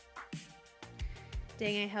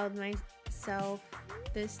 Dang, I held myself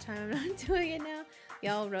this time. I'm not doing it now.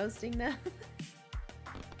 Y'all roasting them.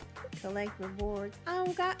 Collect rewards.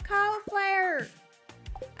 Oh, got cauliflower.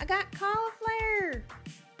 I got cauliflower.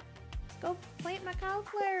 Let's go plant my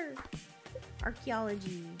cauliflower.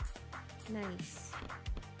 Archaeology. Nice.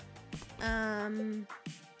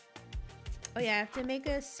 Oh yeah, I have to make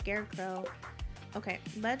a scarecrow. Okay,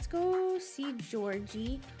 let's go see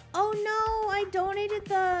Georgie. Oh no, I donated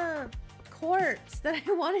the quartz that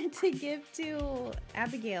I wanted to give to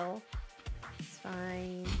Abigail. It's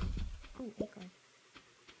fine. Ooh, acorn.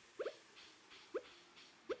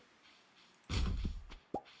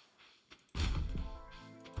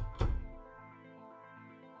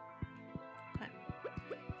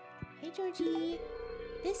 Hey Georgie,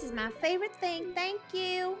 this is my favorite thing. Thank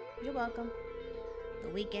you. You're welcome. The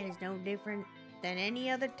weekend is no different than any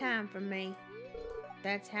other time for me.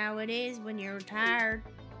 That's how it is when you're tired.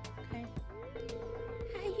 Okay.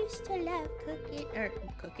 I used to love cooking,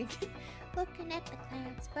 looking at the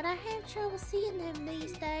clouds, but I have trouble seeing them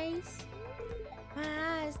these days.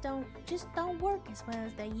 My eyes don't work as well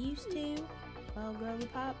as they used to. Well, girly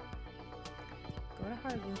pop, go to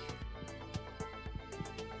Harvey.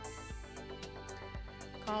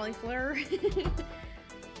 Cauliflower.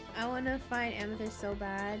 I want to find amethyst so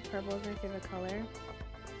bad. Purple is my favorite color. And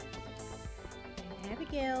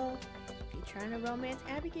Abigail. If you're trying to romance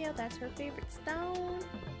Abigail, that's her favorite stone.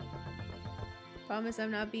 Promise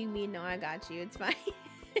I'm not being mean. No, I got you. It's fine.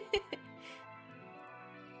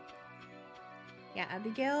 Yeah,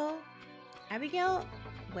 Abigail.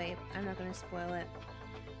 Wait, I'm not going to spoil it.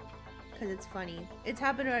 Because it's funny. It's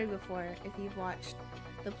happened already before if you've watched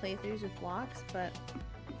the playthroughs with walks, but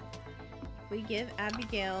we give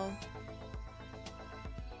Abigail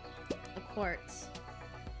a quartz.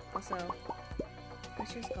 Also,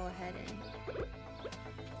 let's just go ahead and do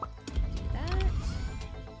that.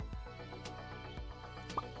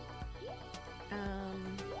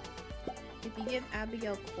 If you give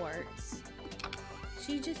Abigail quartz,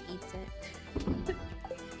 she just eats it.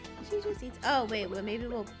 She just eats. Oh wait, well maybe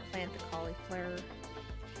we'll plant the cauliflower.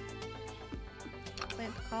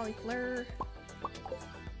 Plant the cauliflower.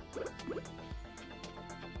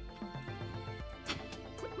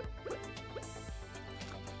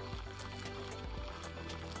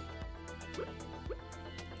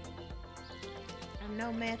 I'm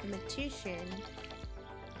no mathematician.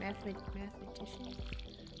 Mathematician.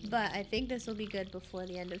 But I think this will be good before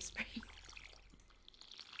the end of spring.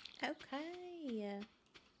 Okay.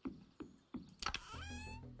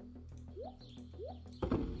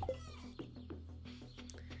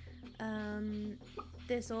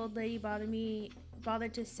 This old lady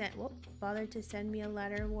bothered to send me a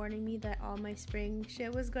letter warning me that all my spring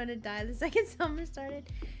shit was gonna die the second summer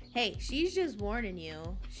started. Hey, she's just warning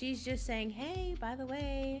you. She's just saying, hey, by the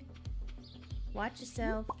way, watch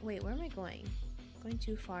yourself. Wait, where am I going? Going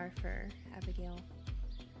too far for Abigail.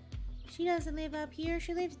 She doesn't live up here,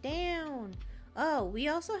 she lives down. Oh, we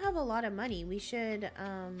also have a lot of money. We should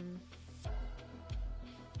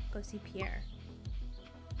go see Pierre.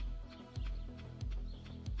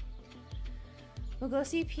 We'll go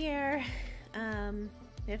see Pierre.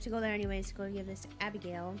 We have to go there anyways to go give this to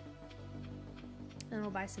Abigail. Then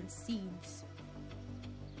we'll buy some seeds.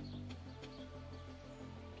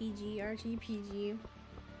 PG, Archie, PG.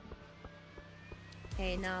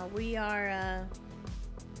 Hey, no, we aren't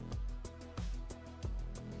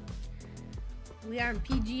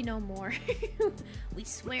PG no more. We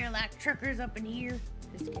swear like truckers up in here.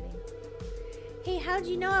 Just kidding. Hey, how'd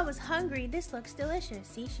you know I was hungry? This looks delicious.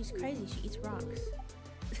 See, she's crazy. She eats rocks.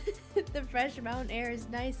 The fresh mountain air is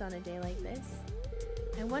nice on a day like this.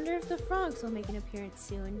 I wonder if the frogs will make an appearance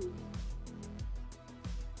soon.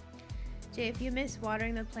 Jay, if you miss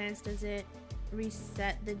watering the plants, does it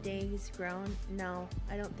reset the days grown? No,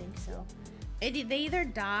 I don't think so. They either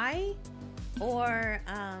die or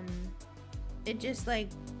it just like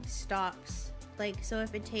stops. Like, so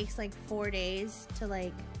if it takes like 4 days to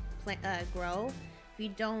like grow, if you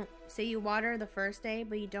don't, say you water the first day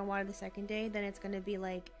but you don't water the second day, then it's gonna be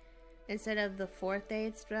like, instead of the 4th day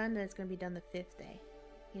it's done, then it's gonna be done the 5th day.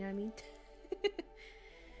 You know what I mean?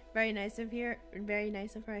 Very nice of her. Very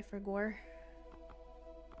nice of her. I forgot.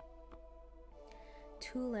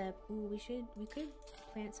 Tulip. Ooh, we could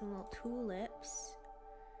plant some little tulips.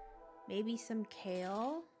 Maybe some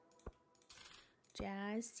kale.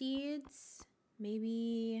 Jazz seeds.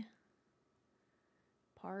 Maybe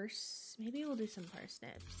maybe we'll do some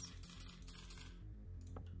parsnips.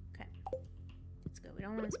 Okay. Let's go. We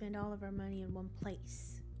don't want to spend all of our money in one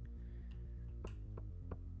place.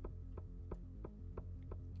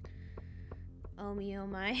 Oh me, oh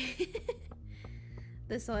my.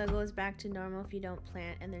 The soil goes back to normal if you don't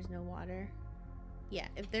plant and there's no water. Yeah,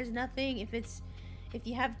 if there's nothing, if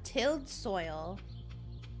you have tilled soil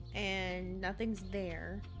and nothing's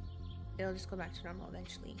there, it'll just go back to normal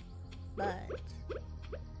eventually. But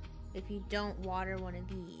if you don't water one of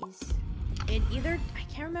these, it either, I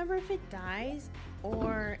can't remember if it dies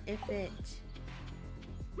or if it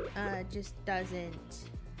just doesn't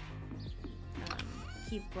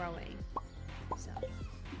keep growing. So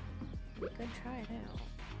we could try it out.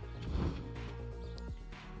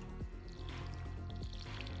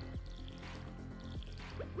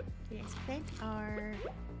 Let's plant our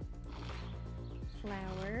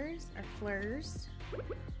flowers, our flurs.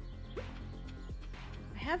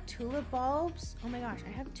 I have tulip bulbs. Oh my gosh,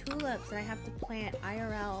 I have tulips that I have to plant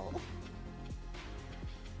IRL.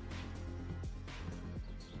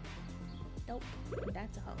 Nope,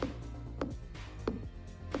 that's a hoe.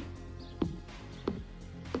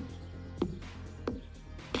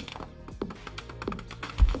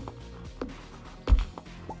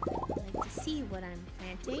 See what I'm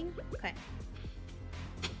planting. Okay.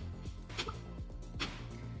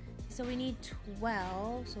 So we need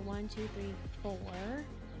 12. So 1, 2, 3, 4,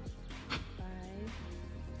 5,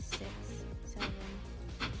 6, 7,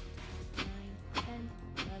 9, 10,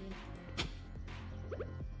 11.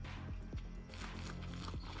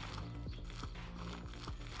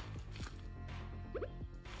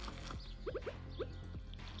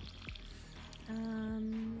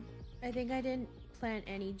 I think I didn't plant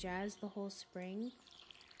any jazz the whole spring.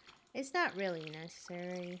 It's not really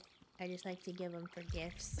necessary. I just like to give them for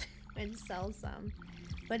gifts and sell some.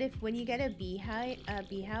 But when you get a bee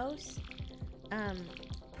house,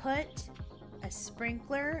 put a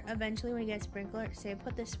sprinkler. Eventually, when you get a sprinkler, say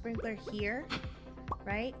put the sprinkler here,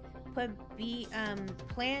 right?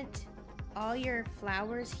 Plant all your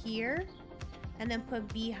flowers here, and then put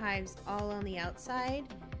beehives all on the outside.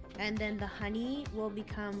 And then the honey will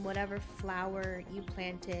become whatever flower you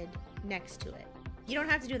planted next to it. You don't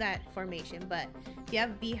have to do that formation, but if you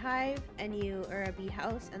have a beehive or a bee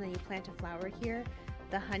house and then you plant a flower here,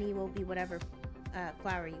 the honey will be whatever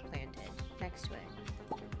flower you planted next to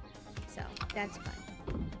it. So that's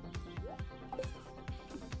fun.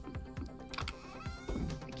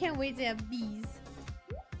 I can't wait to have bees.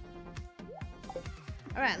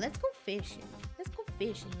 Alright, let's go fishing. Let's go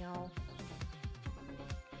fishing, y'all.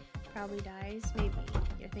 Probably dies. Maybe.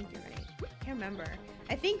 I think you're right. I can't remember.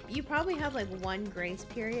 I think you probably have like one grace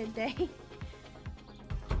period day.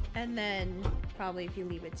 And then probably if you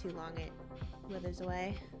leave it too long it withers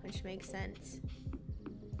away, which makes sense.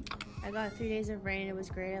 I got 3 days of rain. It was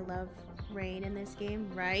great. I love rain in this game,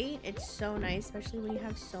 right? It's so nice, especially when you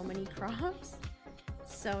have so many crops.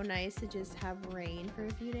 So nice to just have rain for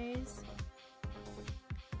a few days.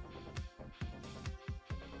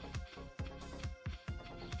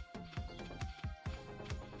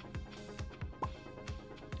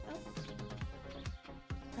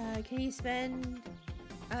 Can you send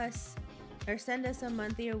us or send us a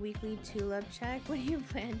monthly or weekly tulip check when you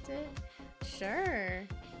plant it? Sure.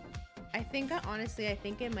 I think honestly, I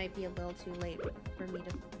think it might be a little too late for me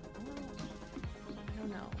to. I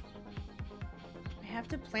don't know. I have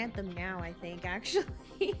to plant them now, I think, actually.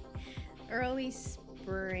 Early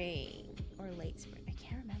spring or late spring. I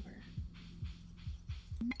can't remember.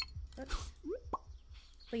 Oops.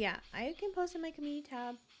 But yeah, I can post in my community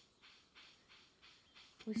tab.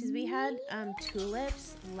 Which is we had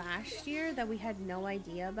tulips last year that we had no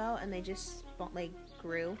idea about, and they just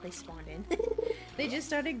grew. They spawned in. They just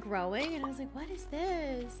started growing, and I was like, "What is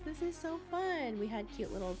this? This is so fun!" We had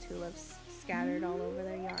cute little tulips scattered all over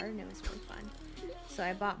their yard, and it was really fun. So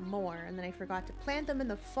I bought more, and then I forgot to plant them in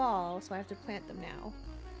the fall, so I have to plant them now.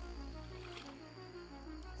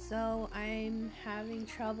 So I'm having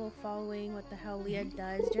trouble following what the hell Leah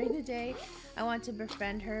does during the day. I want to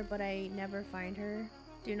befriend her, but I never find her.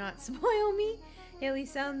 Do not spoil me. Haley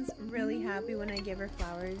sounds really happy when I give her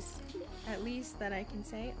flowers. At least that I can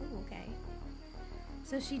say, oh, okay.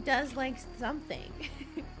 So she does like something.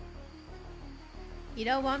 You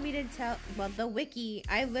don't want me to tell? Well, the wiki.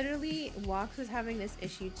 I literally, Walks was having this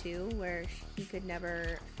issue too, where he could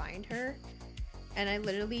never find her, and I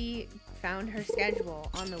literally found her schedule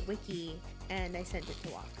on the wiki, and I sent it to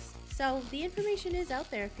Walks. So the information is out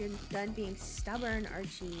there if you're done being stubborn,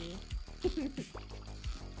 Archie.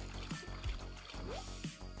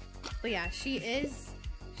 But yeah, she's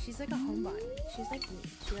like a homebody. She's like me.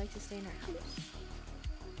 She likes to stay in her house.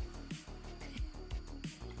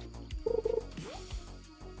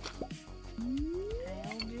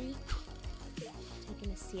 Hi, Audrey.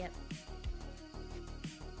 Taking a sip.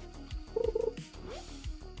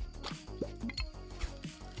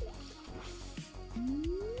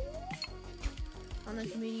 On the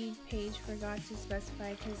community page, forgot to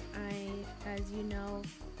specify because as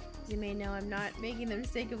you may know, I'm not making the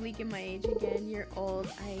mistake of leaking my age again. You're old.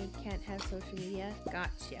 I can't have social media.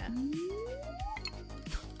 Gotcha.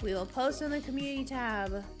 We will post on the community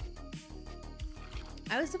tab.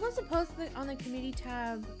 I was supposed to post on the community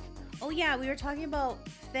tab. Oh yeah, we were talking about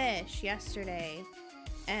fish yesterday,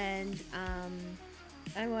 and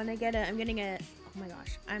I'm going to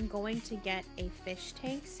get a fish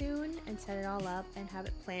tank soon and set it all up and have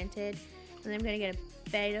it planted. And then I'm gonna get a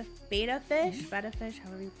beta fish,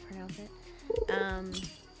 however you pronounce it.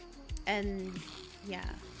 And yeah,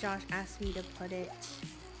 Josh asked me to put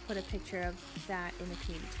a picture of that in the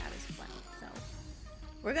community tab as well. So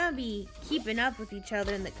we're gonna be keeping up with each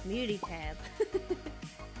other in the community tab.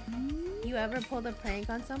 You ever pulled a prank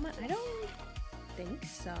on someone? I don't think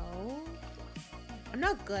so. I'm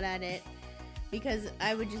not good at it because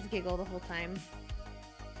I would just giggle the whole time.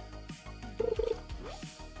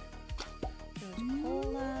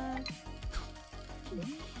 Cola.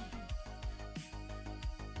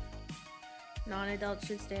 Non-adults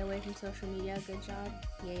should stay away from social media. Good job.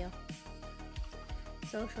 Yeah.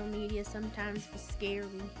 Social media sometimes is scary.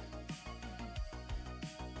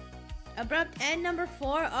 Abrupt end number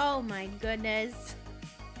 4. Oh my goodness.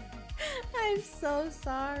 I'm so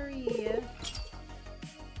sorry.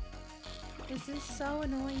 This is so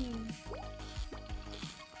annoying.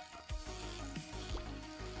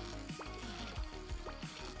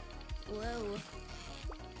 Whoa.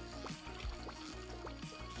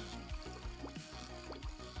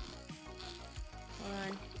 Hold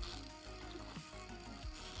on.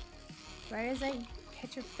 Right as I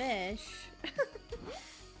catch a fish.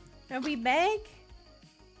 Are we back?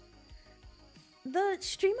 The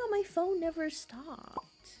stream on my phone never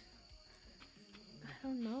stopped. I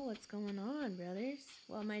don't know what's going on, brothers.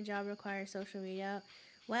 Well, my job requires social media.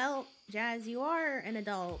 Well, Jazz, you are an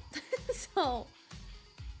adult. So...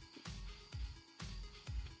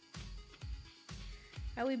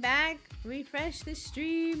 Are we back? Refresh the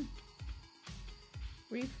stream.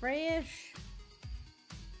 Refresh.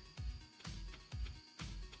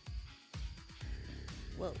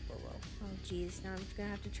 Whoa, whoa, whoa. Oh, geez. Now I'm just gonna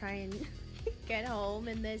have to try and get home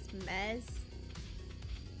in this mess.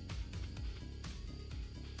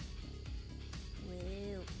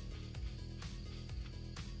 Whoa.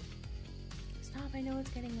 Stop, I know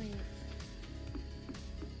it's getting late.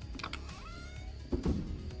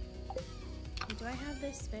 Do I have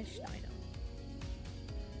this fish? No, I don't.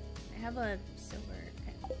 I have a silver.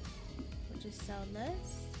 Okay. We'll just sell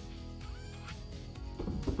this.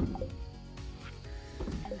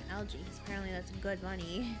 And algae. Apparently that's good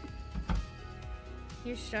money.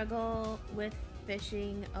 You struggle with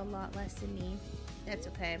fishing a lot less than me. That's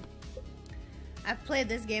okay. I've played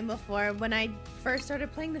this game before. When I first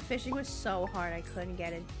started playing, the fishing was so hard I couldn't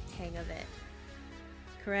get a hang of it.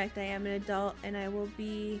 Correct, I am an adult and I will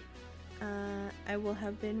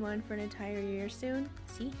have been one for an entire year soon.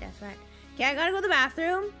 See, that's right. Okay, I gotta go to the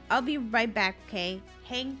bathroom. I'll be right back, okay?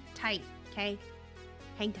 Hang tight, okay?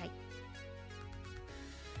 Hang tight.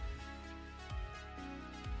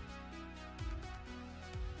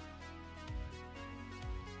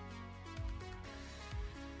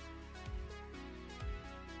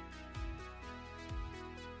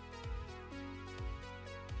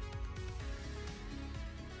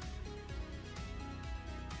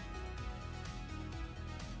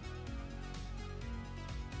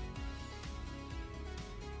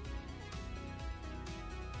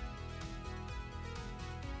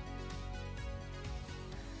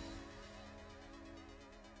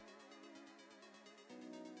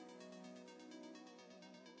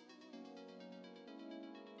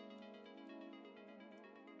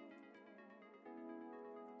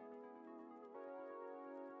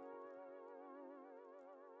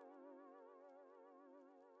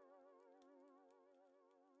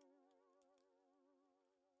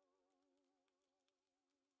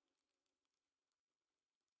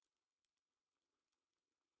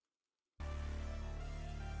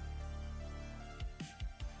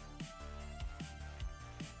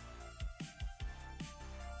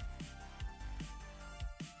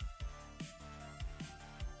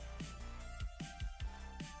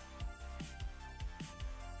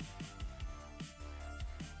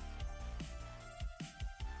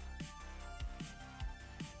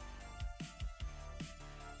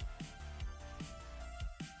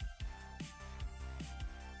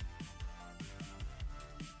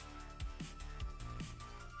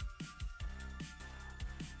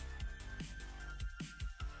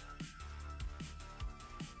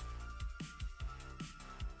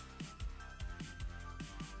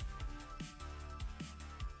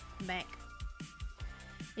 back.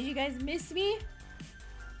 Did you guys miss me?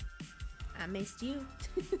 I missed you.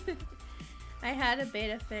 I had a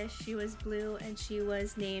betta fish. She was blue and she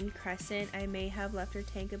was named Crescent. I may have left her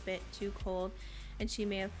tank a bit too cold and she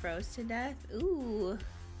may have froze to death. Ooh.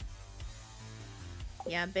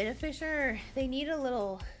 Yeah, betta fish are, they need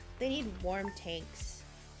warm tanks.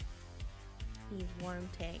 Need warm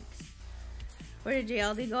tanks. Where did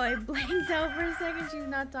Jauldy go? I blanked out for a second. She's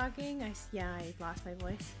not talking. Yeah, I lost my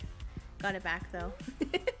voice. Got it back though.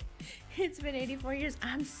 It's been 84 years.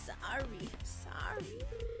 I'm sorry. I'm sorry.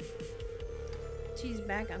 She's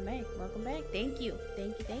back. I'm back. Welcome back. Thank you.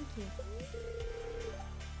 Thank you. Thank you.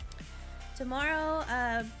 Tomorrow,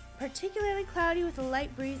 particularly cloudy with a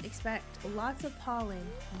light breeze. Expect lots of pollen.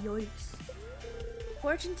 Yikes.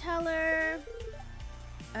 Fortune teller.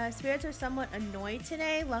 Spirits are somewhat annoyed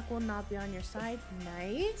today. Luck will not be on your side.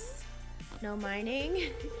 Nice. No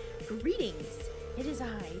mining. Greetings. It is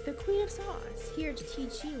I, the Queen of Sauce, here to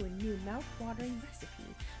teach you a new mouth-watering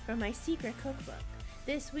recipe from my secret cookbook.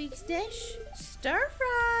 This week's dish, stir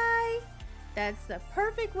fry. That's the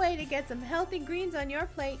perfect way to get some healthy greens on your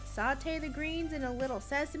plate. Saute the greens in a little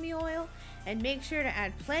sesame oil and make sure to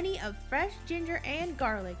add plenty of fresh ginger and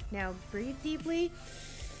garlic. Now breathe deeply.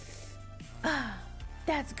 Ah,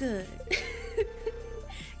 that's good.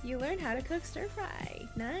 You learned how to cook stir fry.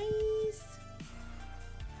 Nice.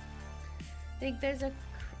 I think there's a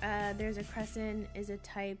crescent is a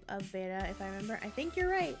type of beta if I remember. I think you're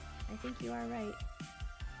right. I think you are right.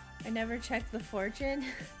 I never checked the fortune.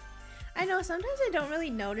 I know sometimes I don't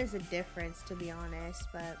really notice a difference, to be honest,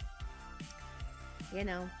 but you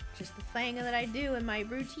know, just the thing that I do in my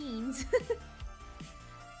routines.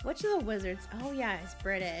 Which of the wizards? Oh yeah, it's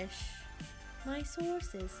British. My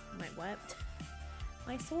sources. My what?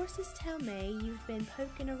 My sources tell me you've been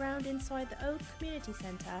poking around inside the old community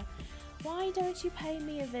centre. Why don't you pay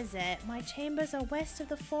me a visit? My chambers are west of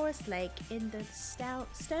the forest lake in the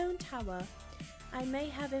stone tower. I may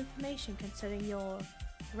have information concerning your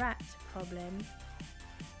rat problem.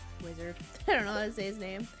 Wizard. I don't know how to say his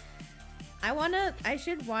name. I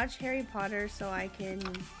should watch Harry Potter so I can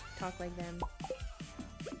talk like them.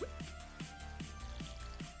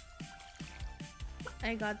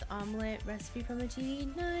 I got the omelet recipe from the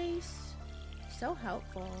TV. Nice. So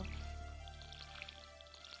helpful.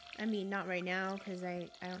 I mean, not right now because I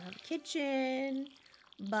don't have a kitchen,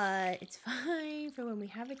 but it's fine for when we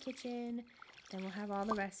have a kitchen. Then we'll have all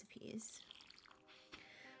the recipes.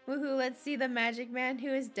 Woohoo, let's see the magic man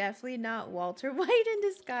who is definitely not Walter White in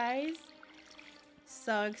disguise.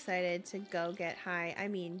 So excited to go get high. I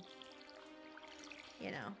mean,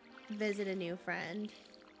 you know, visit a new friend.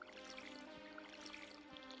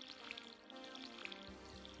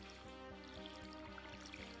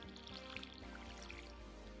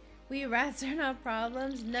 We rats are not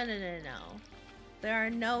problems? No. There are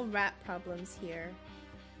no rat problems here.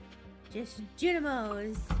 Just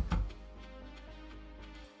Junimos.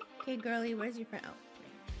 Okay, girly, where's your friend? Oh.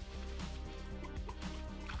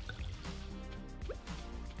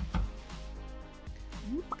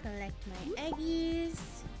 Collect my eggies.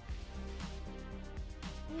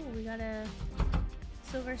 Oh, we got a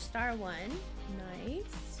silver star one.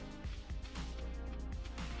 Nice.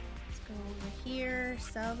 Over here,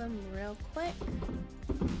 sell them real quick.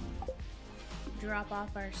 Drop off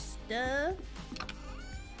our stuff.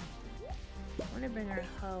 I want to bring our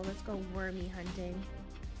hoe. Let's go wormy hunting.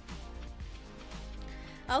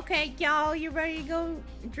 Okay, y'all, you ready to go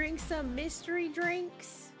drink some mystery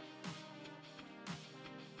drinks?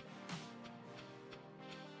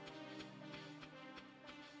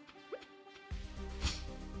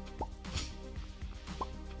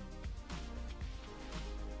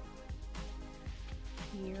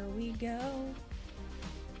 Here we go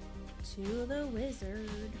to the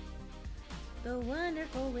wizard, the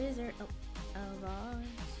wonderful wizard of Oz.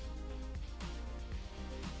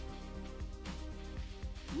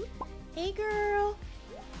 Hey girl!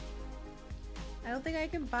 I don't think I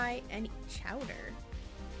can buy any chowder.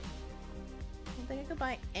 I don't think I could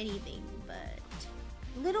buy anything, but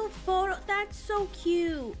little photo. That's so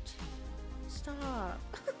cute. Stop.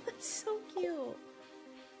 That's so cute.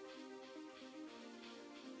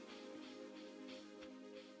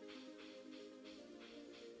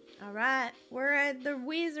 Alright, we're at the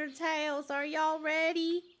wizard's house. Are y'all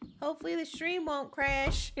ready? Hopefully the stream won't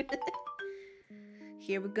crash.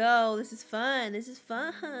 Here we go. This is fun. This is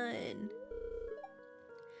fun.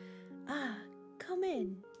 Ah, come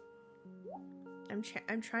in. I'm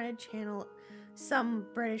trying to channel some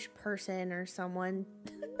British person or someone.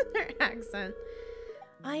 Their accent.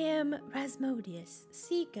 I am Rasmodius,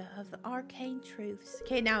 seeker of the arcane truths.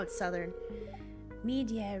 Okay, now it's southern.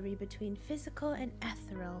 Mediary between physical and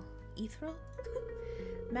ethereal. Ethereal?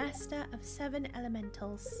 Master of 7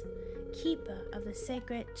 elementals. Keeper of the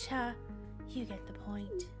sacred Cha. You get the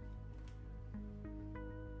point.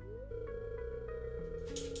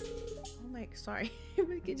 Oh my, sorry.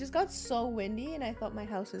 It just got so windy and I thought my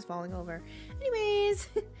house was falling over. Anyways.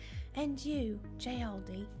 And you,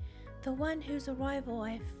 Jauldy. The one whose arrival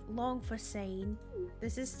I've long foreseen.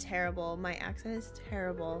 This is terrible. My accent is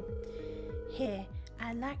terrible. Here,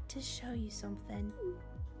 I'd like to show you something.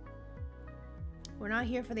 We're not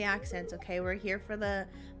here for the accents, okay? We're here for the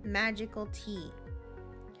magical tea.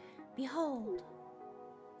 Behold.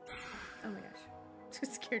 Oh my gosh.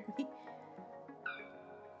 It scared me.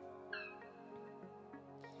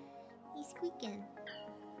 He's squeaking.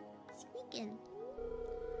 Squeaking.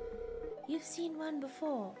 You've seen one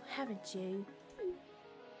before, haven't you?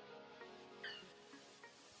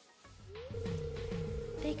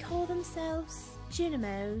 They call themselves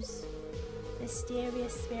Junimos.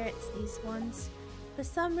 Mysterious spirits, these ones. For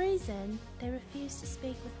some reason, they refuse to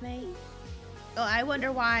speak with me. Oh, I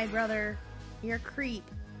wonder why, brother. You're a creep.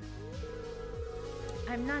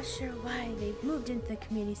 I'm not sure why they've moved into the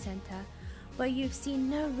community center, but you've seen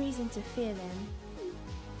no reason to fear them.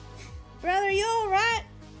 Brother, you alright?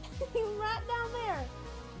 You right down there.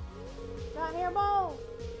 Got hairball.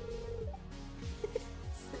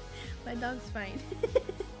 My dog's fine.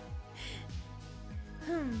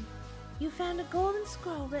 You found a golden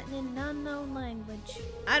scroll written in an unknown language.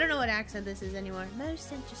 I don't know what accent this is anymore.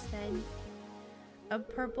 Most interesting. A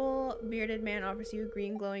purple bearded man offers you a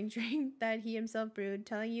green glowing drink that he himself brewed,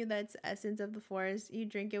 telling you that's essence of the forest. You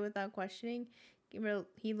drink it without questioning.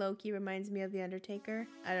 He low-key reminds me of the Undertaker.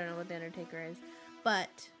 I don't know what the Undertaker is,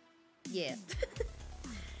 but yeah.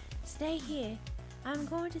 Stay here. I'm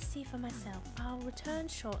going to see for myself. I'll return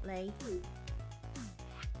shortly.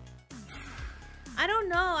 I don't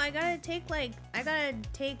know. I gotta take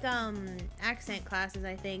accent classes,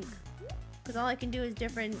 I think, because all I can do is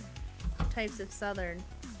different types of Southern.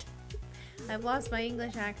 I've lost my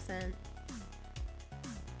English accent.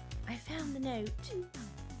 I found the note.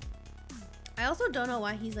 I also don't know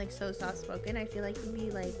why he's like so soft spoken. I feel like he'd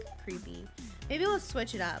be like creepy. Maybe we'll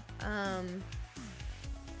switch it up.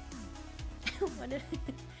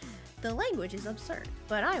 The language is absurd,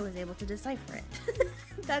 but I was able to decipher it.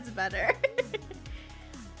 That's better.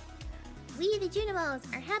 We, the Junimos,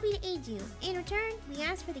 are happy to aid you. In return, we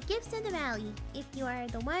ask for the gifts of the valley. If you are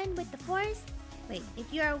the one with the forest,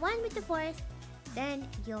 if you are one with the forest, then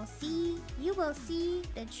you will see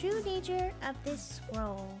the true nature of this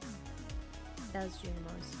scroll. That was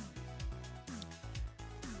Junimos.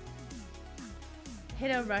 Hit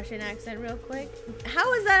a Russian accent real quick.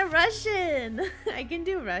 How is that Russian? I can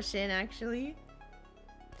do Russian, actually.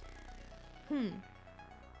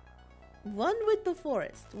 One with the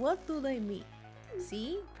forest. What do they mean?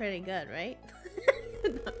 See? Pretty good, right?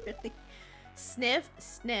 Not really. Sniff,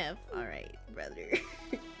 sniff. Alright, brother.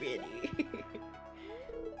 Ready.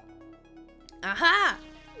 Aha!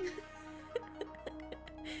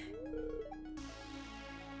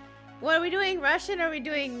 What are we doing? Russian or are we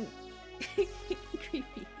doing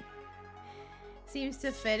creepy? Seems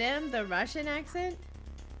to fit him, the Russian accent.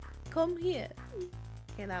 Come here.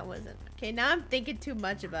 Okay, that wasn't. Okay, now I'm thinking too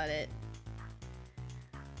much about it.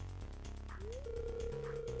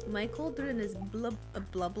 My cauldron is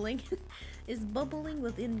bubbling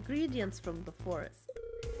with ingredients from the forest.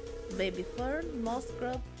 Baby fern, moss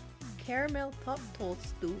grub, caramel top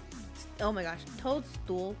toadstool. Oh my gosh,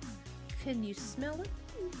 toadstool. Can you smell it?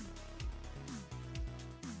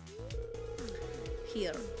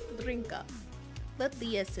 Here, drink up. Let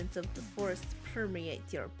the essence of the forest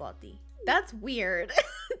permeate your body. That's weird.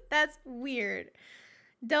 That's weird.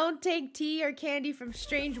 Don't take tea or candy from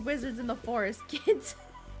strange wizards in the forest, kids.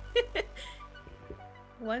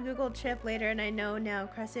 One Google trip later and I know now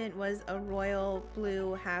Crescent was a royal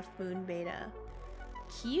blue half-moon beta.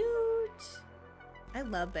 Cute. I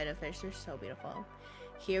love betta fish. They're so beautiful.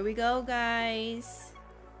 Here we go, guys.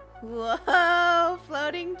 Whoa!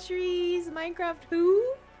 Floating trees. Minecraft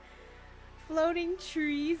who? Floating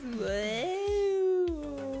trees.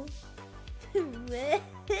 Whoa!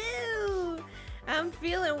 Whoa! I'm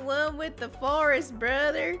feeling one with the forest,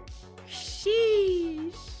 brother.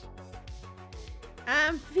 Sheesh.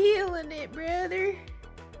 I'm feeling it, brother.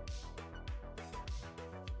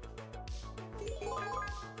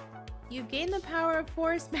 You've gained the power of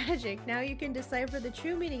forest magic. Now you can decipher the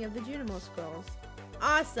true meaning of the Junimo scrolls.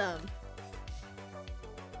 Awesome.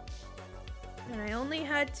 And I only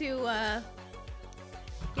had to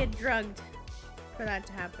get drugged for that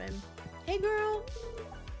to happen. Hey girl.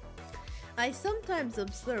 I sometimes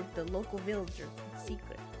observe the local villagers in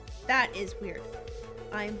secret. That is weird.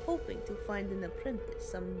 I am hoping to find an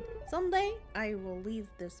apprentice. Someday I will leave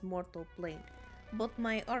this mortal plane, but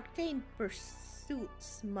my arcane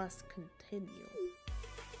pursuits must continue.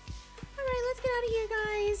 Alright, let's get out of here,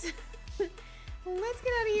 guys. Let's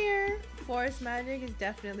get out of here. Forest magic is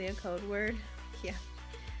definitely a code word. Yeah.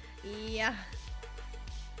 Yeah.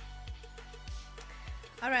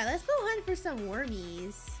 Alright, let's go hunt for some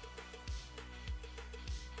wormies.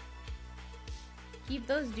 Keep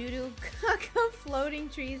those doo-doo caca floating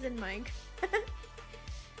trees in Minecraft.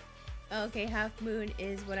 Okay, half moon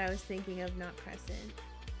is what I was thinking of, not crescent.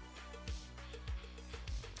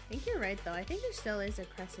 I think you're right though. I think there still is a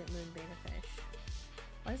crescent moon beta fish.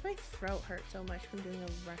 Why does my throat hurt so much from doing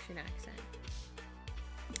a Russian accent?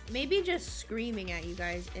 Maybe just screaming at you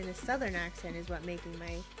guys in a southern accent is what making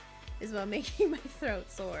my throat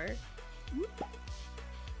sore.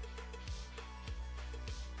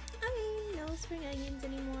 Okay, no spring onions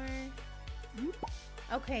anymore.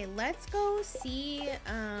 Okay, let's go see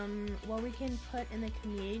what we can put in the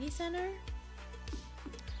community center.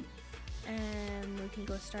 And we can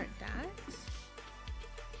go start that.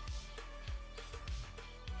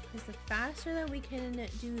 Because the faster that we can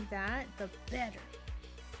do that, the better.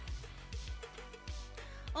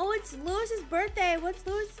 Oh, it's Lewis's birthday. What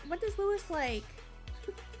does Lewis like?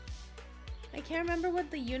 I can't remember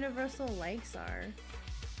what the universal likes are.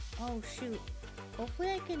 Oh shoot.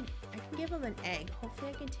 Hopefully I can give him an egg.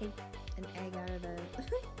 Hopefully I can take an egg out of the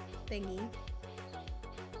thingy.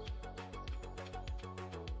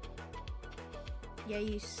 Yeah,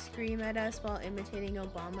 you scream at us while imitating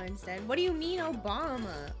Obama instead. What do you mean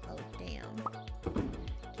Obama? Oh damn.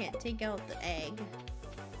 Can't take out the egg.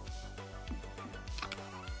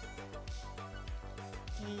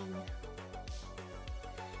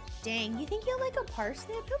 Dang, you think he'll like a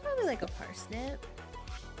parsnip? He'll probably like a parsnip.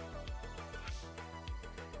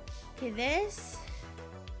 Okay, this.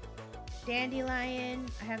 Dandelion.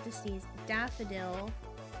 I have to sneeze. Daffodil.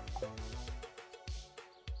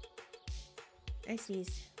 I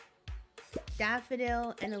sneezed.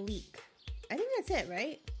 Daffodil and a leek. I think that's it,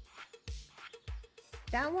 right?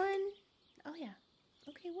 That one? Oh yeah.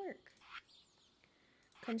 Okay, work.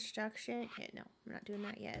 Construction. Okay, no, I'm not doing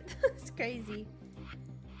that yet. It's crazy.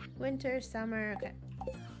 Winter, summer. Okay.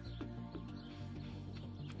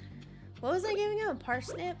 What was I giving him? A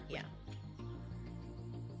parsnip? Yeah.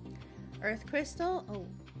 Earth crystal. Oh,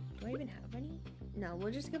 do I even have any? No,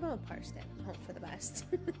 we'll just give him a parsnip. Hope for the best.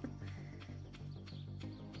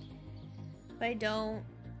 If I don't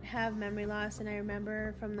have memory loss and I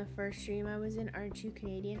remember from the first stream I was in, aren't you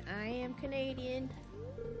Canadian? I am Canadian.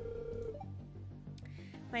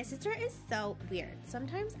 My sister is so weird.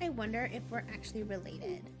 Sometimes I wonder if we're actually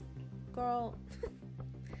related. Girl,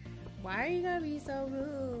 why are you gonna be so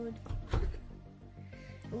rude?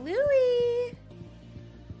 Louie!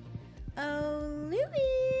 Oh,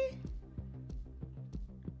 Louie!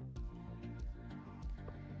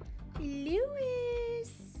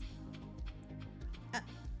 Louis!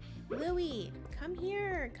 Louie, come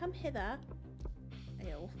here. Come hither.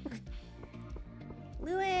 Ew.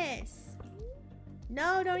 Louis!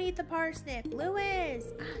 No, don't eat the parsnip. Louis!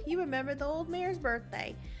 You remember the old mayor's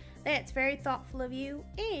birthday. That's very thoughtful of you,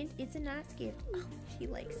 and it's a nice gift. Oh, she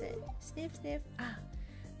likes it. Sniff, sniff.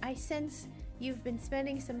 I sense you've been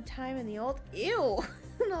spending some time in the old... Ew!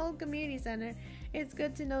 the old community center. It's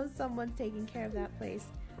good to know someone's taking care of that place.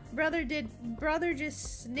 Brother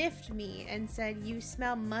just sniffed me and said, you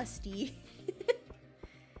smell musty.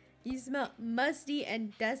 You smell musty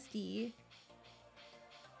and dusty.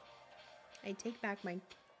 I take back my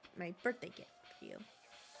birthday gift for you.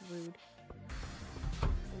 Rude.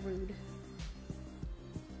 Rude.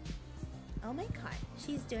 Oh my god,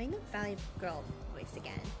 she's doing the Valley Girl voice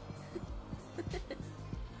again.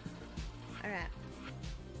 Alright.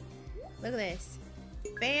 Look at this.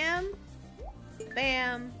 Bam.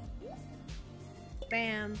 Bam.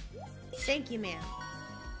 Bam. Thank you, ma'am.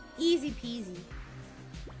 Easy peasy.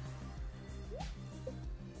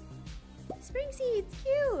 Spring seeds,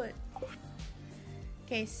 cute.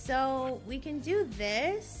 Okay, so we can do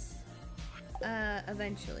this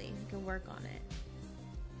eventually. We can work on it.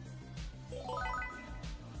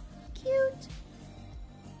 Cute.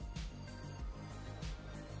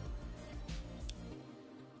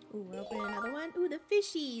 Ooh, we're opening another one. Ooh, the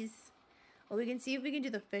fishies. Oh, we can see if we can do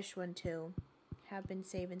the fish one too. Have been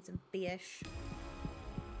saving some fish.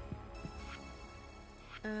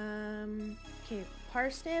 Okay,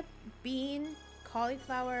 parsnip, bean,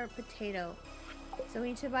 cauliflower, potato. So we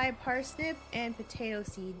need to buy parsnip and potato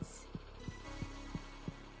seeds.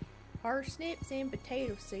 Parsnips and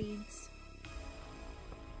potato seeds.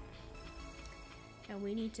 And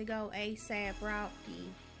we need to go ASAP Rocky.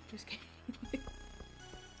 Just kidding.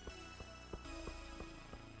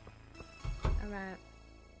 Alright.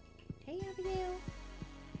 Hey Abigail.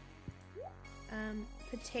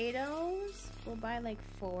 Potatoes. We'll buy like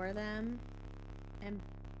 4 of them. And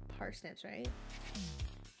parsnips, right?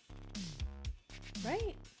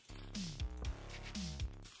 Right?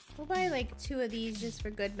 We'll buy like 2 of these just for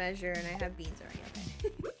good measure, and I have beans already.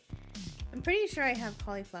 Okay. I'm pretty sure I have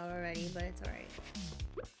cauliflower already, but it's alright.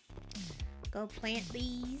 Go plant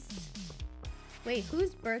these. Wait,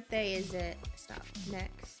 whose birthday is it? Stop.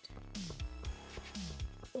 Next.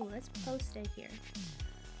 Oh, let's post it here.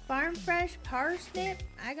 Farm fresh parsnip.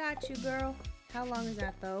 I got you, girl. How long is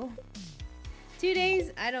that though? 2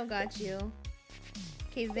 days? I don't got you.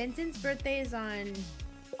 Okay, Vincent's birthday is on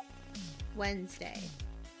Wednesday.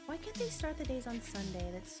 Why can't they start the days on Sunday?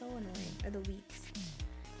 That's so annoying. Or the weeks.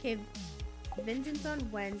 Okay, Vincent's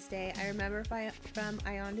on Wednesday. I remember from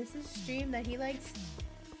Iondis' stream that he likes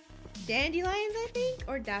dandelions, I think?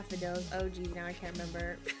 Or daffodils. Oh geez, now I can't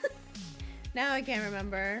remember. Now I can't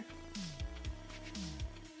remember.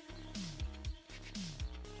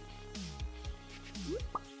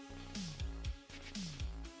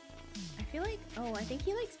 I feel like, oh, I think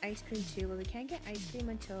he likes ice cream too, but we can't get ice cream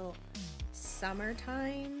until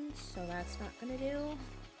summertime, so that's not gonna do.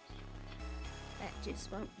 That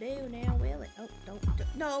just won't do now, will it? Oh,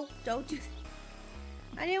 no, don't do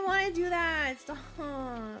that. I didn't want to do that. Stop.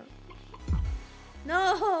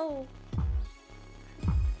 No.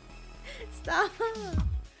 Stop.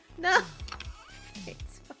 No.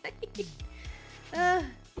 It's fine.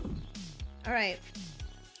 Alright.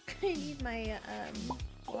 I need my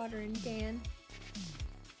watering can.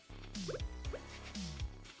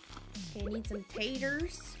 Okay, I need some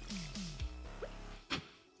taters.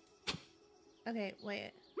 Okay,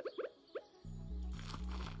 wait.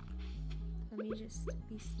 Let me just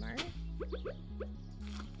be smart.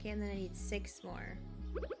 Okay, and then I need 6 more.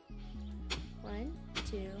 1,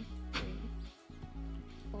 2, 3,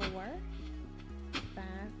 4, 5,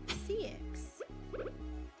 6.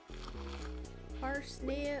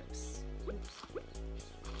 Parsnips. Oops.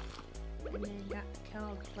 And then got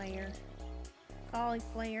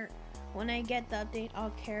cauliflower. When I get the update,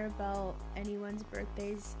 I'll care about anyone's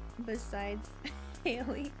birthdays besides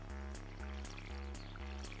Haley.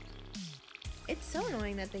 It's so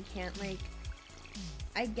annoying that they can't, like,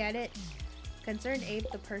 I get it. Concerned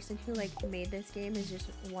Ape, the person who, like, made this game is just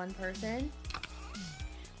one person.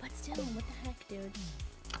 But still, what the heck, dude?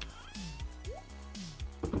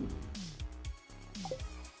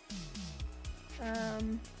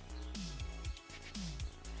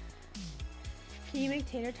 Can you make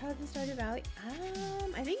tater tots in Stardew Valley?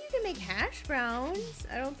 I think you can make hash browns.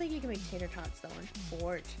 I don't think you can make tater tots though,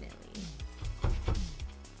 unfortunately.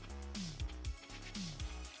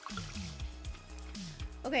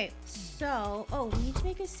 Okay, so, oh, we need to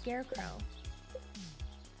make a scarecrow.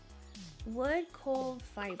 Wood, coal,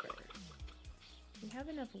 fiber. We have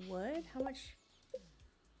enough wood? How much?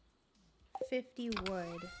 50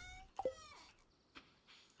 wood.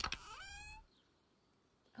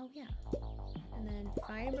 Oh yeah. And then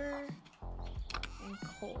fiber and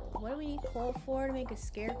coal. What do we need coal for to make a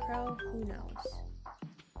scarecrow? Who knows?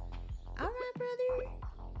 Alright, brother.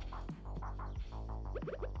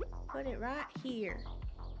 Put it right here.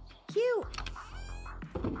 Cute!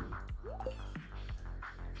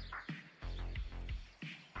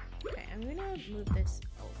 Okay, I'm gonna move this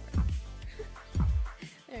over.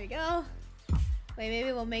 There we go. Wait,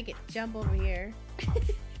 maybe we'll make it jump over here.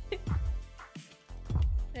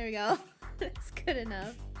 There we go. That's good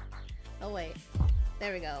enough. Oh wait.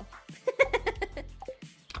 There we go.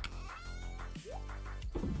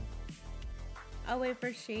 I'll wait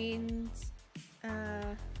for Shane's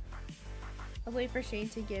I'll wait for Shane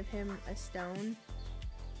to give him a stone.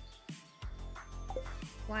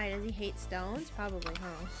 Why, does he hate stones? Probably,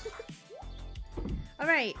 huh?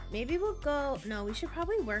 Alright, maybe we'll go... No, we should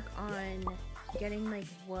probably work on getting, like,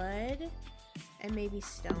 wood and maybe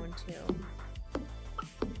stone, too.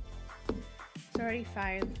 It's already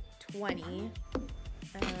 5:20.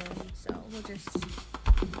 So we'll just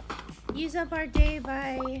use up our day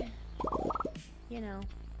by, you know,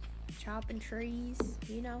 chopping trees.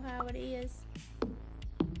 You know how it is.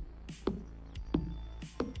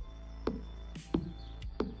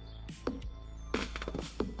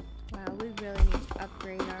 Wow, we really need to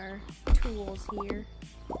upgrade our tools here.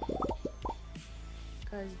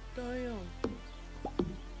 Cause damn.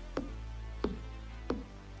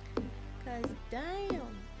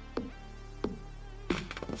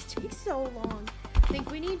 This takes so long. I think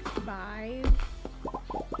we need 5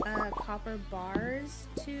 copper bars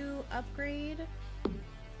to upgrade.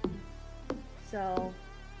 So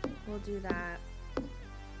we'll do that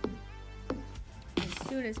as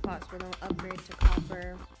soon as possible. Then we'll upgrade to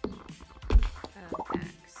copper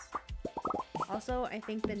axe. Also, I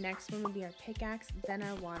think the next one will be our pickaxe, then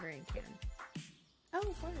our watering can.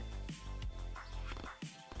 Oh, what?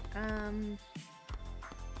 Okay,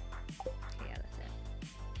 yeah, that's it.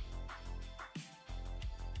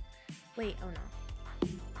 Wait, oh no.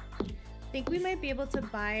 I think we might be able to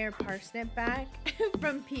buy our parsnip back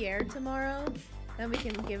from Pierre tomorrow. Then we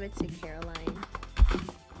can give it to Caroline.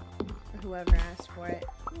 Or whoever asked for it.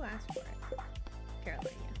 Who asked for it?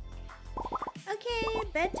 Caroline, yeah. Okay,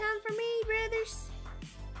 bedtime for me, brothers.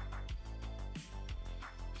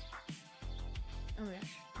 Oh my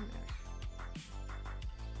gosh. Oh my gosh.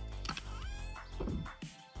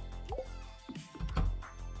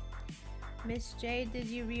 Miss J, did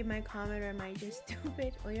you read my comment or am I just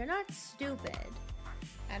stupid? Well, you're not stupid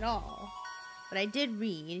at all. But I did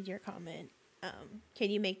read your comment. Can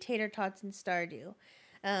you make tater tots in Stardew?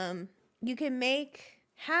 You can make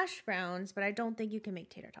hash browns, but I don't think you can make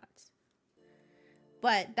tater tots.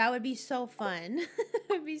 But that would be so fun. It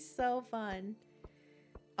would be so fun.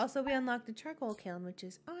 Also, we unlocked the charcoal kiln, which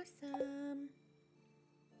is awesome.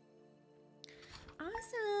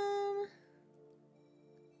 Awesome.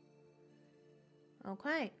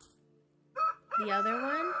 Okay. The other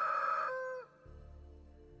one.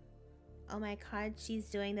 Oh my god, she's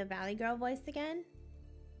doing the Valley Girl voice again?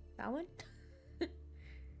 That one?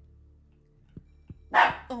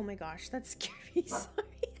 Oh my gosh, that scared me. Sorry.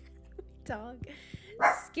 Dog.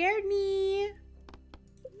 Scared me.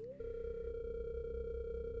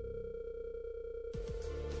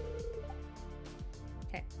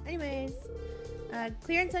 Okay, anyways.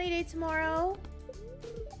 Clear and sunny day tomorrow.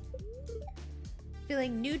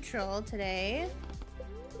 Feeling neutral today.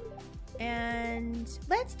 And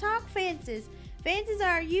let's talk fences. Fences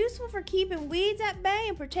are useful for keeping weeds at bay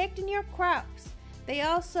and protecting your crops. They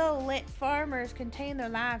also let farmers contain their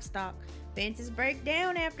livestock. Fences break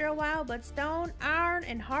down after a while, but stone, iron,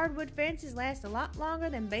 and hardwood fences last a lot longer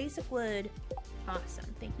than basic wood. Awesome.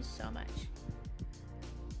 Thank you so much.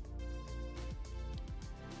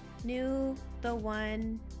 Knew the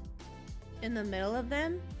one in the middle of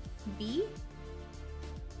them? B?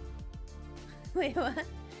 Wait, what?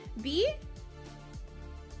 B?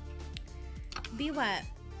 B what?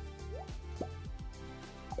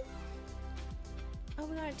 Oh,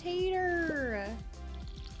 we got a tater.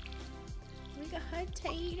 We got a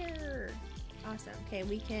tater. Awesome. Okay,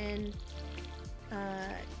 we can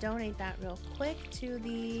donate that real quick to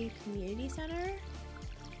the community center.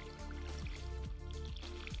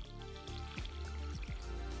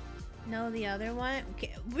 No, the other one.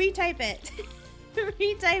 Okay, retype it.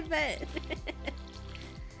 Retype it.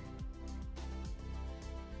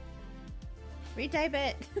 Retype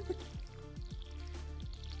it.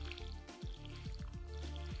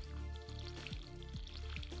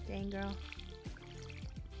 Dang, girl.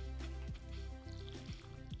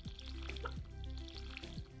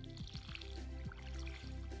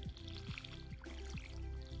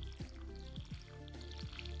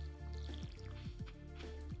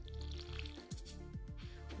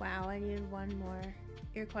 Wow, I needed one more.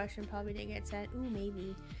 Your question probably didn't get sent. Ooh,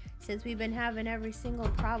 maybe. Since we've been having every single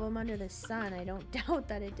problem under the sun, I don't doubt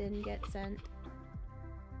that it didn't get sent.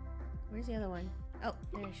 Where's the other one? Oh,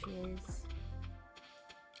 there she is.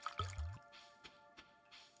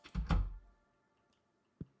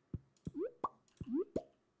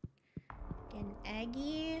 Getting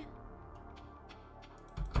eggy.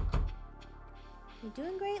 You're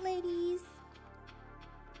doing great, ladies.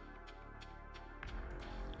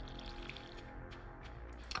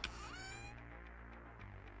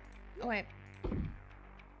 Oh, wait.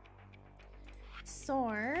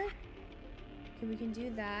 Soar. Okay, we can do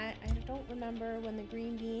that. I don't remember when the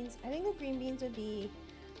green beans... I think the green beans would be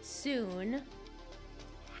soon.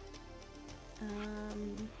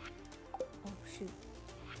 Oh, shoot.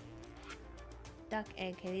 Duck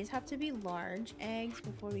egg. Okay, these have to be large eggs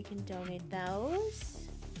before we can donate those.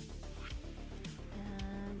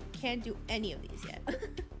 Can't do any of these yet.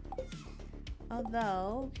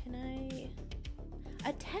 Although, can I...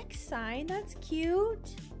 A text sign? That's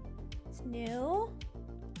cute. It's new.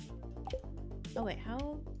 Oh wait,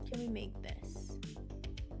 how can we make this?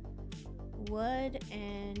 Wood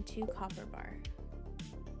and 2 copper bar.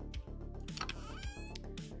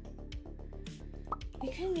 We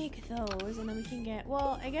can make those and then we can get...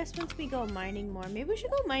 Well, I guess once we go mining more. Maybe we should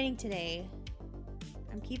go mining today.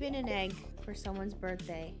 I'm keeping an egg for someone's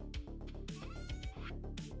birthday.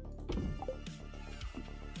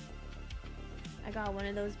 I got one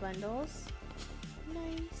of those bundles.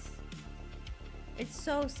 Nice. It's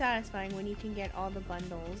so satisfying when you can get all the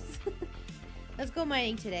bundles. Let's go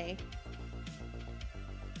mining today.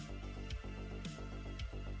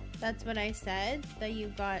 That's what I said, that you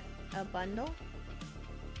got a bundle.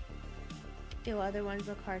 The other ones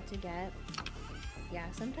look hard to get. Yeah,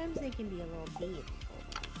 sometimes they can be a little deep.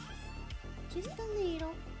 Just a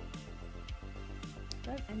little.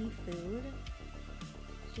 Do I have any food?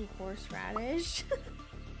 Do horseradish?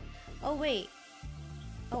 Oh, wait.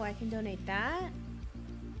 Oh, I can donate that.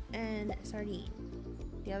 And sardine.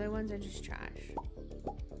 The other ones are just trash.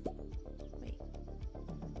 Wait.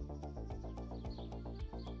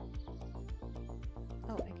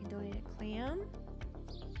 Oh, I can donate a clam.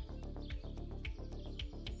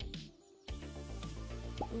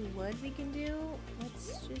 Ooh, wood we can do.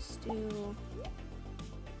 Let's just do...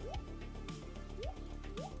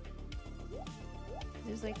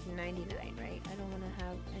 There's like 99, right? I don't want to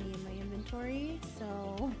have any in my inventory,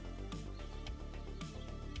 so...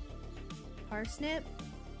 Parsnip.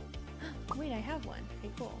 Wait, I have one.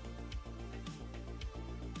 Okay, cool.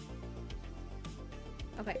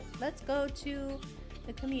 Okay, let's go to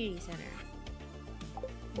the community center.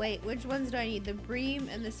 Wait, which ones do I need? The bream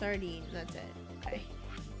and the sardine. That's it. Okay.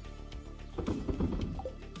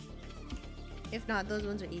 If not, those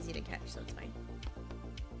ones are easy to catch, so it's fine.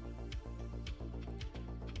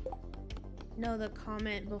 No, the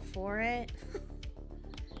comment before it.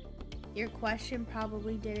 Your question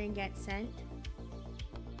probably didn't get sent.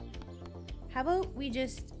 How about we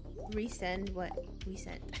just resend what we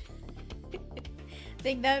sent?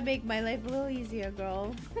 Think that would make my life a little easier,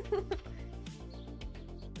 girl.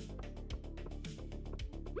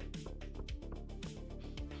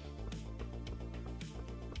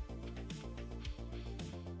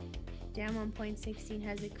 Damn, 1.16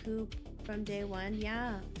 has a coop from day one.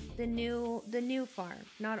 Yeah, the new farm.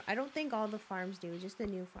 Not, I don't think all the farms do, just the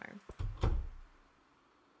new farm.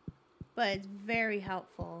 But it's very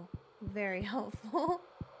helpful. Very helpful.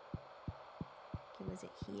 Okay, was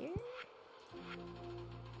it here?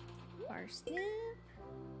 Parsnip.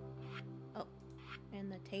 Oh,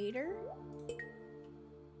 and the tater.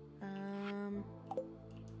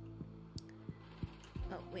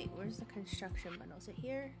 Oh, wait, where's the construction bundle? Is it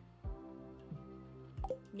here?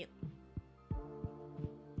 Nope.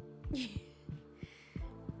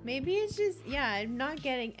 Maybe it's just, yeah, I'm not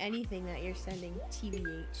getting anything that you're sending,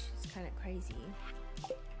 TBH. It's kind of crazy.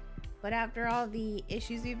 But after all the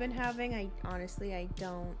issues we've been having, honestly,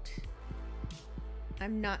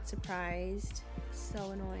 I'm not surprised. It's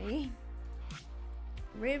so annoying.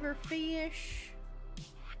 River fish.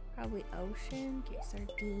 Probably ocean. Okay,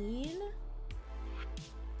 sardine.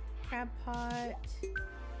 Crab pot.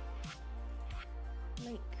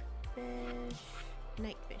 Lake fish.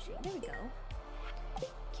 Night fishing. There we go.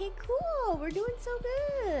 Okay, cool. We're doing so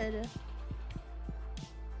good.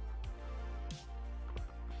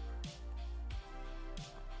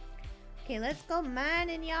 Okay, let's go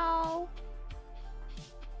mining, y'all.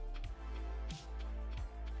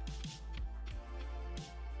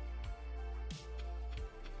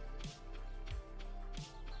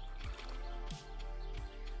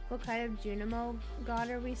 What kind of Junimo god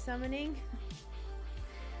are we summoning?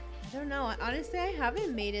 I don't know. Honestly, I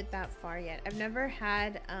haven't made it that far yet. I've never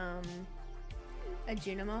had a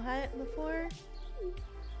Junimo hut before.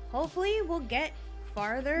 Hopefully, we'll get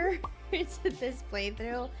farther into this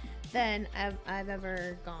playthrough than I've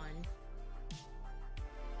ever gone.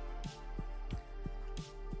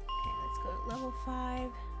 Okay, let's go to level 5.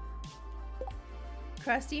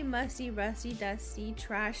 Crusty, musty, rusty, dusty,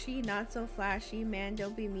 trashy, not so flashy. Man,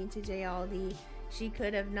 don't be mean to Jauldy. She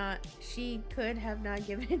could have not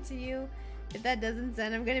given it to you. If that doesn't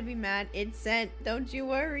send, I'm gonna be mad. It's sent. Don't you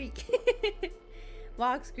worry.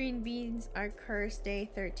 Box green beans are cursed. Day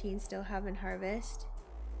 13. Still haven't harvest.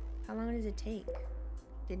 How long does it take?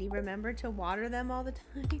 Did he remember to water them all the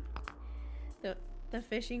time? The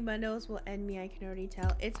fishing bundles will end me. I can already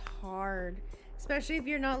tell. It's hard, especially if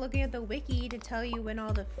you're not looking at the wiki to tell you when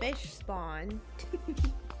all the fish spawn.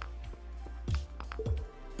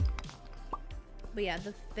 But yeah,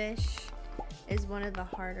 the fish is one of the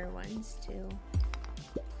harder ones too.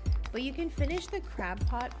 But you can finish the crab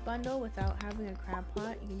pot bundle without having a crab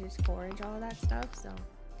pot. You can just forage all that stuff, so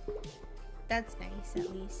that's nice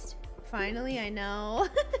at least. Finally, I know.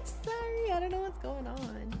 Sorry, I don't know what's going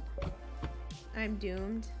on. I'm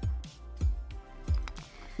doomed.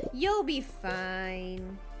 You'll be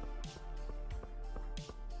fine.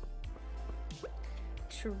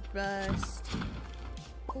 Trust.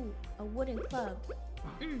 Ooh, a wooden club.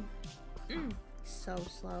 So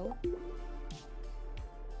slow.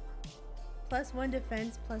 +1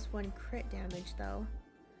 defense, +1 crit damage though.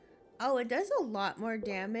 Oh, it does a lot more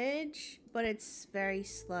damage, but it's very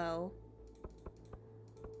slow.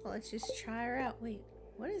 Well, let's just try her out. Wait,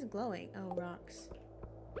 what is glowing? Oh, rocks.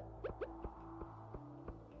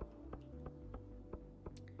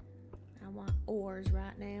 I want ores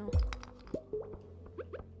right now.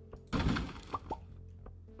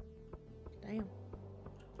 Damn.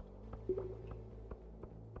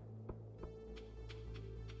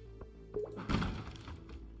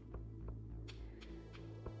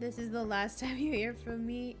 This is the last time you hear of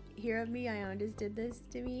me. Iondas did this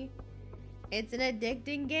to me. It's an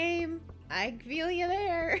addicting game. I feel you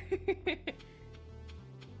there. Okay,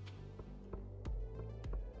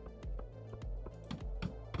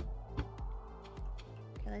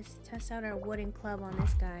 let's test out our wooden club on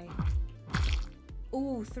this guy.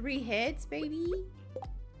 Ooh, 3 hits, baby.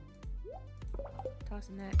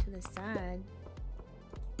 Tossing that to the side.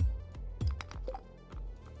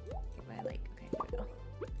 If I like, okay, there we go.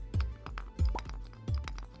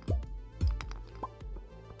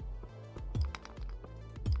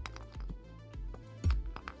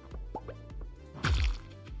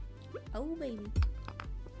 Oh, baby.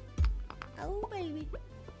 Oh, baby.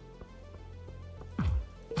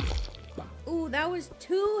 Ooh, that was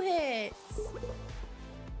 2 hits.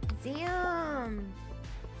 Damn.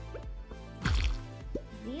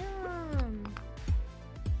 Damn.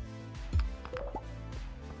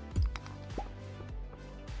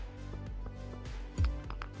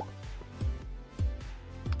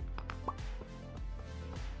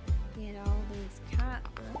 Get all these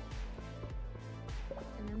copper.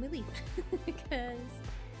 And then we leave. Because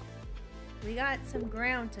we got some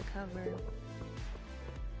ground to cover.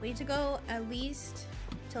 We need to go at least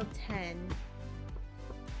till 10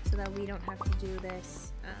 so that we don't have to do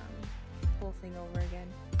this whole thing over again.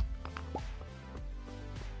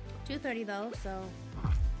 2:30 though, so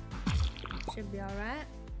should be alright.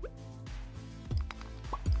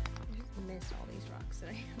 I just missed all these rocks that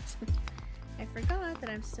I have to. I forgot that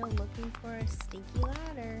I'm still looking for a stinky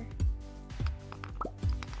ladder.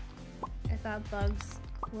 I thought bugs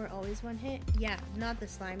were always 1 hit. Yeah, not the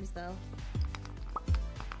slimes though.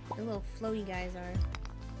 The little floaty guys are.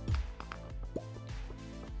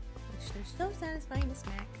 Which they're so satisfying to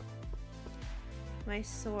smack. My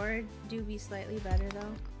sword do be slightly better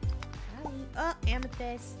though. Oh,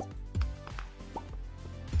 amethyst.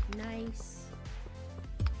 Nice.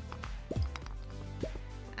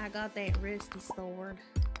 I got that rusty sword.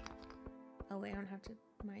 Oh wait, I don't have to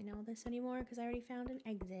mine all this anymore because I already found an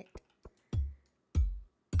exit.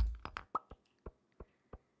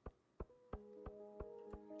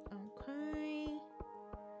 Okay.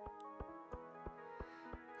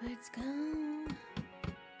 Let's go.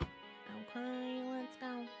 Okay, let's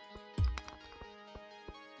go.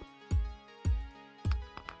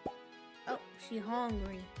 Oh, she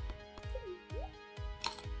hungry.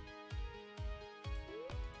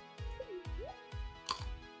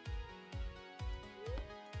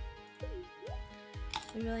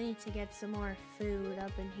 We really need to get some more food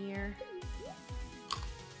up in here.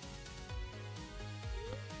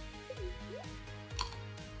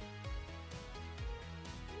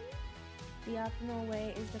 The optimal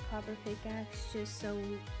way is the copper pickaxe, just so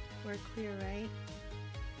we're clear, right?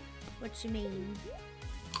 What you mean?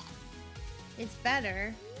 It's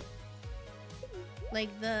better. Like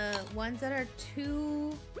the ones that are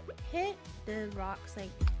 2 hit, the rocks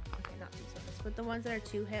like, okay, not these ones, but the ones that are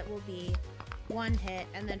 2 hit will be 1 hit,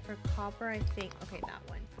 and then for copper, I think, okay, that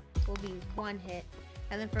one will be 1 hit,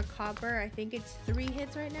 and then for copper, I think it's 3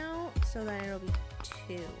 hits right now, so then it'll be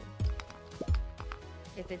 2.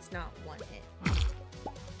 If it's not 1 hit.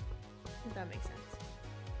 If that makes sense.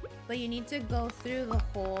 But you need to go through the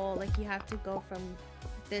whole, like you have to go from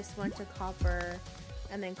this one to copper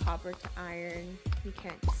and then copper to iron. You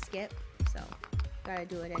can't skip, so gotta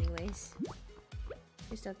do it anyways.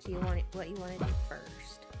 Just up to you what you want to do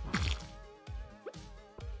first.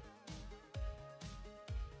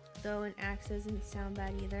 Though an axe doesn't sound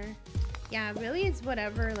bad either. Yeah, really it's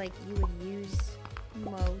whatever like you would use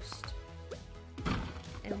most.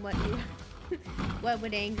 And what you what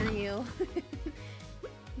would anger you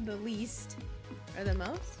the least or the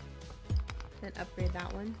most, then upgrade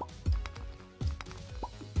that one.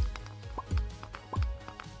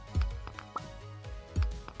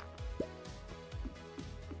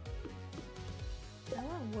 I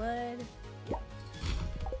want wood. Yep.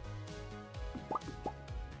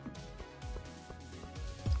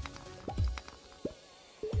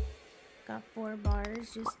 Got 4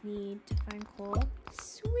 bars, just need to find coal.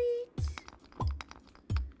 Sweet.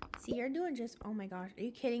 See, you're doing just, oh my gosh, are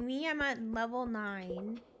you kidding me? I'm at level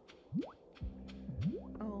 9.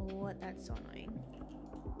 Oh, what? That's so annoying.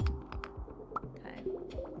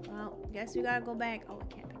 Well, guess we gotta go back. Oh, I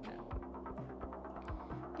can't pick that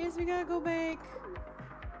up. Guess we gotta go back.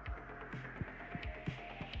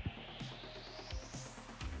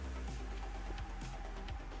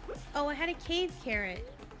 Oh, I had a cave carrot.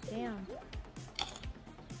 Damn.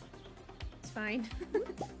 It's fine.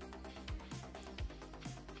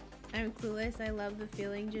 I'm clueless. I love the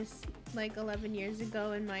feeling just like 11 years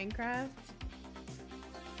ago in Minecraft.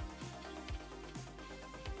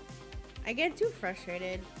 I get too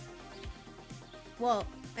frustrated. Well,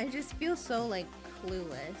 I just feel so like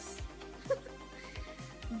clueless.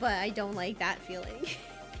 But I don't like that feeling.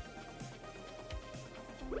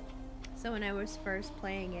 So when I was first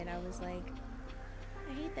playing it, I was like,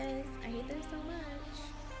 I hate this. I hate this so much.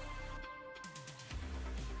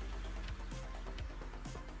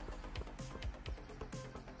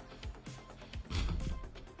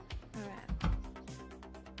 Alright.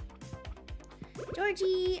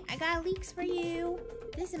 Georgie, I got leeks for you.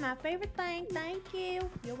 This is my favorite thing. Thank you.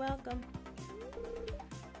 You're welcome.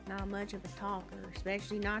 Not much of a talker,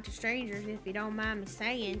 especially not to strangers, if you don't mind me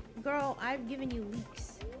saying. Girl, I've given you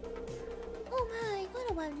leeks. Oh my,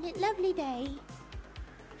 what a lovely day.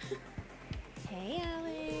 Hey,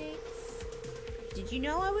 Alex. Did you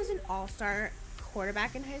know I was an all-star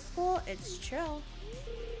quarterback in high school? It's true.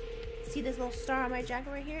 See this little star on my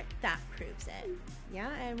jacket right here? That proves it.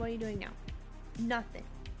 Yeah, and what are you doing now? Nothing.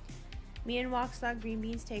 Me and Walkstock Green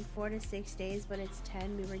Beans take 4 to 6 days, but it's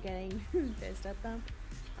 10. We were getting pissed at them.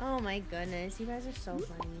 Oh my goodness, you guys are so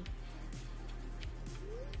funny.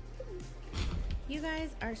 You guys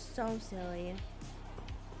are so silly.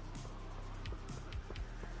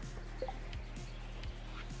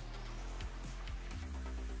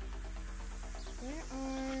 Where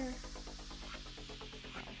are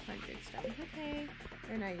 100 stone? Okay,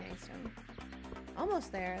 or 99 stone.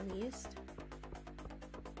 Almost there, at least.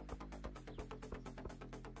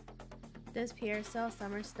 Does Pierre sell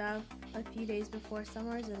summer stuff a few days before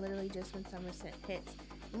summer, or is it literally just when summer hits?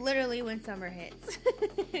 Literally when summer hits.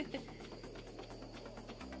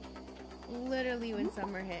 Literally when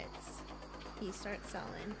summer hits, he starts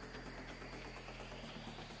selling.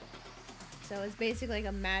 So it's basically like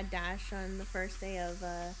a mad dash on the first day of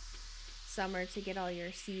summer to get all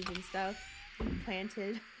your seeds and stuff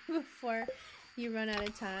planted before you run out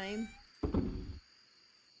of time.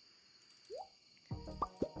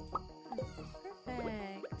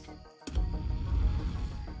 Perfect.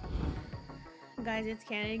 Guys, it's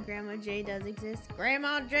canon. Grandma J does exist.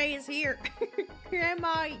 Grandma J is here.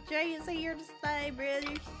 Grandma J is here to stay,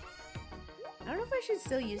 brothers. I don't know if I should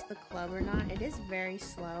still use the club or not. It is very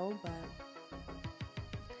slow, but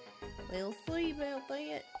we'll see about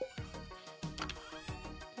that.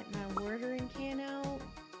 Get my watering can out.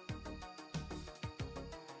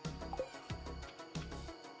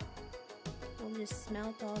 We'll just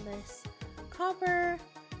smelt all this copper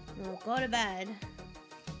and we'll go to bed.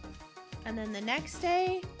 And then the next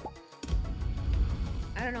day,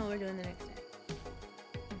 I don't know what we're doing the next day.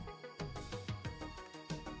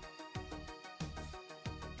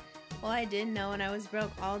 Well, I didn't know, and I was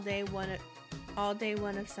broke all day one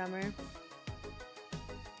of summer.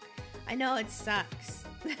 I know it sucks.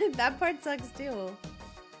 That part sucks too.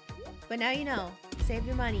 But now you know. Save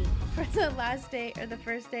your money for the last day or the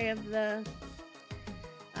first day of the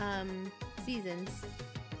seasons.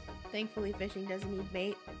 Thankfully, fishing doesn't need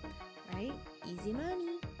bait, right? Easy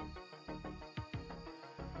money.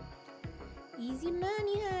 Easy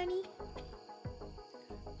money, honey.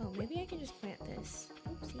 Oh, maybe I can just plant this.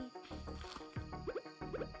 Oopsie.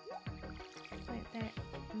 Plant that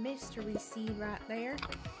mystery seed right there.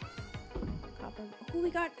 Copper. Oh, we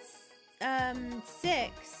got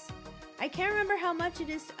 6. I can't remember how much it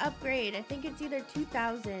is to upgrade. I think it's either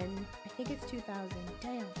 2,000. I think it's 2,000.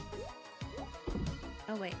 Damn.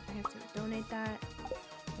 Oh wait, I have to donate that.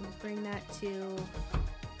 And bring that to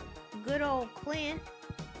good old Clint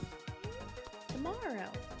tomorrow.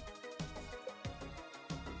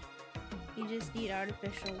 You just need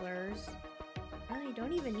artificial lures. Oh, you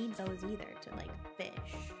don't even need those either to like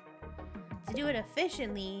fish. To do it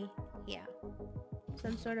efficiently, yeah.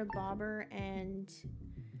 Some sort of bobber and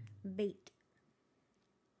bait.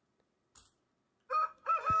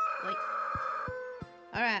 Wait.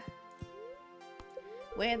 Alright.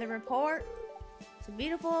 Weather report. It's a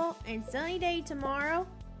beautiful and sunny day tomorrow.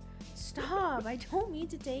 Stop! I don't mean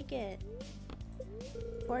to take it.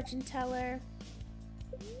 Fortune teller.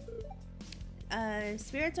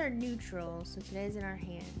 Spirits are neutral, so today's in our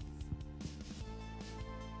hands.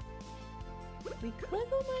 We could go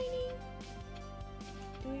mining.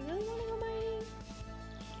 Do we really want to go mining?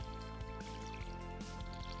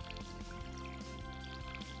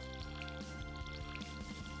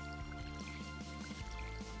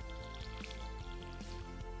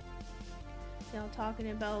 Y'all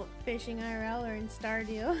talking about fishing IRL or in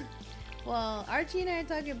Stardew? Well, Archie and I are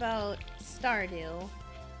talking about Stardew.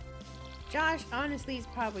 Josh, honestly, is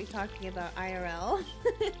probably talking about IRL.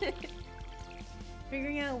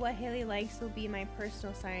 Figuring out what Haley likes will be my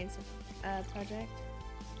personal science project.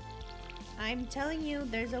 I'm telling you,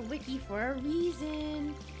 there's a wiki for a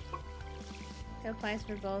reason. It applies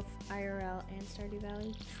for both IRL and Stardew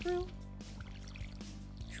Valley. True.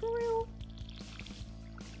 True.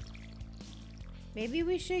 Maybe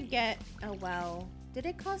we should get a well. Did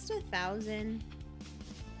it cost 1,000?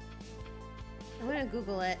 I'm gonna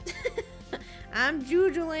Google it. I'm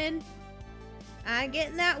Joojling. I'm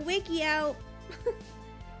getting that wiki out.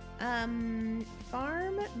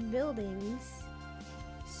 Farm buildings.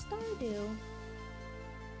 Stardew.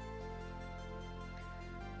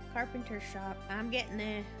 Carpenter shop. I'm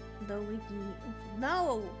getting the wiki.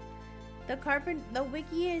 No! The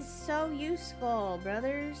wiki is so useful,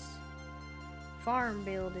 brothers. Farm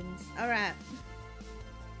buildings. Alright.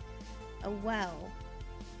 A well.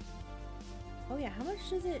 Oh yeah, how much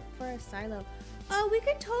is it for a silo? Oh, we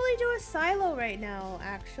could totally do a silo right now,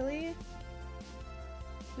 actually.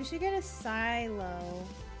 We should get a silo.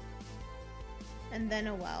 And then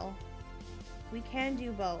a well. We can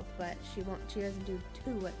do both, but she doesn't do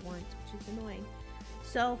two at once, which is annoying.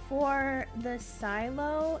 So for the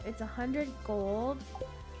silo, it's 100 gold,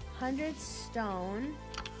 100 stone.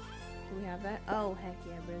 Do we have that? Oh, heck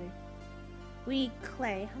yeah, brother. We need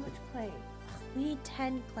clay. How much clay? We need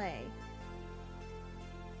 10 clay.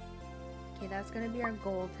 Okay, that's gonna be our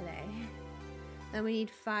goal today. Then we need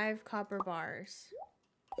 5 copper bars.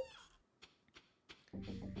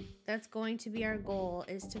 That's going to be our goal,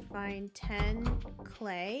 is to find 10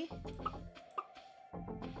 clay.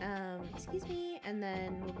 Excuse me, and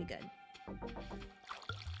then we'll be good.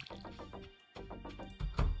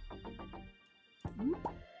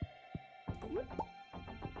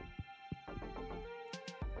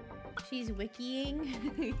 She's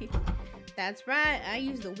wikiing. That's right, I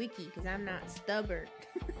use the wiki because I'm not stubborn.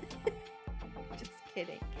 Just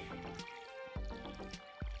kidding.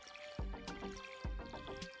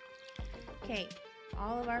 Okay,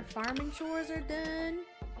 all of our farming chores are done.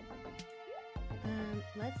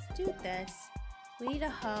 Let's do this. We need a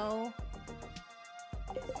hoe.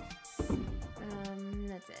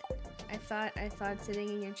 That's it. I thought sitting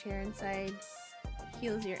in your chair inside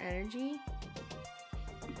heals your energy.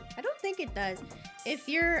 I don't think it does. If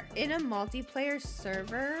you're in a multiplayer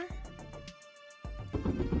server,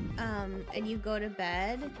 and you go to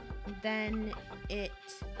bed, then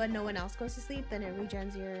but no one else goes to sleep, then it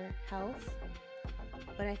regens your health.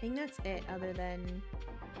 But I think that's it, other than,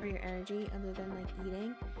 for your energy, other than like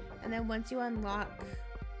eating. And then once you unlock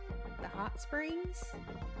the hot springs,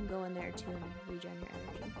 you can go in there too and regen your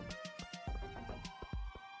energy.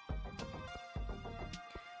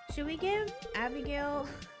 Should we give Abigail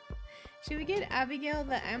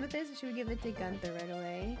the amethyst, or should we give it to Gunther right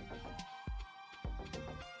away?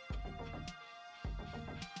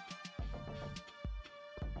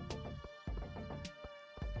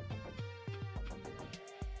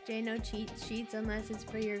 Jay, no cheat sheets unless it's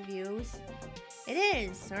for your views. It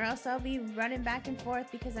is, or else I'll be running back and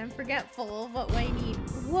forth because I'm forgetful of what I need.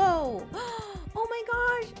 Whoa! Oh my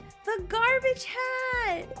gosh! The garbage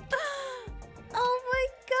hat! Oh my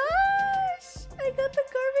gosh! I got the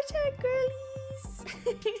garbage hat, girlies!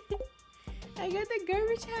 I got the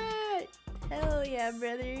garbage hat! Hell yeah,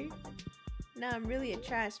 brother. Now I'm really a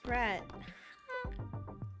trash rat.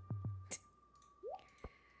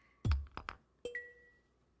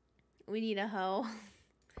 We need a hoe.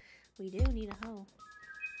 We do need a hoe.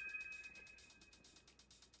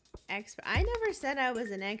 Expert. I never said I was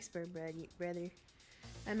an expert, brother.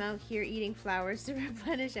 I'm out here eating flowers to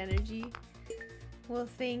replenish energy. We'll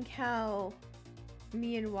think how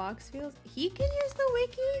me and Walks feels. He can use the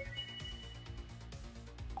wiki?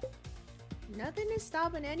 Nothing is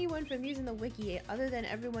stopping anyone from using the wiki other than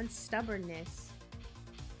everyone's stubbornness.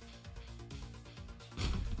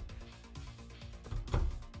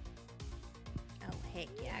 Oh heck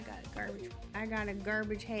yeah, I got a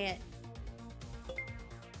garbage hat.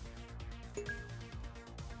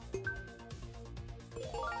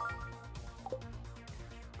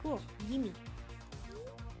 Cool, gimme.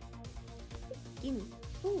 Gimme.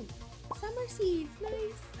 Ooh, summer seeds, nice.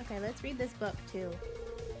 Okay, let's read this book too.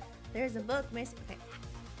 There's a book missing. Okay.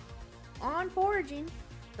 On foraging,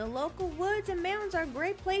 the local woods and mountains are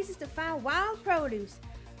great places to find wild produce.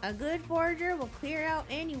 A good forager will clear out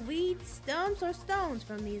any weeds, stumps, or stones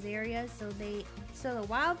from these areas so the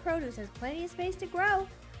wild produce has plenty of space to grow.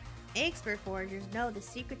 Expert foragers know the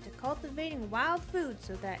secret to cultivating wild food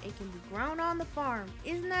so that it can be grown on the farm.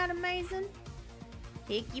 Isn't that amazing?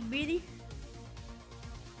 Hickey bitty.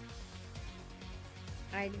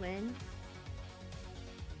 I'd win.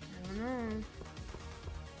 I don't know.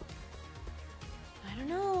 I don't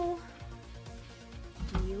know.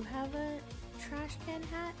 Do you have a trash can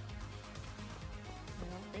hat? I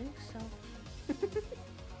don't think so.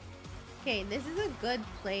 Okay, this is a good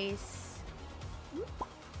place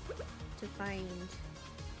to find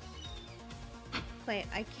clay.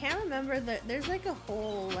 I can't remember there's like a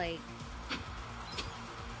whole like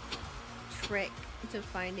trick to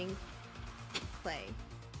finding clay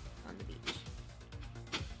on the beach.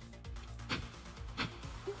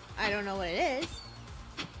 I don't know what it is,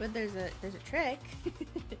 but there's a trick.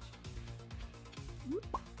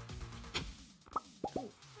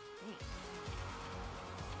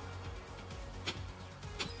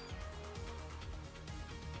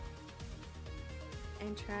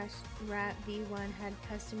 And Trash Rat V1 had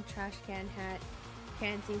custom trash can hat.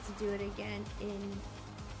 Can't seem to do it again in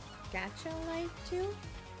Gacha Life too?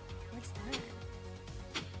 What's that?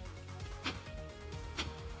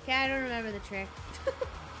 Okay, I don't remember the trick.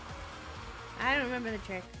 I don't remember the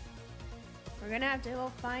trick. We're gonna have to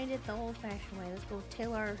go find it the old-fashioned way. Let's go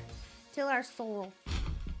till our soul.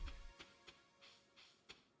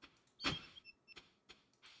 I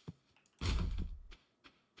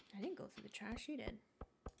didn't go through the trash. You did.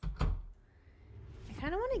 I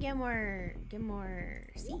kind of want to get more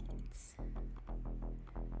seeds.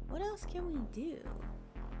 What else can we do?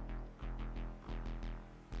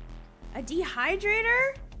 A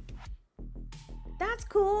dehydrator? That's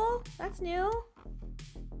cool. That's new.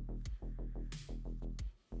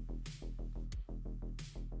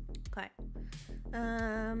 Okay.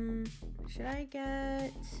 Should I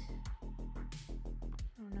get,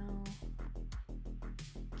 I don't know,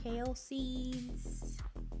 kale seeds,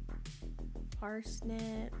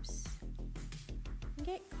 parsnips,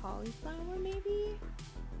 get cauliflower maybe?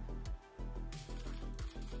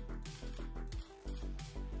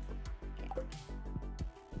 Okay.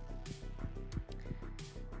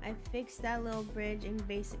 I fixed that little bridge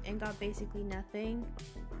and got basically nothing.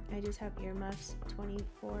 I just have earmuffs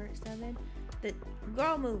 24/7. The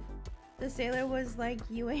girl move. The sailor was like,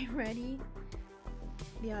 "You ain't ready."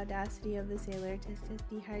 The audacity of the sailor to test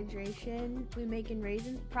dehydration. We making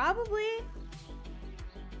raisins? Probably.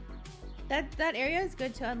 That area is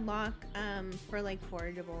good to unlock for like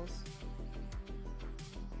forageables.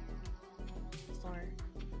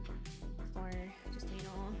 Or just so you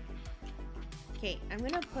know. Okay, I'm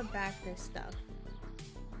gonna put back this stuff.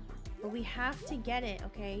 But we have to get it,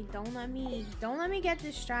 okay? Don't let me get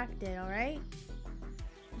distracted, alright?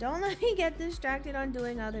 Don't let me get distracted on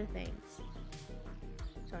doing other things.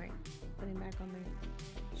 Sorry, putting back on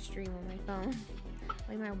my stream on my phone.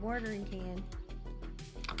 Like my watering can.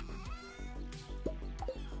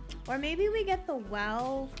 Or maybe we get the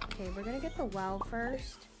well. Okay, we're gonna get the well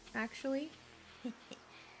first, actually.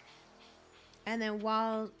 And then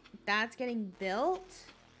while that's getting built,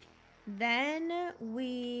 then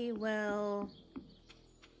we will,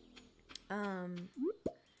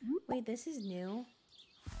 wait, this is new.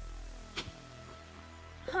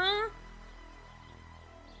 Huh?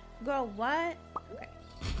 Girl, what? Okay.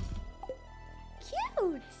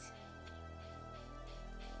 Cute!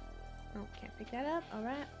 Oh, can't pick that up.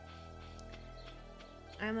 Alright.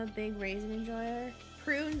 I'm a big raisin enjoyer.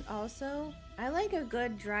 Prune also. I like a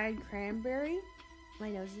good dried cranberry. My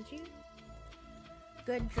nose is itchy.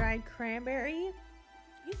 Good dried cranberry.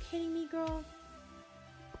 Are you kidding me, girl?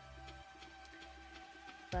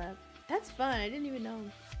 But that's fun. I didn't even know.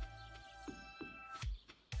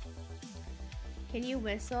 Can you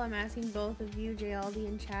whistle? I'm asking both of you, Jauldy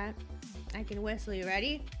and chat. I can whistle. You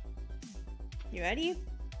ready? You ready?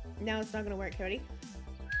 No, it's not gonna work. Ready?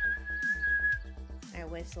 I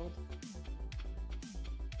whistled.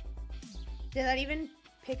 Did that even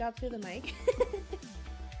pick up through the mic?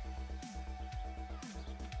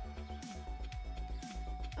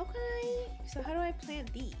 Okay, so how do I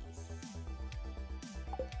plant these?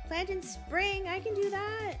 Plant in spring, I can do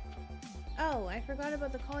that. Oh, I forgot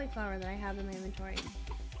about the cauliflower that I have in my inventory.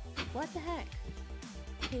 What the heck?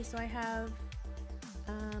 Okay, so I have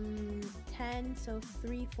 10, so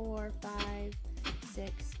 3, 4, 5,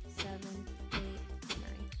 6, 7, 8, 9,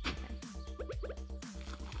 10.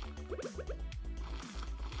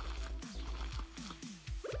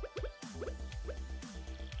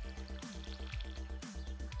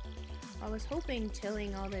 I was hoping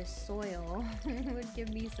tilling all this soil would give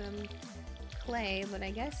me some clay, but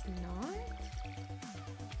I guess not.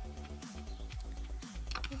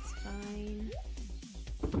 It's fine.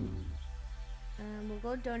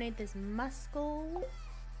 We'll go donate this muskle.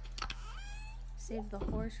 Save the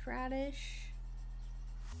horseradish.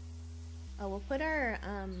 Oh, we'll put our,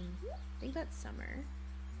 I think that's summer.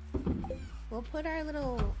 We'll put our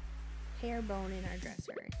little hair bone in our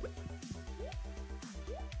dresser.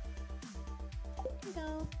 There we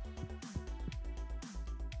go.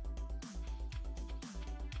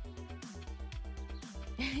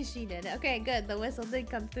 She did. Okay, good. The whistle did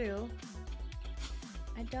come through.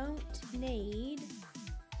 I don't need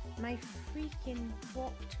my freaking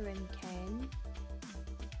watering can.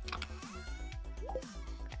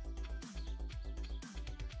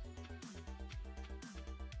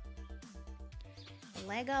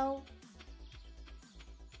 Lego.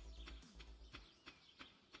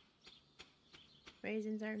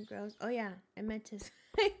 Raisins aren't gross. Oh yeah, I meant to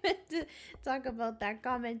talk about that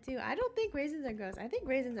comment too. I don't think raisins are gross. I think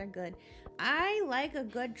raisins are good. I like a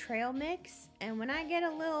good trail mix, and when I get a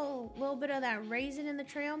little bit of that raisin in the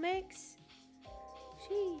trail mix,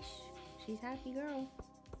 sheesh, she's happy girl.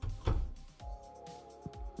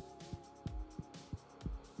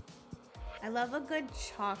 I love a good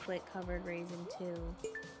chocolate covered raisin too.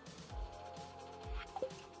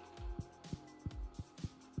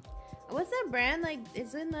 What's that brand? Like,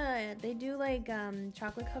 it's in the, they do like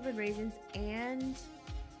chocolate covered raisins and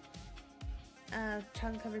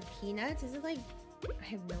chocolate covered peanuts. Is it like, I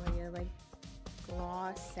have no idea, like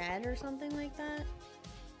Glosset or something like that?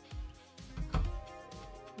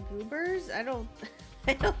 Goobers? I don't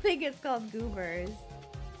think it's called Goobers.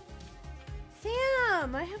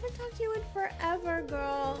 Sam, I haven't talked to you in forever,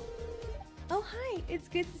 girl. Oh, hi. It's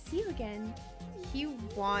good to see you again. He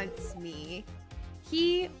wants me.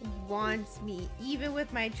 He wants me, even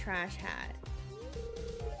with my trash hat.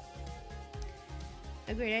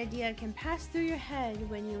 A great idea can pass through your head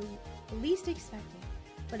when you least expect it.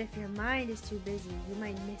 But if your mind is too busy, you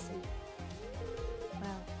might miss it.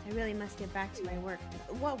 Well, I really must get back to my work.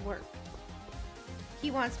 What work?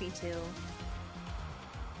 He wants me to.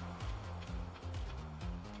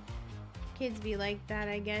 Kids be like that,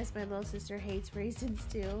 I guess. My little sister hates raisins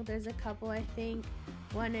too. There's a couple, I think.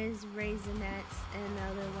 One is Raisinets and the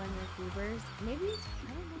other one are Goobers. Maybe it's,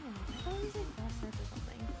 I don't know. I thought it was like Glosset or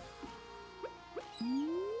something.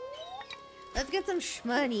 Let's get some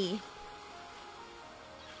shmoney.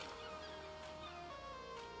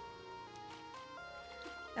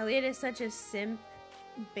 Elliot is such a simp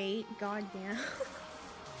bait. Goddamn.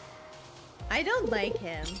 I don't like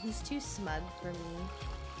him. He's too smug for me.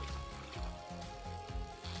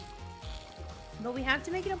 But we have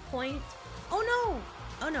to make it a point. Oh no!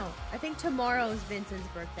 Oh no, I think tomorrow's Vincent's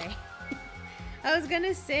birthday. I was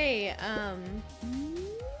gonna say,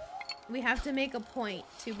 we have to make a point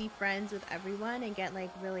to be friends with everyone and get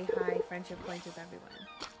like really high friendship points with everyone.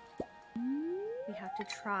 We have to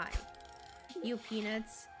try. You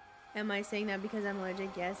peanuts. Am I saying that because I'm allergic?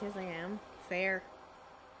 Yes, yes I am. Fair.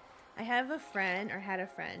 I have a friend, or had a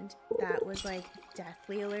friend, that was like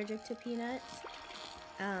deathly allergic to peanuts.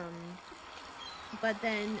 But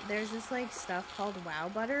then there's this like stuff called Wow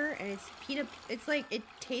Butter, and it's like, it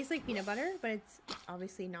tastes like peanut butter, but it's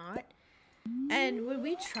obviously not. And when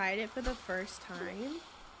we tried it for the first time,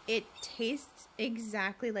 it tastes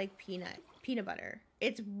exactly like peanut butter.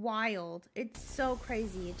 It's wild. It's so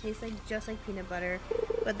crazy. It tastes like just like peanut butter,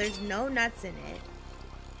 but there's no nuts in it.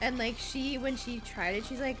 And like when she tried it,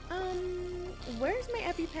 she's like, where's my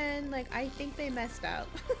EpiPen? Like, I think they messed up.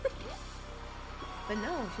 But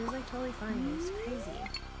no, she was like totally fine. It was crazy.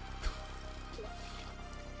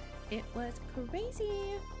 It was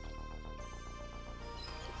crazy.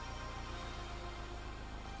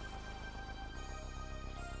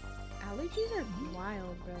 Allergies are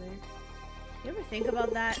wild, brother. You ever think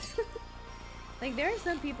about that? Like, there are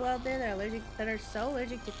some people out there that are so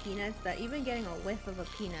allergic to peanuts that even getting a whiff of a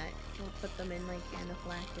peanut will put them in like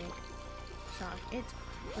anaphylactic shock. It's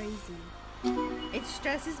crazy. It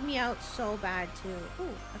stresses me out so bad too. Ooh,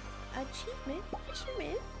 achievement,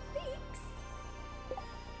 fisherman, thanks.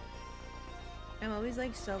 I'm always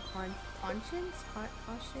like so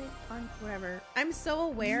whatever. I'm so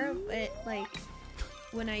aware of it, like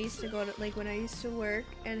when I used to work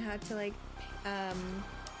and had to like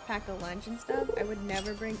pack a lunch and stuff, I would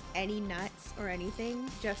never bring any nuts or anything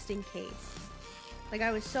just in case. Like,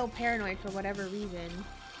 I was so paranoid for whatever reason.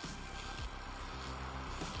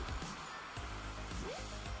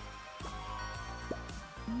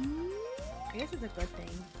 I guess it's a good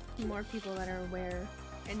thing. More people that are aware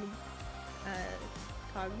and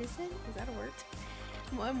cognizant, is that a word?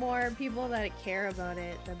 More people that care about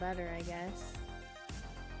it, the better, I guess.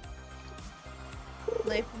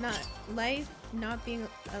 Life not being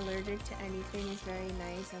allergic to anything is very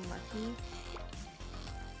nice and lucky.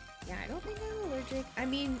 Yeah, I don't think I'm allergic. I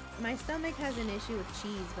mean, my stomach has an issue with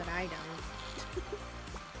cheese, but I don't.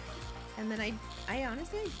 And then I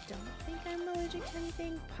honestly don't think I'm allergic to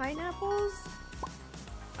anything. Pineapples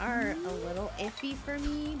are a little iffy for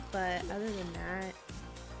me, but other than that,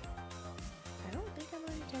 I don't think I'm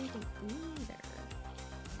allergic to anything either.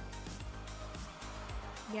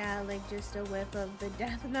 Yeah, like just a whiff of the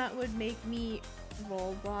death knot would make me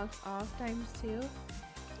roll blocks off times 2.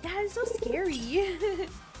 That is so scary.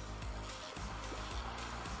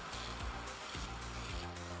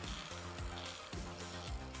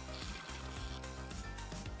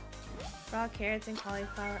 Raw carrots and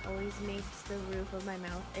cauliflower always makes the roof of my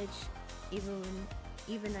mouth itch,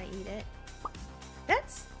 even I eat it.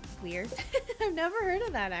 That's weird. I've never heard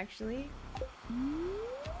of that actually.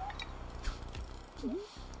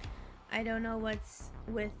 I don't know what's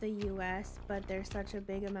with the US, but there's such a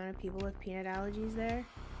big amount of people with peanut allergies there.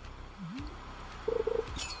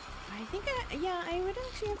 I think I would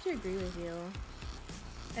actually have to agree with you.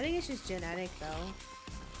 I think it's just genetic though.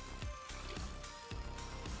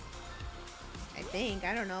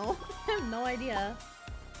 I don't know. I have no idea.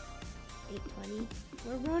 8:20.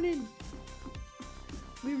 We're running.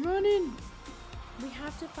 We're running. We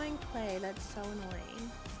have to find clay. That's so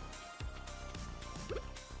annoying.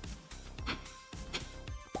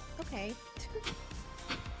 Okay.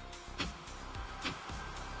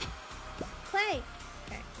 Clay.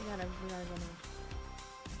 Okay, we gotta go now.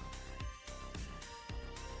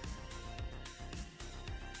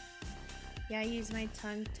 Yeah, I use my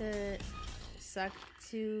tongue to suck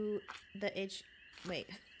to the itch. Wait.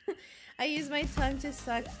 I use my tongue to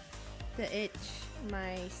suck the itch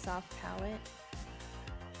my soft palate.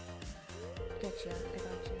 Gotcha, I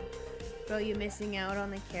gotcha. Bro, you missing out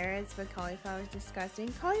on the carrots, but cauliflower is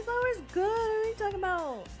disgusting. Cauliflower is good. What are you talking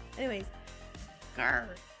about? Anyways. Grr.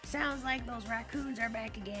 Sounds like those raccoons are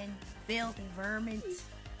back again. Filthy vermins.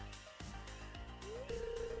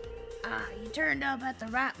 Ah, you turned up at the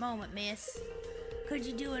right moment, miss. Could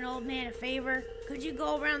you do an old man a favor? Could you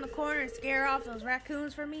go around the corner and scare off those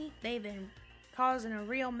raccoons for me? They've been causing a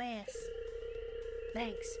real mess.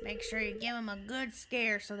 Thanks. Make sure you give them a good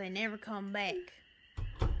scare so they never come back.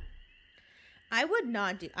 I would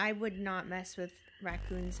not mess with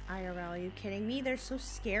raccoons IRL. Are you kidding me? They're so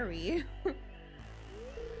scary.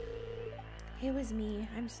 It was me.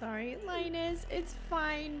 I'm sorry. Linus, it's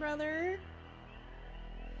fine, brother.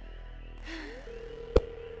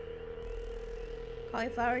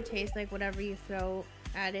 Cauliflower tastes like whatever you throw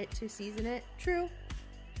at it to season it. True.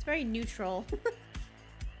 It's very neutral.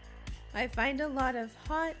 I find a lot of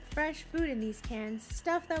hot, fresh food in these cans.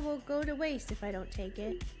 Stuff that will go to waste if I don't take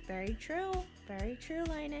it. Very true. Very true,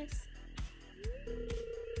 Linus.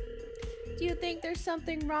 Do you think there's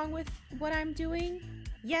something wrong with what I'm doing?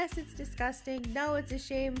 Yes, it's disgusting. No, it's a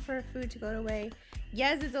shame for food to go to waste.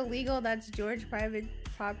 Yes, it's illegal. That's George private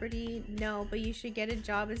property. No, but you should get a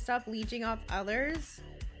job and stop leeching off others.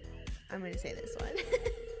 I'm gonna say this one.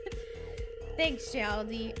 Thanks,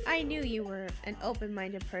 Jauldy. I knew you were an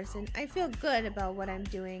open-minded person. I feel good about what I'm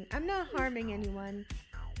doing. I'm not harming anyone.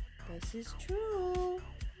 This is true.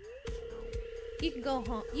 You can go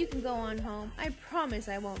home. You can go on home. I promise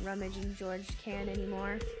I won't rummage in George's can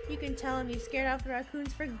anymore. You can tell him you scared off the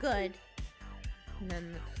raccoons for good. And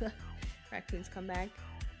then the raccoons come back.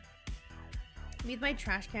 With my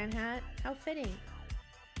trash can hat. How fitting.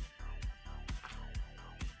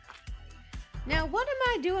 Now, what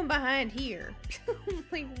am I doing behind here?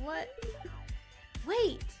 Like, what?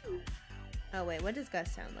 Wait. Oh, wait. What does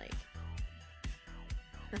Gus sound like?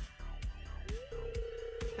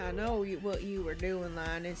 I know what you were doing,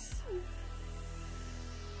 Linus.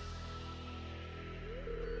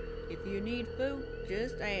 If you need food,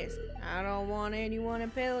 just ask. I don't want anyone in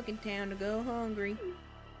Pelican Town to go hungry.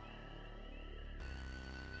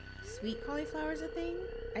 Sweet cauliflower's a thing?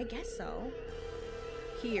 I guess so.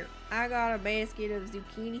 Here, I got a basket of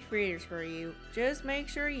zucchini fritters for you. Just make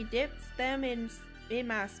sure you dip them in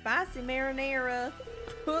my spicy marinara.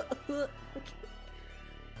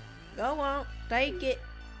 Go on, take it.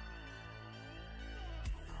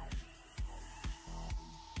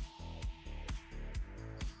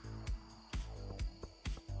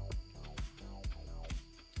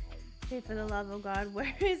 Okay, for the love of God,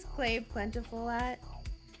 where is clay plentiful at?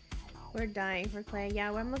 We're dying for clay. Yeah,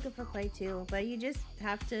 well, I'm looking for clay too, but you just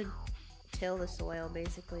have to till the soil,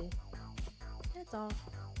 basically. That's all.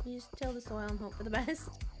 You just till the soil and hope for the best.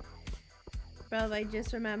 Bro, I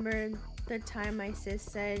just remembered the time my sis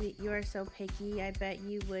said, "You are so picky, I bet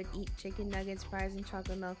you would eat chicken nuggets, fries, and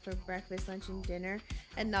chocolate milk for breakfast, lunch, and dinner."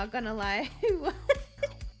 And not gonna lie, what?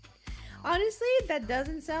 Honestly, that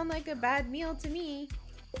doesn't sound like a bad meal to me.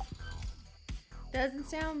 Doesn't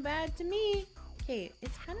sound bad to me. Okay,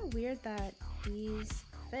 it's kind of weird that these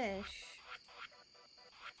fish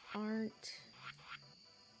aren't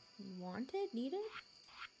wanted, needed?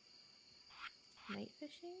 Night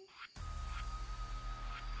fishing?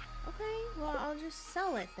 Okay, well, I'll just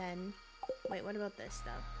sell it then. Wait, what about this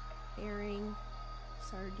stuff? Herring,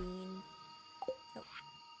 sardine. Nope.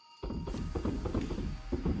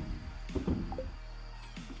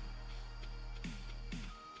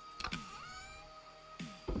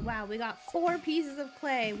 Wow, we got 4 pieces of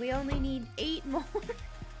clay. We only need 8 more.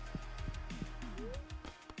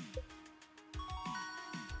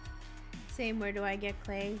 Same, where do I get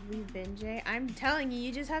clay? We've been, Jay. I'm telling you,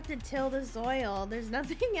 you just have to till the soil. There's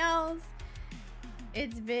nothing else.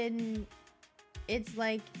 It's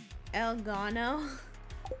like El Gano.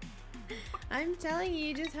 I'm telling you,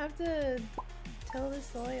 you just have to till the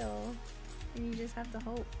soil. And you just have to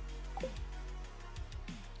hope.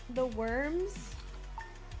 The worms.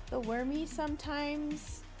 The wormy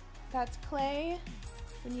sometimes, that's clay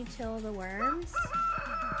when you till the worms.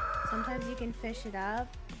 Sometimes you can fish it up.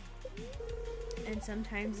 And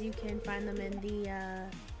sometimes you can find them in the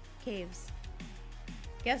caves.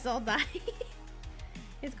 Guess I'll die.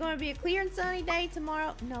 It's going to be a clear and sunny day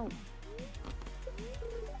tomorrow. No.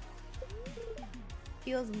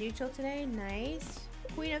 Feels neutral today. Nice.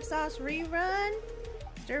 Queen of Sauce rerun.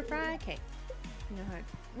 Stir fry. Okay.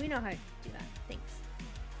 We know how to do that. Thanks.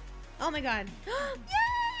 Oh my god. Yay!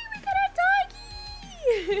 We got a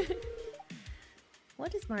doggy!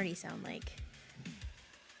 What does Marty sound like?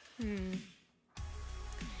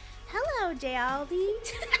 Hello, Jauldy.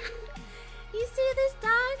 You see this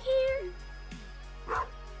dog here?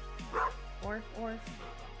 Orf, orf.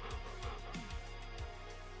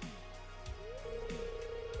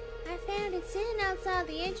 I found it sitting outside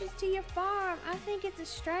the entrance to your farm. I think it's a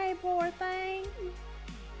stray, poor thing.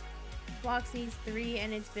 Walks needs 3,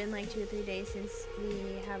 and it's been like 2 or 3 days since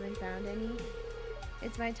we haven't found any.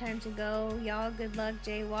 It's my time to go. Y'all, good luck,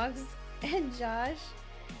 Jay Walks and Josh.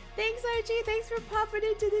 Thanks, Archie. Thanks for popping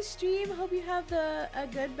into the stream. Hope you have a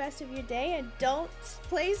good rest of your day, and don't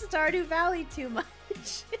play Stardew Valley too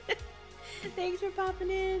much. Thanks for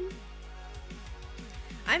popping in.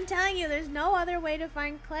 I'm telling you, there's no other way to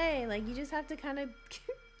find clay. Like, you just have to kind of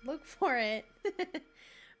look for it.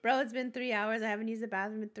 Bro, it's been 3 hours. I haven't used the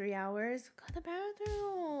bathroom in 3 hours. Go to the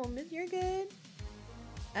bathroom if you're good.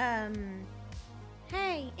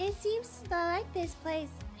 Hey, it seems I like this place.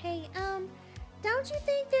 Hey, don't you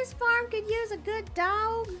think this farm could use a good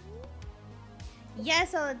dog?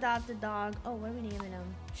 Yes, I'll adopt a dog. Oh, what are we naming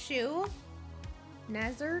him? Shoe?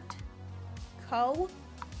 Nazert? Co?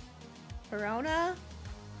 Corona?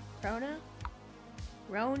 Corona?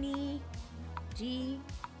 Roni? G?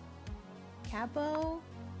 Capo?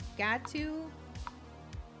 Gatu?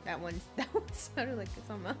 That one sounded like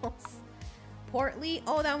something else. Portly?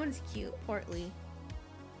 Oh, that one's cute. Portly.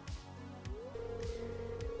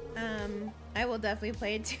 I will definitely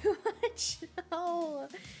play it too much. No.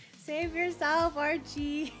 Save yourself,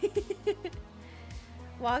 Archie.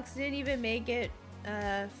 Walks didn't even make it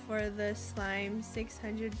for the slime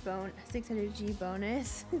 600G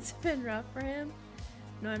bonus. It's been rough for him.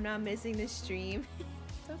 No, I'm not missing the stream.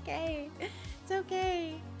 It's okay. It's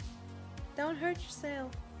okay. Don't hurt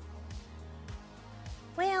yourself.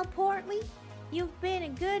 Well, Portly, you be a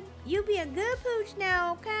good pooch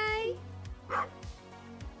now, okay?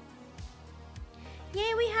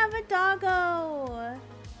 Yay, we have a doggo!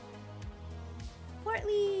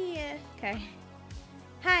 Portly! Okay.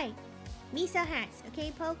 Hi, Misa Hats,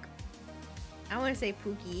 okay, Poke? I want to say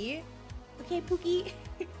Pookie. Okay, Pookie.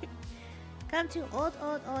 Come to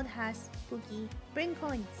old house, Pookie. Bring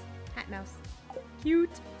coins. Hat mouse.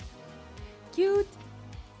 Cute. Cute.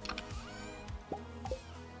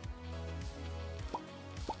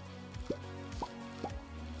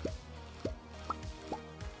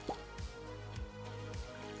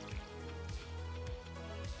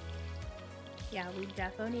 Yeah, we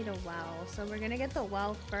definitely need a well. So we're gonna get the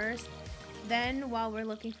well first. Then while we're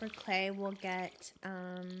looking for clay, we'll get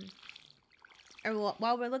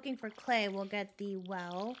while we're looking for clay, we'll get the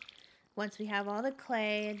well. Once we have all the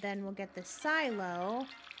clay, then we'll get the silo.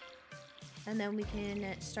 And then we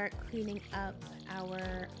can start cleaning up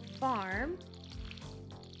our farm.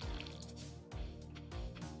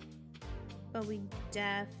 But we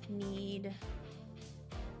need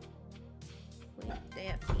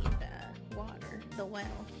water. The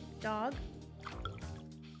well. Dog.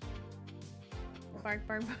 Bark,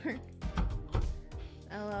 bark, bark.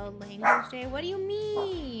 LL language day. What do you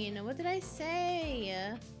mean? What did I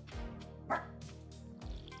say?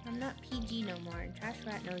 I'm not PG no more, and Trash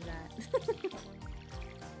Rat knows that.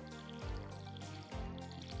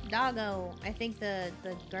 Doggo. I think the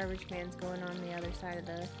garbage man's going on the other side of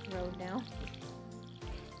the road now.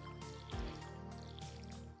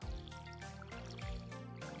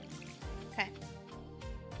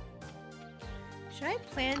 Should I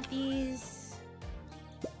plant these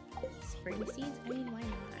spring seeds? I mean, why not?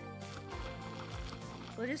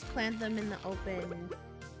 We'll just plant them in the open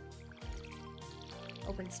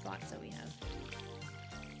spots that we have.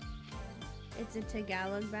 It's a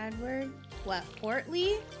Tagalog bad word. What,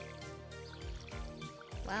 portly?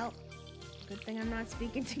 Well, good thing I'm not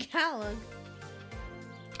speaking Tagalog.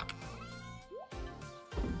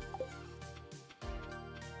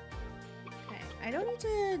 Okay, I don't need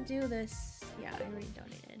to do this. Yeah, I already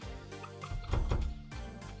donated.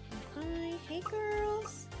 Hi, hey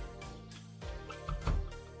girls.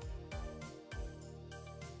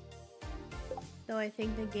 Though I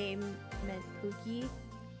think the game meant pookie.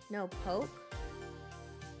 No, poke.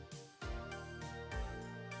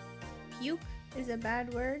 Puke is a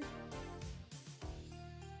bad word.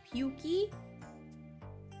 Pukey.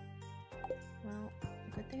 Well,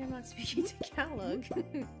 good thing I'm not speaking Tagalog.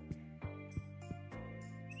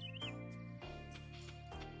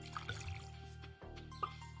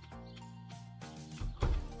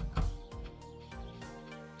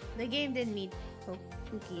 The game didn't mean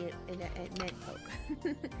pookie, it meant poke.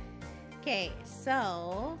 Okay,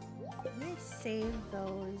 so I'm gonna save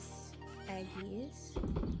those eggies.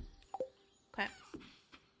 Okay.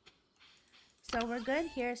 So we're good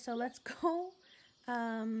here, so let's go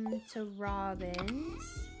to Robin's.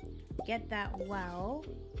 Get that well.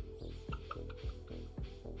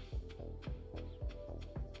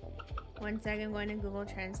 One second, I'm going to Google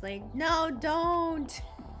Translate. No, don't!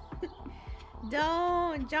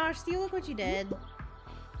 Don't! Josh, see, look what you did.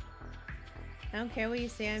 I don't care what you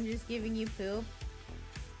say, I'm just giving you poop.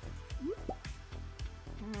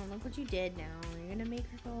 Oh, look what you did now. You're gonna make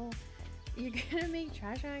her go... You're gonna make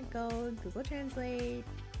Trash Aunt go Google Translate.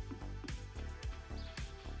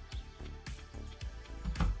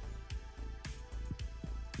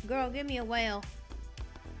 Girl, give me a whale.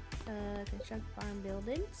 Construct farm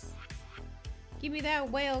buildings. Give me that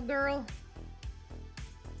whale, girl.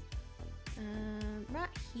 Right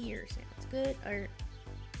here sounds good. Or...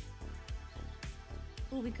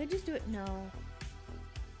 Oh, we could just do it. No.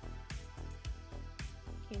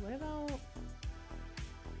 Okay, what about...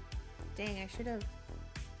 Dang, I should have...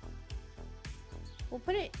 We'll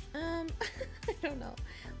put it... I don't know.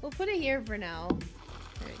 We'll put it here for now.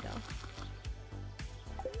 There we go.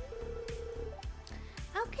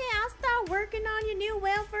 Okay, I'll start working on your new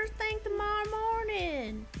well first thing tomorrow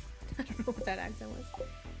morning. I don't know what that accent was.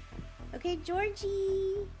 Okay,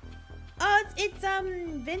 Georgie. Oh, it's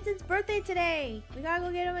Vincent's birthday today. We gotta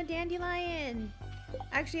go get him a dandelion.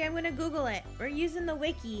 Actually, I'm gonna Google it. We're using the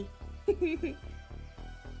wiki.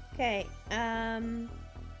 Okay,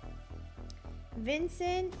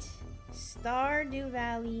 Vincent, Stardew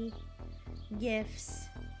Valley, gifts.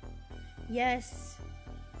 Yes,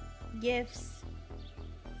 gifts.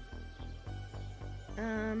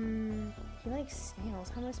 He likes snails.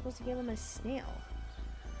 How am I supposed to give him a snail?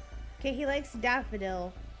 Okay, he likes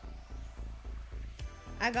daffodil.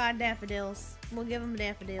 I got daffodils. We'll give him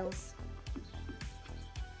daffodils.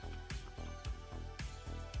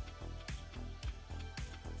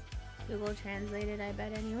 Google translated, I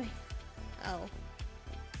bet, anyway. Oh.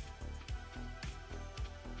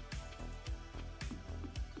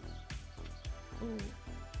 Ooh,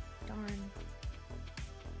 darn.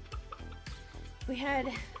 We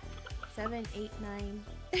had 7, 8, 9.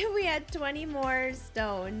 If we had 20 more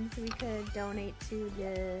stones, we could donate to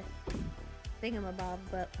the thingamabob,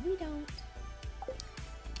 but we don't.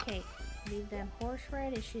 Okay, leave them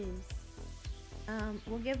horseradishes.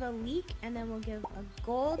 We'll give a leek, and then we'll give a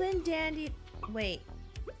golden dandy. Wait,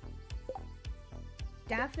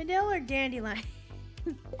 daffodil or dandelion?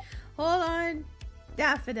 Hold on,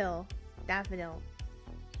 daffodil. Daffodil.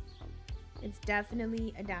 It's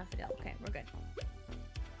definitely a daffodil. Okay, we're good.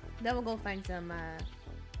 Then we'll go find some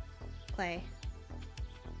clay.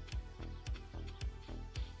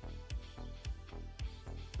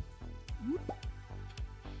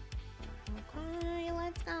 Okay,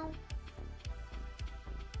 let's go.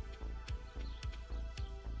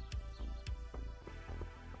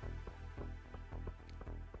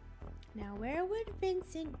 Now, where would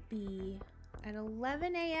Vincent be at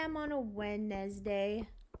 11 a.m. on a Wednesday?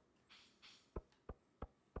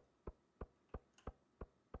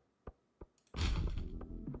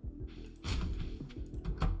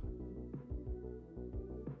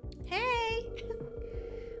 Hey!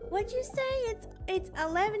 What'd you say? It's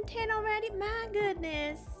 11:10 already? My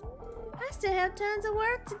goodness. I still have tons of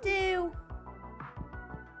work to do.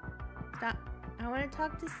 Stop. I want to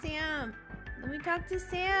talk to Sam. Let me talk to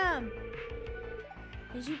Sam.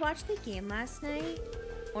 Did you watch the game last night?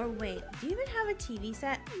 Or wait, do you even have a TV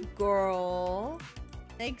set? Girl.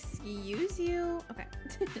 Excuse you? Okay.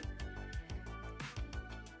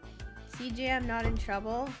 CJ, I'm not in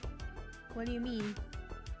trouble. What do you mean?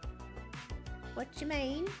 What you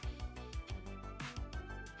mean?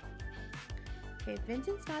 Okay, if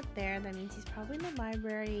Vincent's not there, that means he's probably in the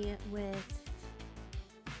library with...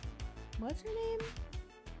 What's her name?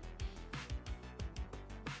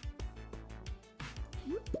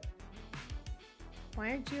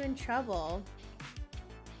 Why aren't you in trouble?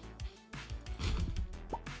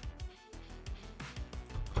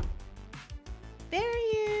 There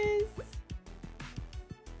he is!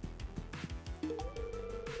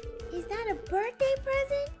 Is that a birthday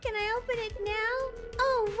present? Can I open it now?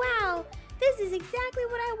 Oh wow! This is exactly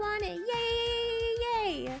what I wanted! Yay!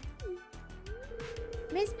 Yay! Yay!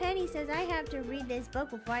 Miss Penny says I have to read this book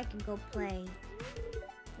before I can go play.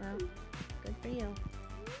 Well, good for you.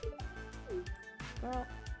 Girl.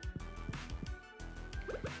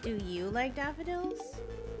 Do you like daffodils?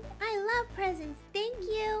 I love presents, thank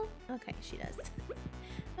you! Okay, she does.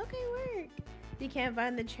 Okay, work. You can't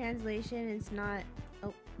find the translation, it's not...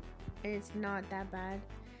 Oh, it's not that bad.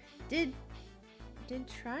 Did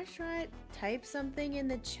Trash Rat type something in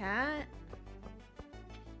the chat?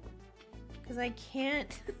 Because I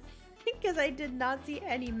can't... Because I did not see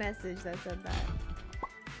any message that said that.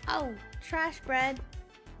 Oh, Trash Bread.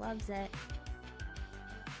 Loves it.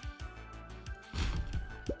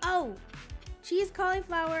 Oh! Cheese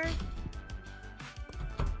cauliflower.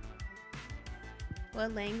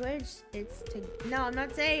 What language? It's to... No, I'm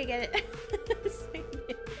not saying it.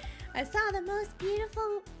 I saw the most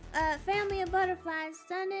beautiful family of butterflies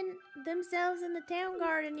sunning themselves in the town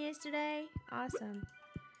garden yesterday. Awesome.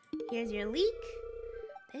 Here's your leek.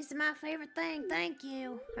 This is my favorite thing. Thank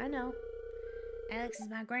you. I know. Alex is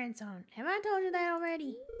my grandson. Have I told you that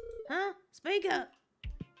already? Huh? Speak up.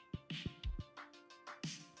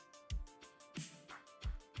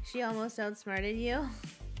 She almost outsmarted you.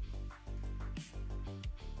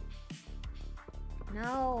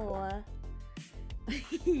 No.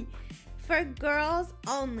 For girls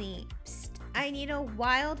only. Psst. I need a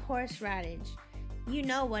wild horseradish. You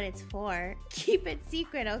know what it's for. Keep it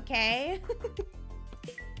secret, okay?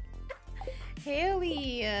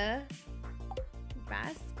 Haley.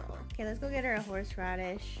 Rascal. Okay, let's go get her a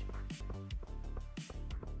horseradish.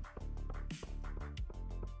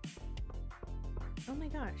 Oh my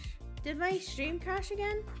gosh. Did my stream crash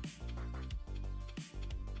again?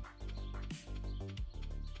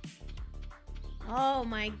 Oh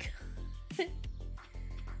my god.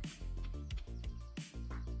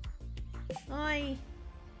 Oi.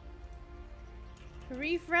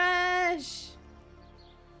 Refresh.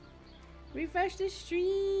 Refresh the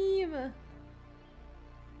stream.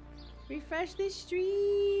 Refresh the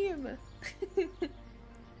stream.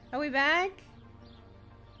 Are we back?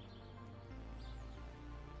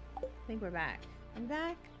 I think we're back. I'm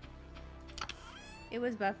back. It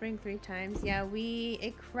was buffering 3 times. Yeah,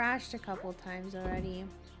 it crashed a couple times already.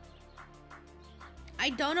 I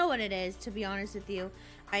don't know what it is, to be honest with you.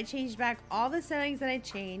 I changed back all the settings that I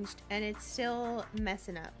changed, and it's still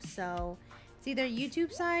messing up. So, it's either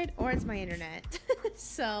YouTube side or it's my internet.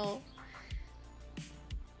 So,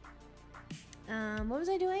 what was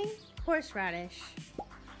I doing? Horseradish.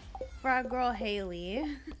 For our girl,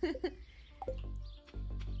 Haley.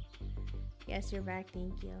 Yes, you're back,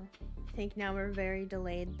 thank you. I think now we're very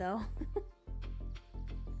delayed, though.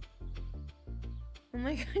 Oh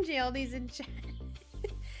my god, Jauldy's in chat.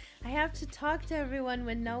 I have to talk to everyone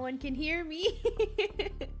when no one can hear me.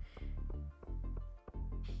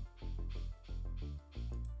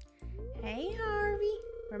 Hey, Harvey.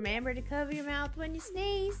 Remember to cover your mouth when you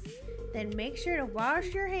sneeze. Then make sure to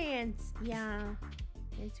wash your hands. Yeah,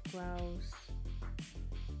 it's gross.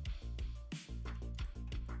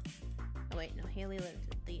 Oh wait, no, Haley lives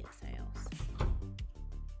at the house.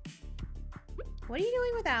 What are you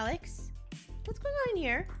doing with Alex? What's going on in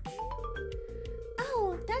here?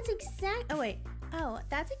 Oh, that's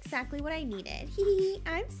exactly what I needed.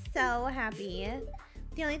 I'm so happy.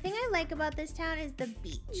 The only thing I like about this town is the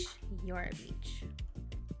beach. You're a beach.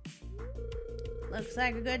 Looks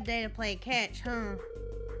like a good day to play catch, huh?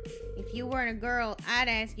 If you weren't a girl, I'd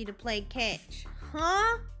ask you to play catch.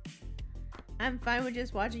 Huh? I'm fine with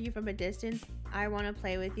just watching you from a distance. I want to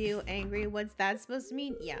play with you. Angry, what's that supposed to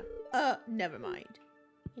mean? Yeah. Never mind.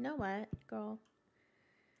 You know what, girl?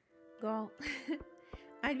 Girl.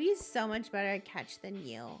 I'd be so much better at catch than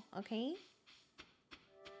you, okay?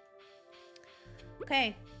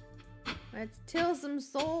 Okay. Let's till some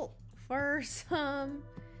salt for some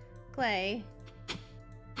clay.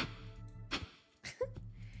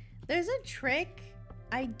 There's a trick.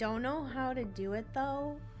 I don't know how to do it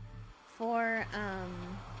though. for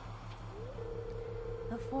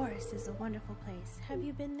the forest is a wonderful place. Have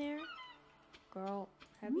you been there? Girl,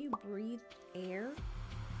 have you breathed air?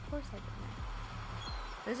 Of course I've been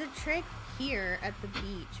there. There's a trick here at the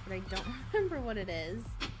beach, but I don't remember what it is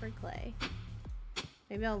for clay.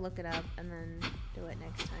 Maybe I'll look it up and then do it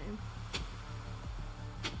next time.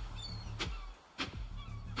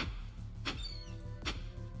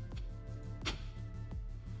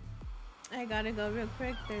 I gotta go real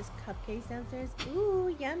quick. There's cupcakes downstairs.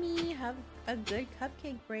 Ooh, yummy. Have a good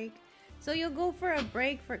cupcake break. So you'll go for a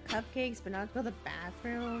break for cupcakes, but not go to the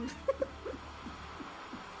bathroom?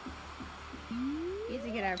 Need to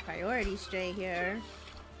get our priorities straight here.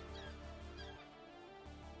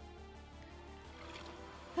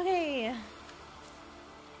 Okay.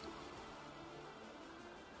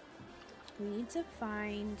 We need to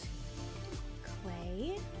find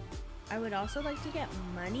clay. I would also like to get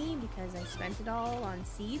money because I spent it all on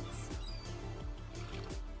seeds.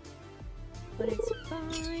 But it's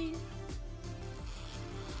fine.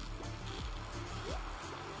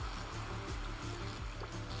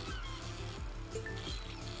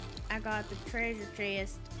 I got the treasure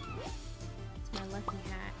chest. It's my lucky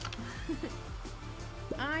hat.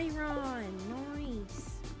 Iron, nice.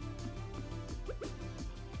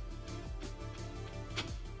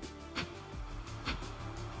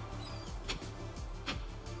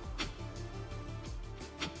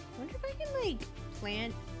 Wonder if I can like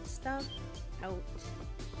plant stuff out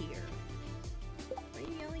here. What are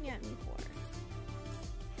you yelling at me for?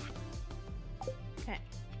 Okay.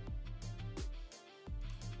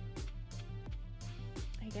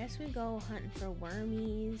 I guess we go hunting for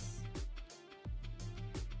wormies.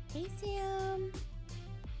 Hey Sam!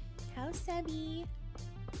 How's Sebby?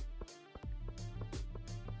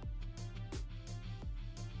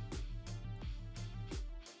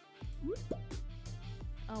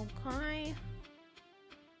 Okay.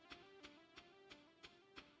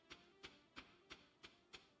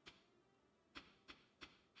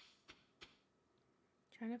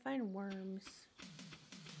 Trying to find worms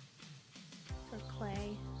for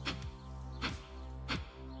clay.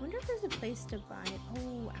 Wonder if there's a place to buy it.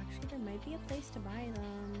 Oh, actually there might be a place to buy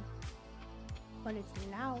them, but it's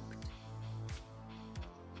locked.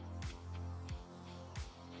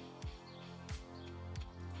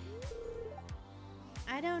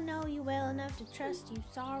 I don't know you well enough to trust you,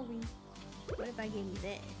 sorry. What if I gave you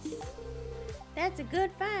this? That's a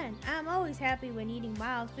good find. I'm always happy when eating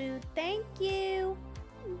wild food. Thank you.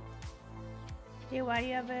 Dude, why do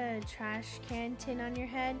you have a trash can tin on your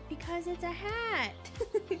head? Because it's a hat.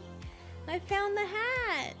 I found the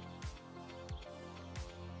hat.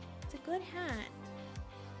 It's a good hat.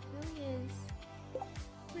 It really is. It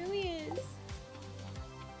really is.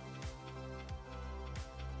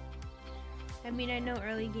 I mean, I know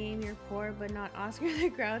early game you're poor, but not Oscar the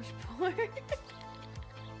Grouch poor.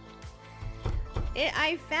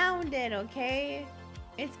 I found it, okay?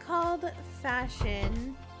 It's called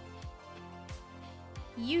fashion.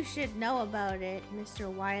 You should know about it,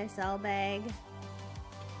 Mr. YSL bag.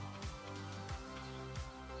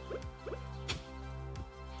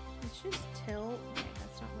 Let's just tilt. Okay,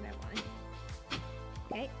 that's not what I wanted.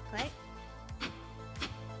 Okay, clay.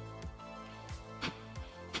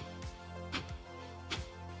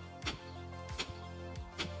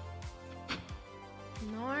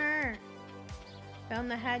 Nor.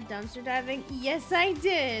 Found the hat dumpster diving? Yes, I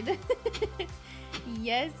did.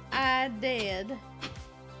 Yes, I did.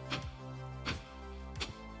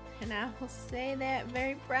 And I will say that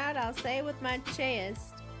very proud. I'll say it with my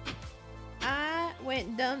chest. I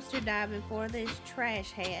went dumpster diving for this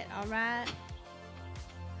trash hat, alright?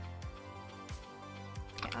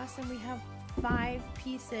 Okay, awesome. We have 5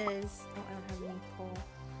 pieces. Oh, I don't have any coal.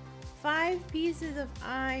 5 pieces of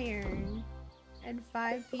iron and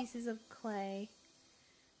 5 pieces of clay.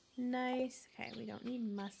 Nice. Okay, we don't need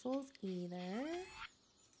mussels either.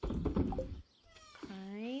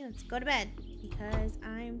 Okay, let's go to bed because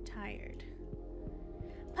I'm tired.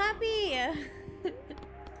 Puppy!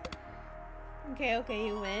 Okay,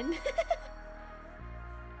 you win.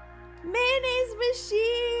 Mayonnaise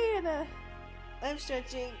machine! I'm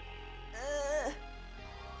stretching.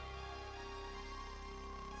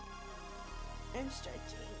 I'm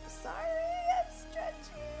stretching. Sorry, I'm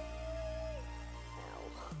stretching. Ow.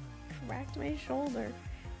 Cracked my shoulder.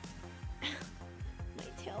 My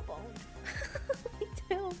tailbone. My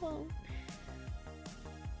tailbone.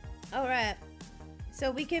 Alright.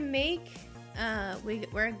 So we can make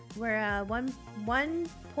we're 1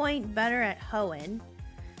 point better at hoeing.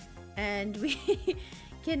 And we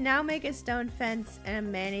can now make a stone fence and a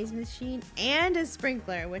mayonnaise machine and a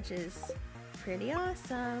sprinkler, which is pretty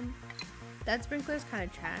awesome. That sprinkler's kind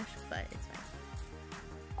of trash, but it's fine.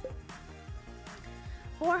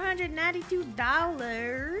 $492.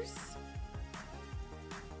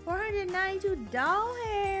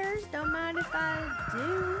 $492. Don't mind if I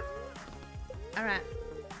do. Alright.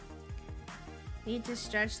 Need to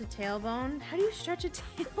stretch the tailbone. How do you stretch a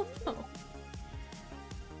tailbone?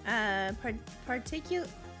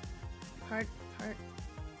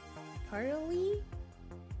 Partly?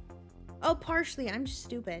 Oh, partially. I'm just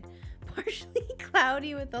stupid. Partially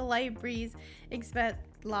cloudy with a light breeze.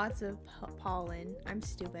 Expect lots of pollen. I'm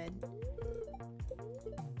stupid.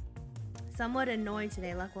 Somewhat annoyed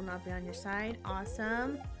today. Luck will not be on your side.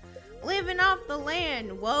 Awesome. Living off the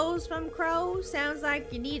land. Woes from crows. Sounds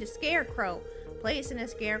like you need a scarecrow. Placing a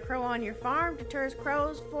scarecrow on your farm deters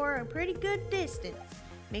crows for a pretty good distance.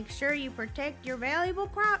 Make sure you protect your valuable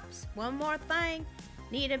crops. One more thing.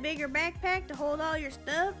 Need a bigger backpack to hold all your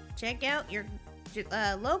stuff? Check out your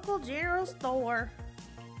local general store.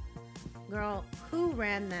 Girl, who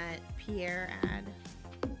ran that Pierre ad?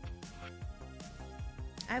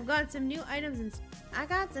 I've got some new items in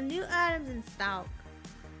stock.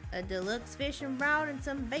 A deluxe fishing rod and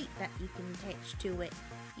some bait that you can attach to it.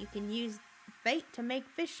 You can use bait to make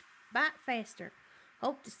fish bite faster.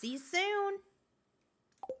 Hope to see you soon.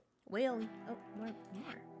 Whaley. Oh, more.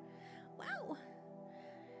 Wow.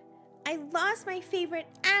 I lost my favorite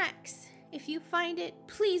axe. If you find it,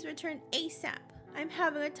 please return ASAP. I'm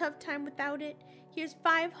having a tough time without it. Here's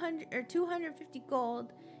 500 or 250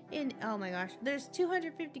 gold in. Oh my gosh, there's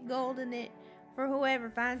 250 gold in it for whoever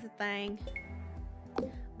finds the thing.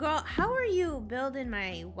 Girl, how are you building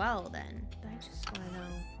my well then? I just want to know.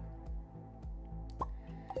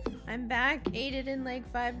 I'm back. Ate it in like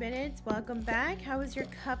 5 minutes. Welcome back. How was your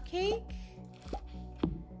cupcake?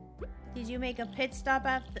 Did you make a pit stop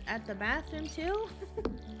at the bathroom too?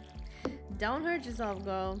 Don't hurt yourself,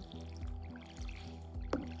 girl.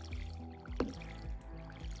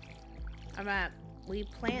 Alright, we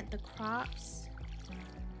plant the crops.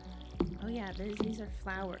 Oh yeah, these are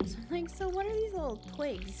flowers. I'm like, so what are these little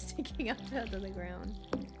twigs sticking up out of the ground?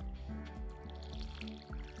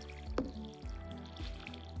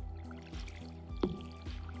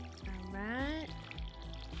 Alright.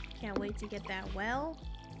 Can't wait to get that well.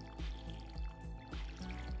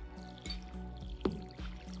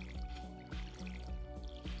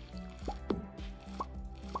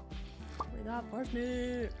 We got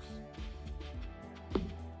parsnips.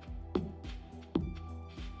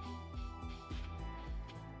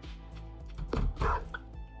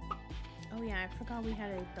 Oh yeah, I forgot we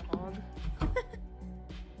had a dog.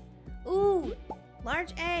 Ooh,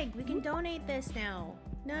 large egg. We can donate this now.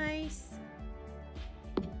 Nice.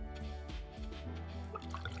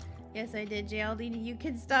 Yes, I did, Jauldy. You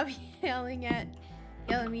can stop yelling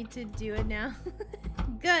me to do it now.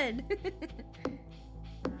 Good.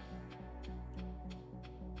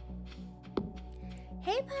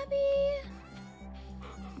 Hey, puppy.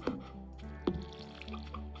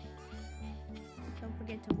 Don't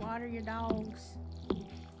forget to water your dogs.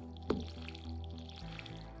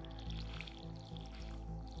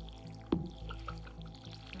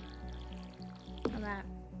 Alright.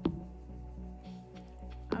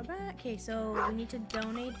 Alright, okay, so we need to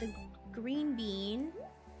donate the green bean.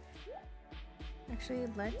 Actually,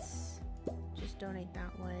 let's just donate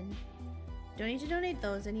that one. Don't need to donate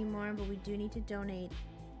those anymore, but we do need to donate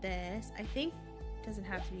this. I think it doesn't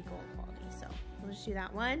have to be gold quality, so we'll just do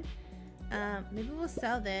that one. Maybe we'll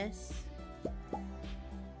sell this. We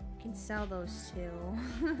can sell those too.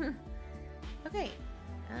 Okay.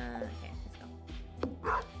 Okay, let's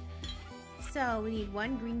go. So we need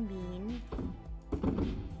one green bean.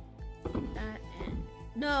 That and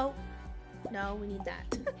no, we need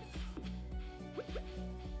that.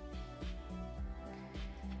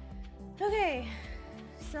 Okay,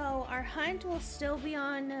 so our hunt will still be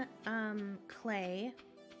on clay.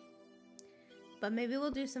 But maybe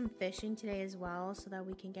we'll do some fishing today as well so that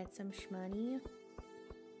we can get some shmoney.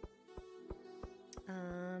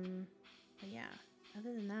 But yeah,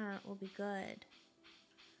 other than that, we'll be good.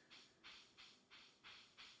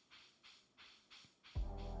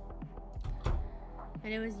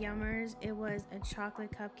 And it was yummers. It was a chocolate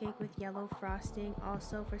cupcake with yellow frosting.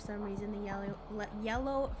 Also, for some reason, the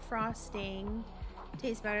yellow frosting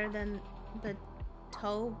tastes better than the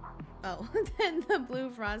than the blue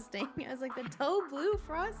frosting. I was like, the toe blue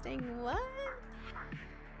frosting, what?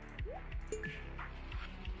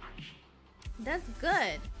 That's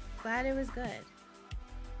good. Glad it was good.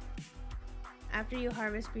 After you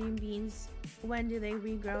harvest green beans, when do they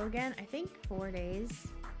regrow again? I think 4 days.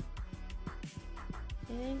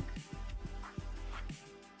 I think.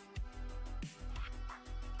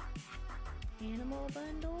 Animal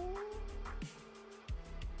bundle.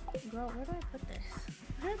 Girl, where do I put this?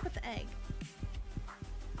 Where do I put the egg?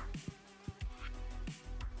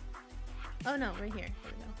 Oh no, right here.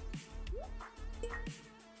 There we go.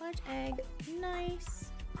 Large egg. Nice.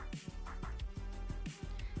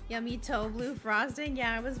 Yummy toe blue frosting.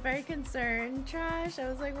 Yeah, I was very concerned. Trash. I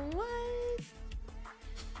was like, what?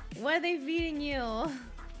 What are they feeding you?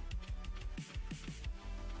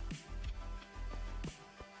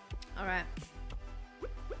 Alright.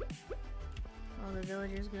 All the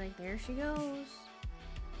villagers be like, there she goes.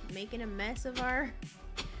 Making a mess of our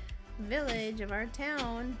village, of our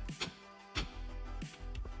town.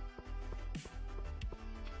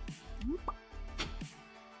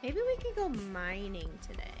 Maybe we could go mining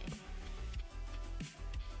today.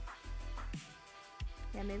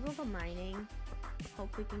 Yeah, maybe we'll go mining.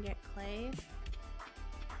 Hope we can get clay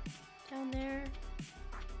down there.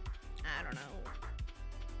 I don't know.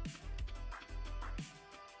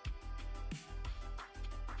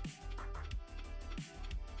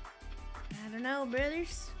 I don't know,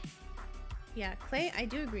 brothers. Yeah, clay, I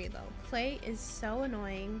do agree though. Clay is so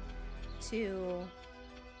annoying to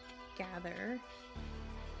gather.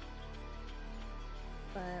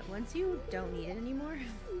 But once you don't need it anymore,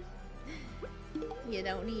 you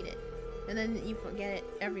don't need it. And then you forget it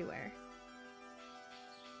everywhere.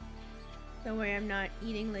 Don't worry, I'm not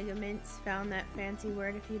eating ligaments. Found that fancy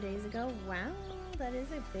word a few days ago. Wow, that is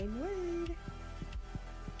a big word.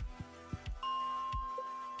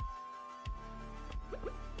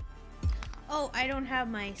 Oh, I don't have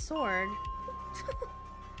my sword.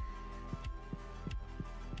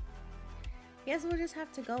 Guess we'll just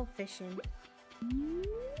have to go fishing.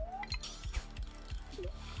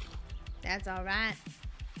 That's alright.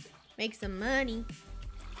 Make some money.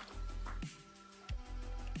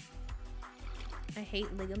 I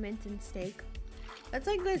hate ligament and steak. That's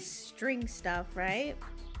like the string stuff, right?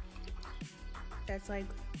 That's like,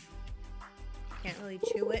 can't really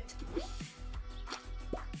chew it.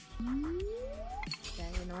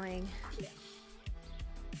 Very annoying.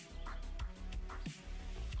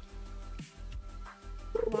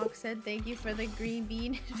 Walk said thank you for the green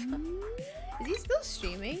bean. Is he still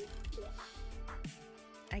streaming?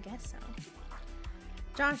 I guess so.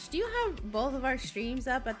 Josh, do you have both of our streams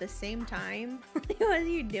up at the same time? What do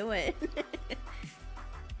you do it?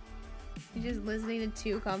 You're just listening to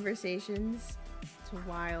two conversations. It's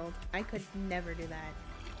wild. I could never do that.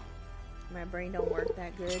 My brain don't work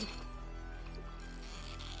that good.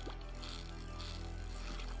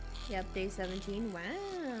 Yep, day 17. Wow.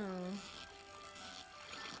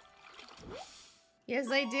 Yes,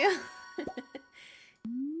 I do.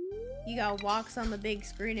 You got walks on the big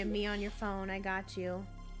screen and me on your phone. I got you.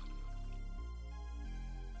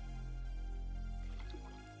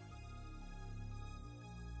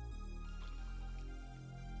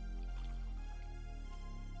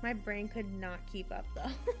 My brain could not keep up though.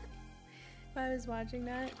 If I was watching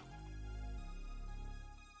that.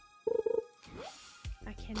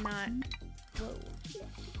 I cannot. Whoa.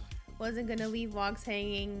 Wasn't gonna leave walks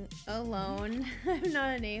hanging alone. I'm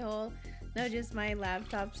not an a-hole. No, just my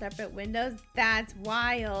laptop, separate windows. That's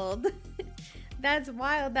wild. That's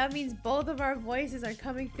wild. That means both of our voices are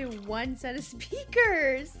coming through one set of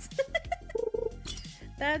speakers.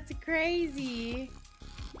 That's crazy.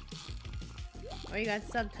 Or you got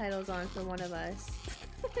subtitles on for one of us.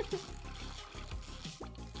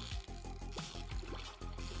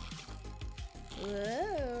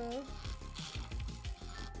 Whoa.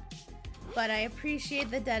 But I appreciate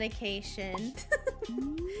the dedication.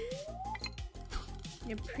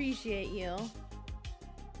 I appreciate you.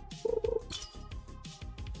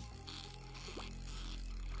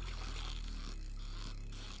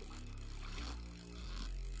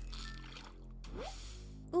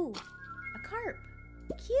 Ooh, a carp.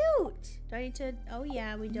 Cute. Do I need to? Oh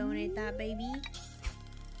yeah, we donate that, baby.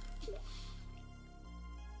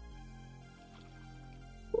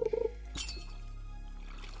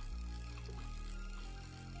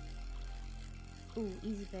 Ooh,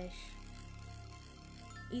 easy fish.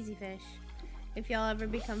 Easy fish. If y'all ever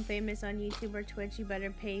become famous on YouTube or Twitch, you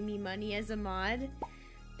better pay me money as a mod.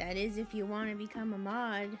 That is if you want to become a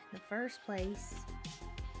mod in the first place.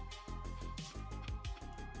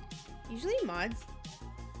 Usually mods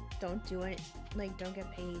don't do it, like don't get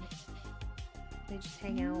paid. They just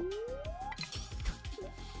hang out.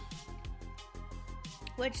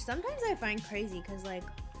 Which sometimes I find crazy because like,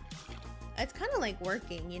 it's kind of like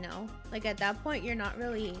working, you know? Like at that point you're not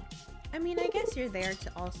really, I mean, I guess you're there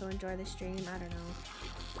to also enjoy the stream, I don't know.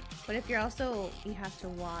 But if you're also, you have to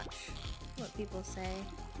watch what people say.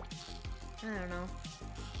 I don't know.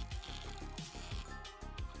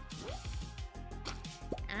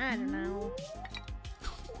 I don't know.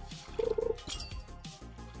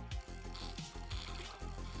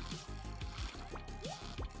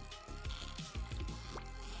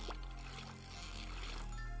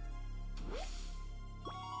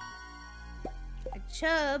 A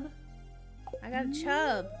chub? I got a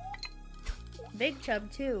chub. Big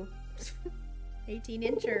chub too.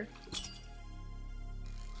 18-incher.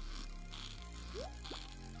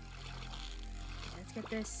 Let's get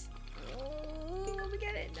this. Oh, we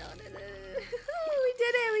get it. No, no, no. Oh, we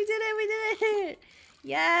did it. We did it. We did it.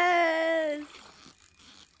 Yes.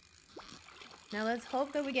 Now let's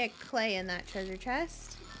hope that we get clay in that treasure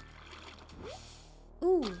chest.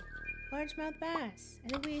 Ooh, largemouth bass. I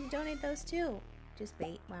think we need to donate those too. Just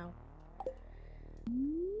bait. Wow.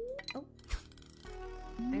 Oh.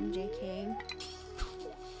 I'm JKing.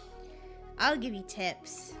 I'll give you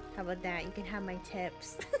tips. How about that? You can have my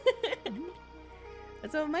tips.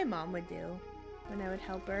 That's what my mom would do when I would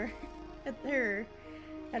help her at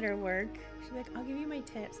her work. She'd be like, I'll give you my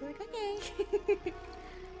tips. I'm like, okay.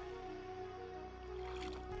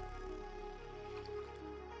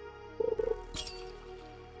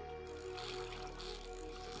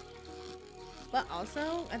 But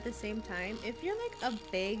also, at the same time, if you're like a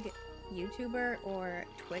big YouTuber or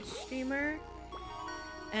Twitch streamer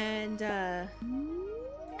and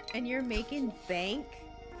you're making bank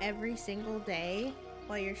every single day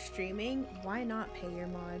while you're streaming, why not pay your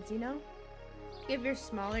mods, you know? If you're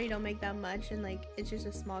smaller, you don't make that much, and like it's just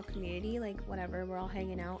a small community, like whatever, we're all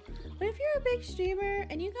hanging out. But if you're a big streamer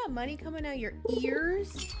and you got money coming out your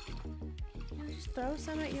ears, you know, just throw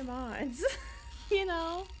some at your mods. You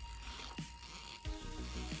know?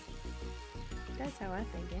 That's how I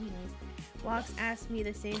think anyways. Walks asked me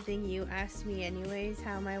the same thing you asked me anyways.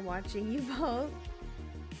 How am I watching you both?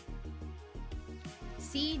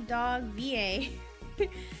 Sea Dog VA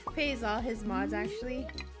pays all his mods actually.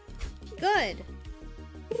 Good.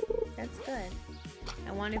 That's good.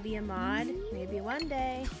 I want to be a mod. Maybe one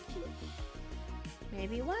day.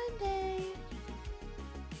 Maybe one day.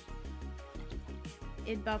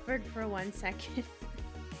 It buffered for 1 second.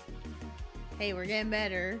 Hey, we're getting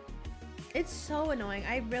better. It's so annoying.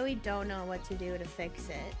 I really don't know what to do to fix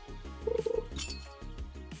it.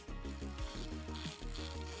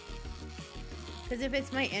 Because if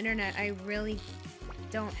it's my internet, I really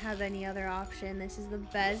don't have any other option. This is the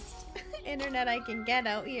best internet I can get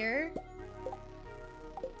out here.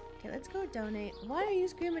 Okay, let's go donate. What are you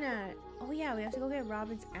screaming at? Oh yeah, we have to go get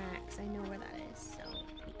Robin's axe. I know where that is, so it'll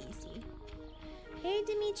be easy. Hey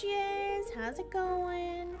Demetrius, how's it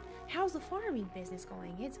going? How's the farming business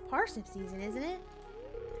going? It's parsnip season, isn't it?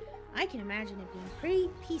 I can imagine it being pretty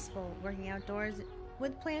peaceful working outdoors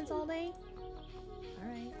with plants all day.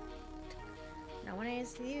 Alright. Now when I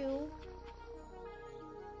ask you.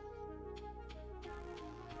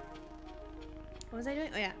 What was I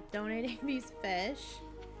doing? Oh yeah, donating these fish.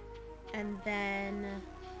 And then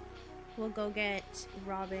we'll go get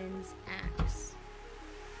Robin's axe.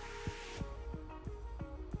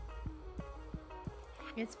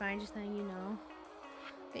 It's fine, just letting you know.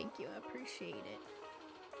 Thank you, I appreciate it.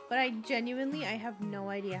 But I have no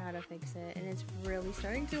idea how to fix it, and it's really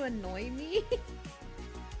starting to annoy me.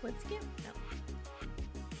 What skip? No.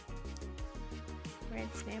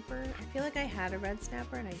 Red snapper? I feel like I had a red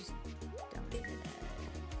snapper and I just donated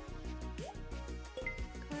it.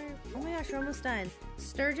 Carp. Oh my gosh, we're almost done.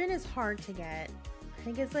 Sturgeon is hard to get. I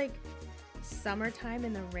think it's like summertime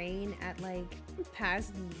in the rain at like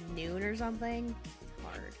past noon or something.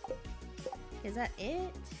 Hard. Is that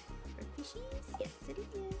it for fishies? Yes, it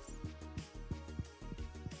is.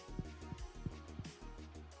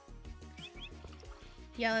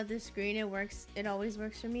 Yell at the screen. It works. It always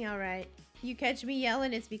works for me. All right. You catch me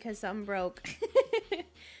yelling, it's because something broke.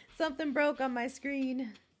 Something broke on my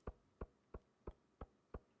screen.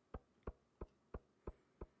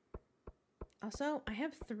 Also, I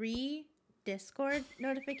have 3 Discord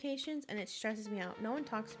notifications, and it stresses me out. No one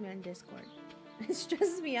talks to me on Discord. It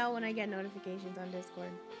stresses me out when I get notifications on Discord.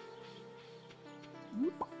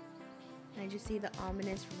 I just see the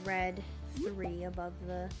ominous red 3 above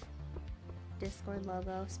the Discord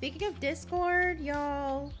logo. Speaking of Discord,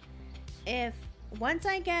 y'all, once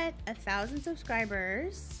I get 1,000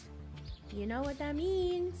 subscribers, you know what that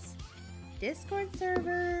means. Discord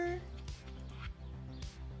server.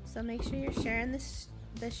 So make sure you're sharing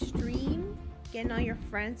the stream, getting all your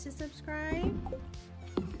friends to subscribe.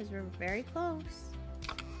 Because we're very close.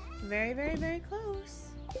 Very, very, very close.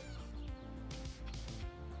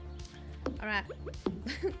 Alright.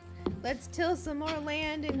 Let's till some more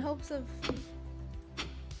land in hopes of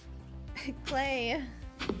clay.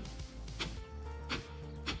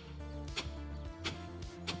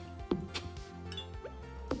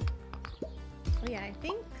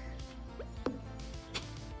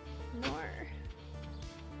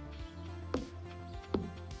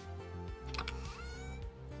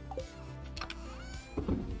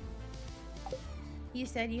 You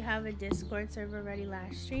said you have a Discord server ready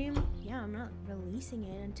last stream. Yeah, I'm not releasing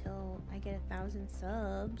it until I get 1,000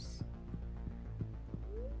 subs.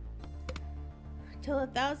 Till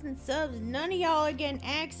 1,000 subs, none of y'all are getting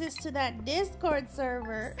access to that Discord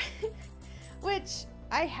server. Which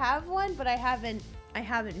I have one, but I haven't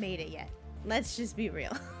made it yet. Let's just be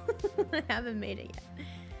real. I haven't made it yet.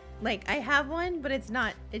 Like, I have one, but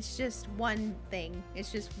it's just one thing.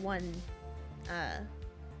 It's just one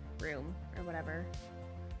room or whatever.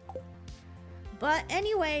 But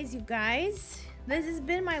anyways, you guys, this has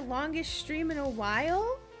been my longest stream in a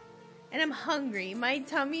while. And I'm hungry. My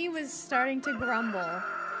tummy was starting to grumble.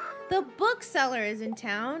 The bookseller is in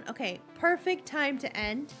town. Okay, perfect time to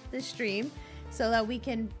end the stream so that we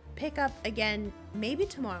can pick up again maybe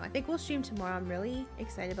tomorrow. I think we'll stream tomorrow. I'm really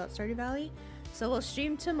excited about Stardew Valley. So we'll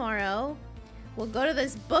stream tomorrow. We'll go to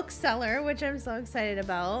this bookseller, which I'm so excited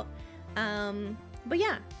about. But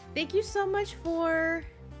yeah, thank you so much for...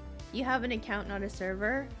 You have an account, not a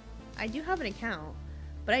server. I do have an account,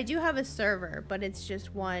 but I do have a server, but it's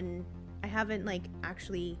just one... I haven't like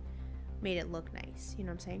actually made it look nice, you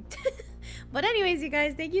know what I'm saying? But anyways, you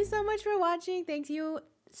guys, thank you so much for watching. Thank you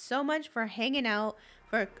so much for hanging out,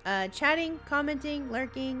 for chatting, commenting,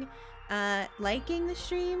 lurking, liking the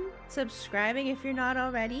stream, subscribing if you're not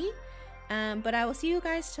already. But I will see you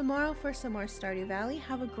guys tomorrow for some more Stardew Valley.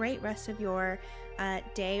 Have a great rest of your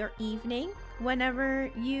day or evening,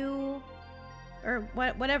 whenever you, or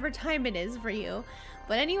whatever time it is for you.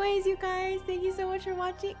 But anyways, you guys, thank you so much for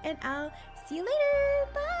watching, and I'll see you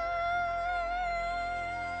later. Bye!